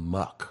with the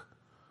muck.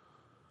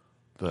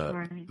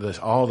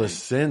 This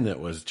sin that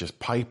was just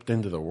piped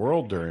into the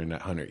world during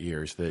that 100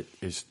 years that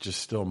is just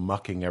still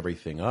mucking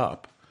everything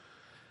up.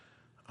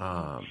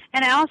 And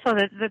also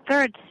the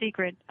third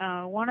secret,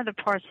 one of the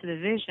parts of the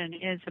vision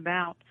is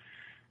about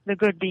the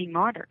good being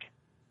martyred.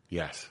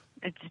 Yes.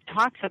 It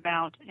talks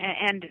about,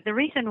 and the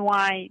reason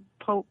why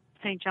Pope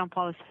St. John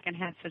Paul II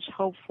had such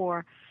hope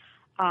for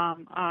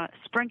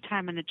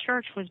springtime in the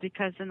church was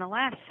because in the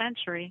last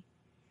century,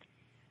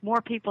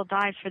 more people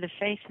died for the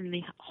faith in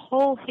the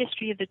whole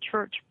history of the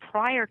church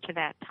prior to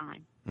that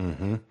time.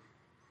 Mm-hmm.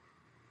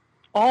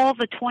 All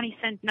the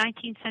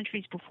 19th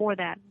centuries before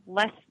that,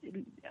 less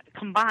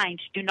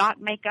combined, do not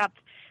make up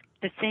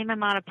the same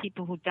amount of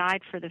people who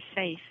died for the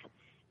faith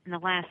in the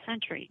last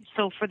century.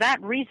 So for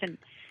that reason,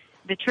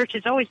 the church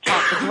has always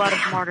taught the blood of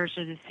martyrs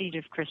is the seed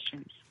of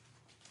Christians.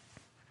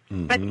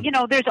 Mm-hmm.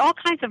 But, there's all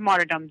kinds of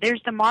martyrdom.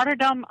 There's the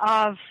martyrdom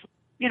of,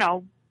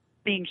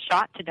 being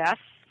shot to death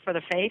for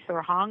the faith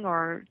or hung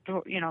or,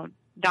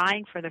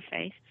 dying for the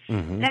faith.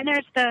 Mm-hmm. Then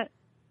there's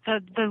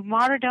the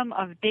martyrdom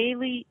of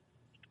daily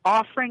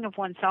offering of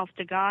oneself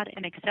to God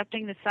and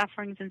accepting the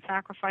sufferings and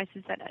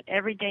sacrifices that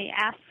every day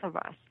asks of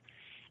us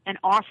and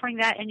offering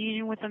that in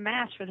union with the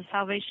Mass for the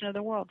salvation of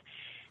the world.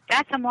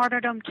 That's a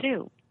martyrdom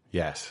too.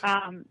 Yes.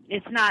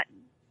 It's not,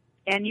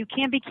 and you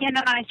can't be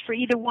canonized for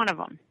either one of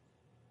them.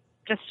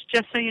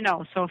 Just so you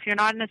know. So if you're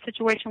not in a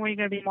situation where you're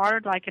going to be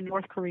martyred, like in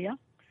North Korea,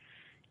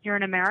 you're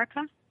in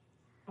America.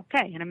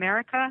 Okay, in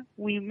America,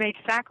 we make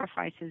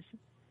sacrifices.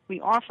 We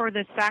offer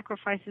the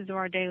sacrifices of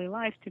our daily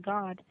life to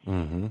God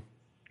mm-hmm.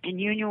 in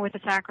union with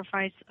the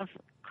sacrifice of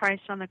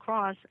Christ on the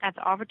cross at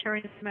the offertory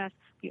of the Mass.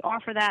 We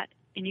offer that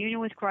in union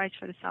with Christ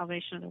for the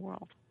salvation of the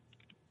world.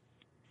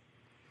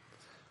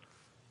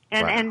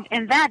 And, wow.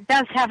 and that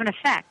does have an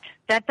effect.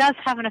 That does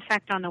have an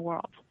effect on the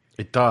world.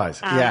 It does.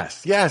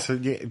 Yes.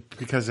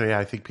 Because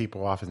I think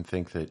people often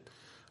think that,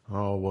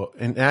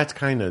 and that's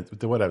kind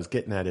of what I was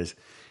getting at is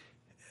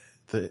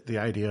the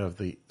idea of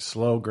the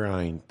slow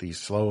grind, the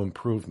slow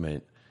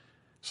improvement,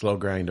 slow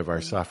grind of our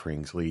mm-hmm.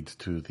 sufferings leads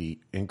to the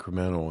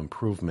incremental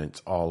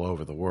improvements all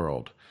over the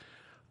world.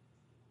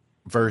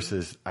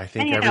 Versus, I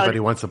think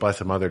everybody wants the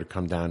Blessed Mother to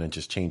come down and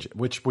just change it,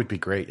 which would be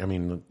great. I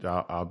mean,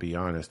 I'll be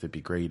honest, it'd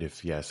be great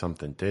if,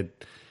 something did.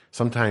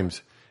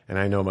 Sometimes, and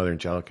I know Mother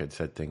Angelica had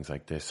said things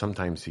like this,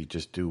 sometimes you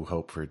just do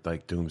hope for,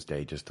 like,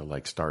 doomsday just to,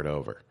 like, start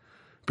over.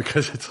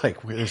 Because it's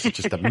like, this is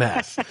just a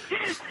mess.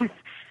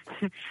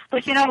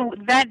 But,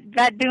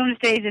 that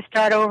doomsday to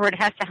start over, it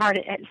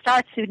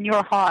starts in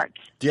your heart.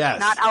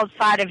 Yes. Not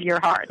outside of your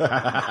heart.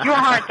 It's your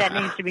heart that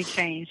needs to be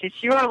changed.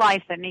 It's your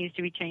life that needs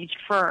to be changed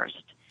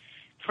first.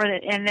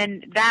 And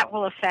then that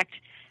will affect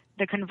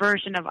the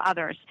conversion of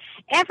others.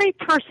 Every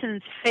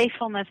person's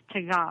faithfulness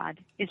to God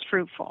is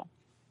fruitful.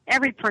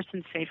 Every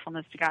person's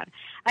faithfulness to God.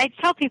 I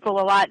tell people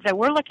a lot that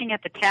we're looking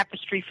at the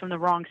tapestry from the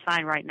wrong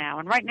side right now.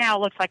 And right now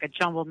it looks like a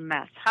jumbled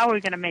mess. How are we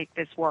going to make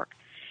this work?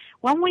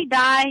 When we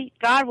die,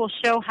 God will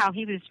show how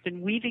He has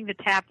been weaving the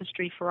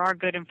tapestry for our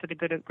good and for the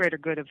greater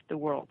good of the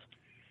world.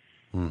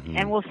 Mm-hmm.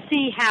 And we'll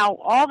see how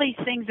all these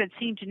things that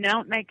seem to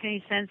not make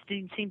any sense,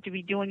 didn't seem to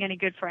be doing any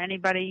good for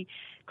anybody,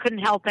 couldn't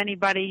help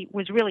anybody,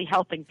 was really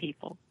helping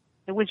people.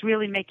 It was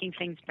really making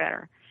things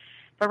better.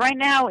 But right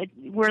now,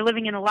 we're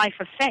living in a life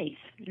of faith.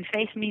 And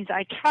faith means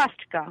I trust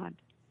God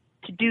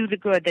to do the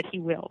good that He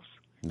wills.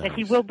 Nice. That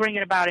He will bring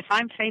it about. If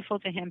I'm faithful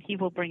to Him, He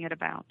will bring it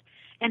about.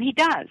 And He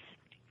does.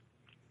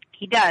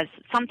 He does.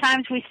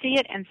 Sometimes we see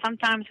it, and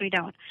sometimes we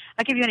don't.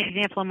 I'll give you an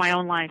example in my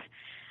own life.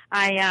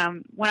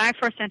 When I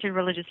first entered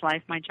religious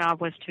life, my job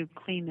was to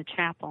clean the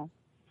chapel.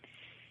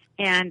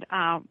 And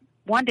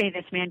one day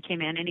this man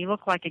came in, and he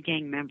looked like a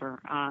gang member.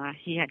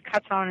 He had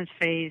cuts on his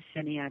face,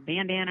 and he had a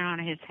bandana on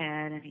his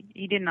head, and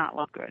he did not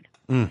look good.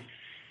 Mm.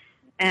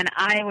 And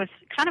I was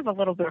kind of a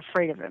little bit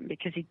afraid of him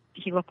because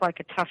he looked like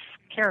a tough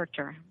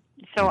character.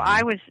 So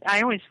mm-hmm.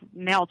 I always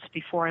knelt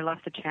before I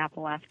left the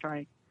chapel after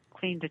I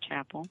cleaned the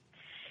chapel.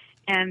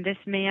 And this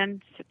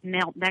man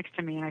knelt next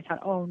to me, and I thought,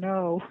 oh,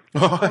 no.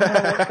 What's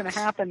going to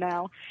happen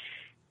now?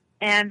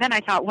 And then I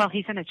thought, well,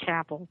 he's in a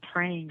chapel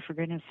praying, for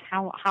goodness.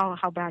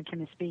 How bad can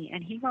this be?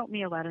 And he wrote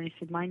me a letter, and he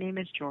said, my name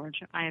is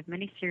George. I have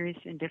many serious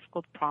and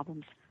difficult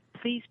problems.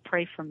 Please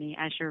pray for me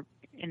as you're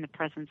in the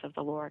presence of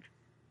the Lord.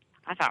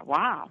 I thought,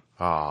 wow,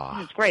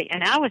 this is great.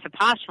 And I was a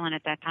postulant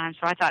at that time,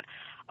 so I thought,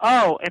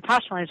 oh, a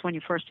postulant is when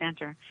you first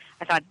enter.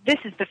 I thought, this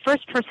is the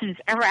first person who's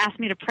ever asked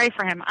me to pray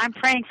for him. I'm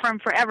praying for him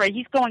forever.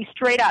 He's going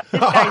straight up.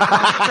 This guy's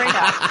going straight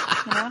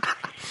up, you know.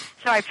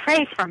 So I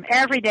prayed for him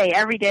every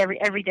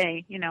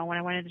day, you know, when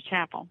I went into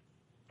chapel.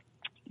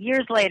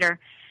 Years later,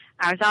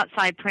 I was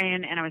outside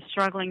praying, and I was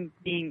struggling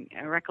being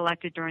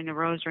recollected during the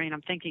rosary, and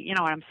I'm thinking, you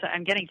know, I'm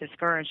getting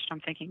discouraged. I'm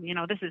thinking, you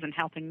know, this isn't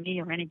helping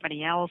me or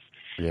anybody else.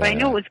 Yeah. But I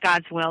knew it was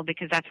God's will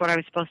because that's what I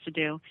was supposed to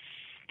do.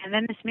 And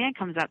then this man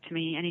comes up to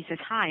me, and he says,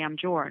 hi, I'm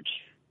George.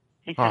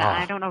 He said,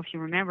 I don't know if you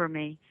remember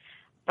me,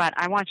 but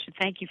I want you to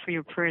thank you for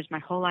your prayers. My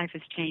whole life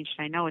has changed.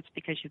 I know it's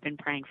because you've been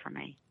praying for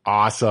me.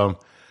 Awesome.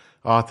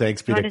 Oh,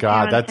 thanks be to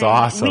God. That's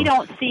awesome. We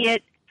don't see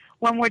it.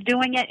 When we're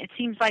doing it, it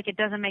seems like it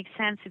doesn't make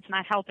sense. It's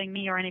not helping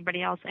me or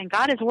anybody else. And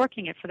God is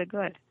working it for the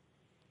good.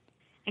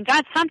 And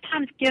God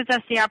sometimes gives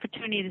us the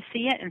opportunity to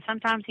see it, and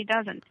sometimes He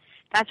doesn't.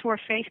 That's where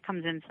faith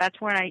comes in. So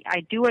that's where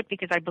I do it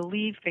because I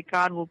believe that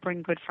God will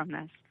bring good from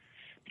this.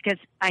 Because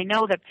I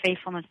know that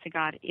faithfulness to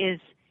God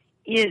is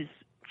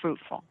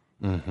fruitful.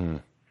 Mm-hmm.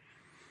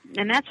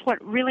 And that's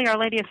what really Our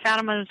Lady of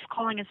Fatima is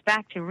calling us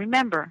back to.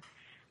 Remember,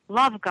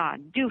 love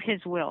God, do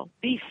His will,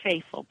 be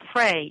faithful,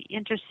 pray,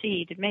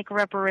 intercede, make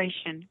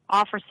reparation,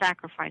 offer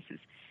sacrifices.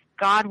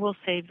 God will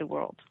save the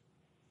world.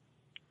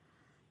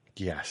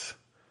 Yes.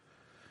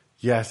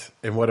 Yes,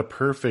 and what a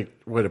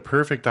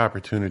perfect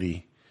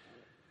opportunity.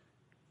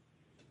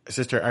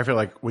 Sister, I feel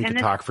like we could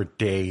talk for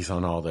days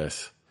on all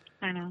this.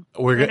 I know.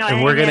 We're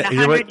gonna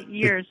 100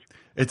 years.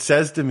 It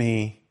says to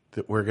me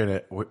that we're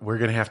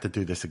gonna have to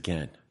do this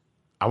again.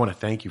 I want to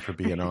thank you for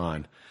being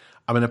on.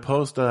 I'm going to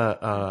post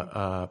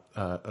a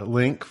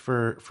link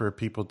for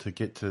people to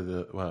get to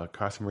the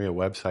Casa Maria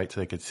website so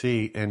they could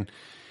see. And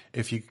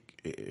if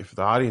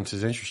the audience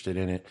is interested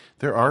in it,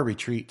 there are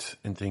retreats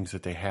and things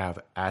that they have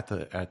at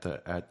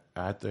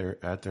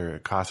their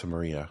Casa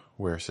Maria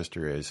where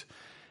Sister is,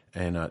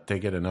 and they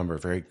get a number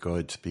of very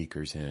good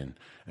speakers in.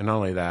 And not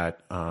only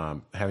that,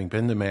 having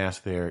been to Mass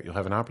there, you'll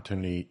have an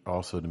opportunity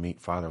also to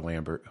meet Father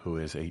Lambert, who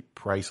is a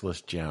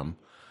priceless gem,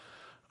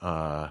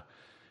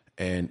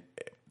 and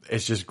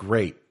it's just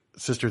great.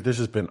 Sister, this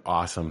has been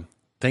awesome.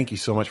 Thank you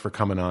so much for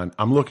coming on.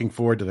 I'm looking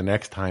forward to the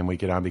next time we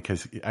get on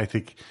because I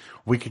think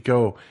we could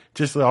go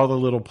just all the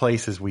little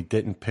places we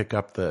didn't pick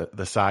up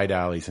the side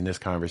alleys in this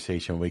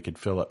conversation. We could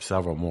fill up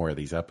several more of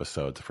these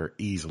episodes for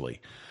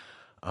easily.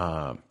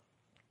 But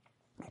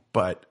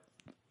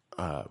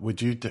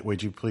would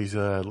you please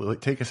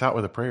take us out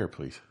with a prayer,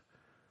 please?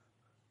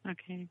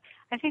 Okay.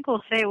 I think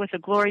we'll say it with a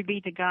glory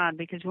be to God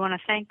because we want to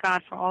thank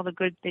God for all the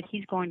good that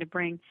He's going to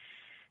bring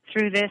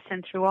through this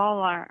and through all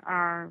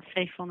our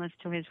faithfulness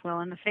to His will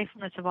and the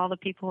faithfulness of all the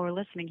people who are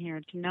listening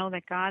here to know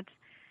that God's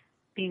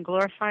being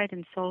glorified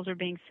and souls are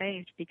being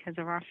saved because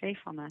of our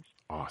faithfulness.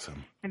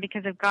 Awesome. And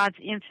because of God's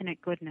infinite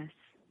goodness.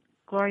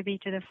 Glory be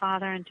to the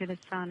Father and to the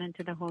Son and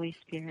to the Holy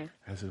Spirit.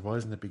 As it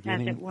was in the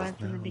beginning. As it was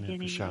in the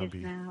beginning, is be.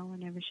 Now,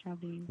 and ever shall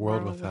be.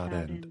 World without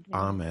end.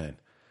 Amen.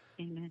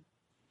 Amen.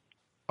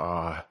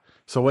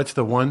 So what's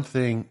the one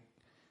thing,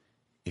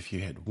 if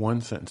you had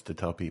one sentence to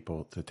tell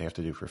people that they have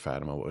to do for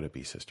Fatima, what would it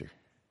be, Sister?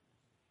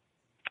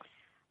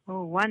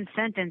 Oh, one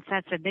sentence.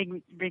 That's a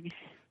big.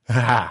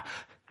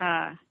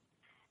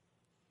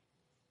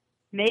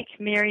 Make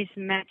Mary's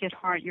Immaculate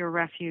Heart your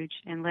refuge,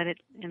 and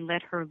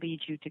let her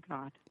lead you to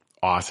God.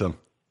 Awesome.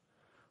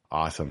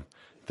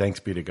 Thanks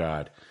be to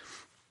God.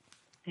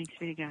 Thanks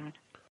be to God.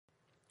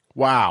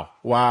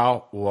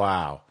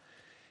 Wow.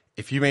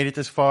 If you made it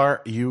this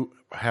far, you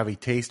have a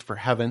taste for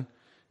heaven,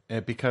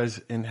 because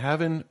in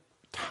heaven,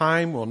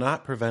 time will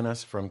not prevent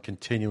us from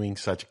continuing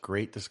such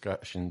great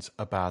discussions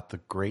about the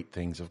great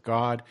things of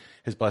God,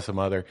 His Blessed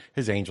Mother,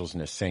 His angels,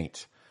 and His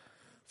saints.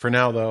 For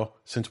now, though,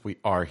 since we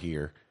are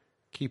here,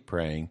 keep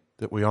praying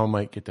that we all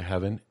might get to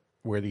heaven,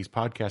 where these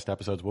podcast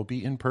episodes will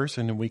be in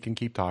person and we can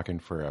keep talking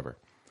forever.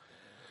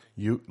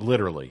 You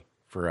literally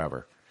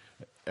forever.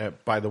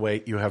 By the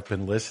way, you have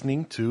been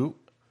listening to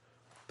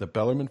the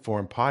Bellarmine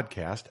Forum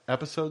podcast,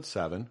 episode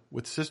 7,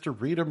 with Sister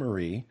Rita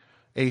Marie,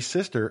 a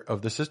sister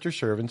of the Sister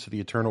Servants of the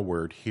Eternal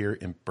Word here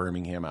in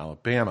Birmingham,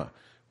 Alabama.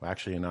 Well,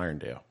 actually in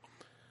Irondale.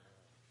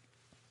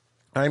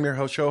 I'm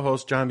your show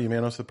host, John B.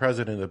 Manos, the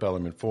president of the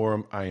Bellarmine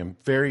Forum. I am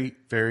very,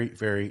 very,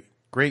 very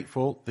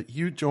grateful that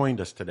you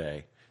joined us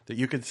today, that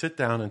you could sit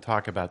down and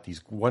talk about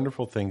these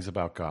wonderful things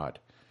about God.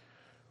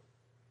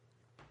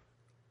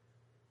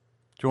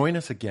 Join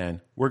us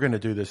again. We're going to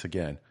do this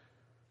again.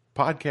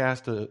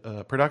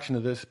 Production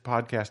of this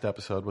podcast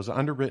episode was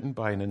underwritten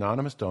by an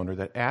anonymous donor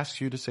that asks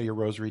you to say your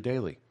rosary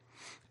daily.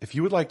 If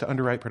you would like to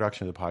underwrite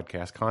production of the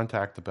podcast,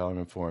 contact the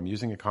Bellarmine Forum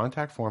using a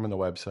contact form on the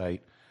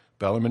website,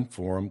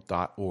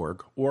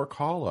 bellarmineforum.org, or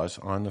call us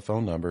on the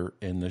phone number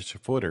in the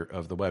footer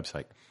of the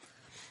website.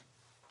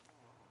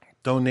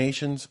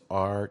 Donations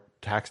are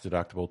tax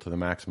deductible to the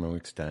maximum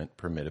extent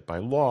permitted by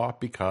law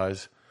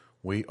because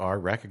we are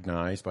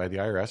recognized by the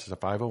IRS as a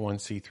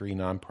 501c3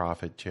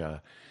 nonprofit,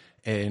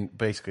 and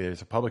basically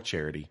it's a public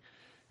charity.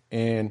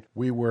 And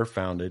we were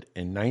founded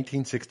in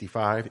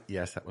 1965.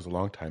 Yes, that was a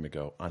long time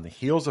ago. On the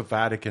heels of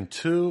Vatican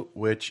II,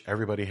 which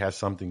everybody has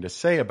something to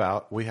say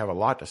about. We have a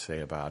lot to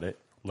say about it.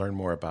 Learn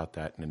more about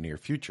that in the near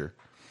future.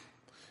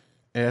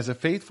 As a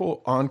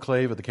faithful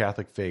enclave of the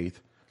Catholic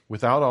faith,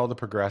 without all the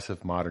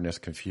progressive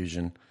modernist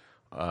confusion,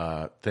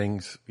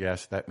 things,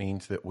 yes, that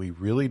means that we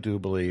really do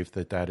believe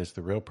that that is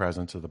the real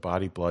presence of the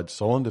body, blood,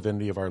 soul, and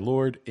divinity of our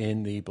Lord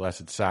in the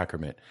Blessed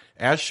Sacrament.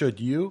 As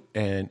should you,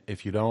 and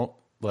if you don't,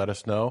 let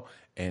us know,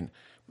 and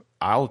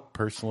I'll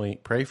personally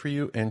pray for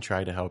you and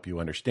try to help you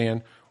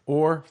understand,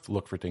 or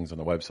look for things on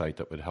the website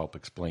that would help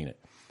explain it.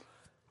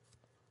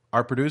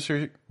 Our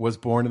producer was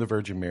born of the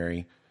Virgin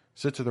Mary,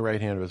 sits at the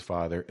right hand of his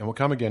Father, and will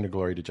come again to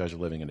glory to judge the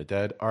living and the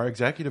dead. Our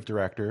executive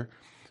director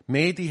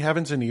made the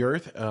heavens and the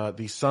earth,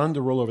 the sun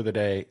to rule over the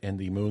day, and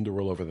the moon to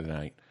rule over the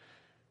night.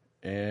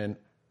 And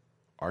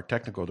our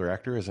technical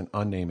director is an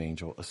unnamed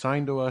angel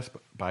assigned to us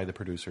by the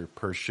producer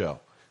per show.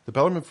 The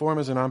Bellarmine Forum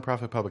is a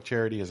nonprofit public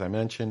charity, as I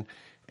mentioned,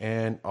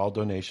 and all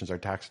donations are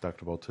tax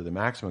deductible to the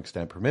maximum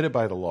extent permitted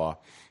by the law,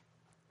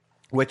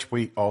 which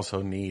we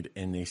also need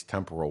in this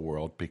temporal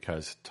world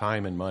because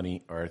time and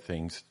money are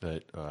things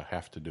that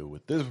have to do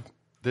with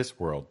this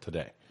world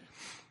today.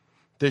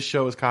 This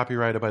show is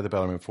copyrighted by the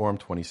Bellarmine Forum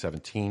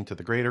 2017 to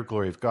the greater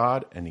glory of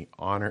God and the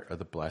honor of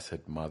the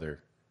Blessed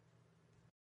Mother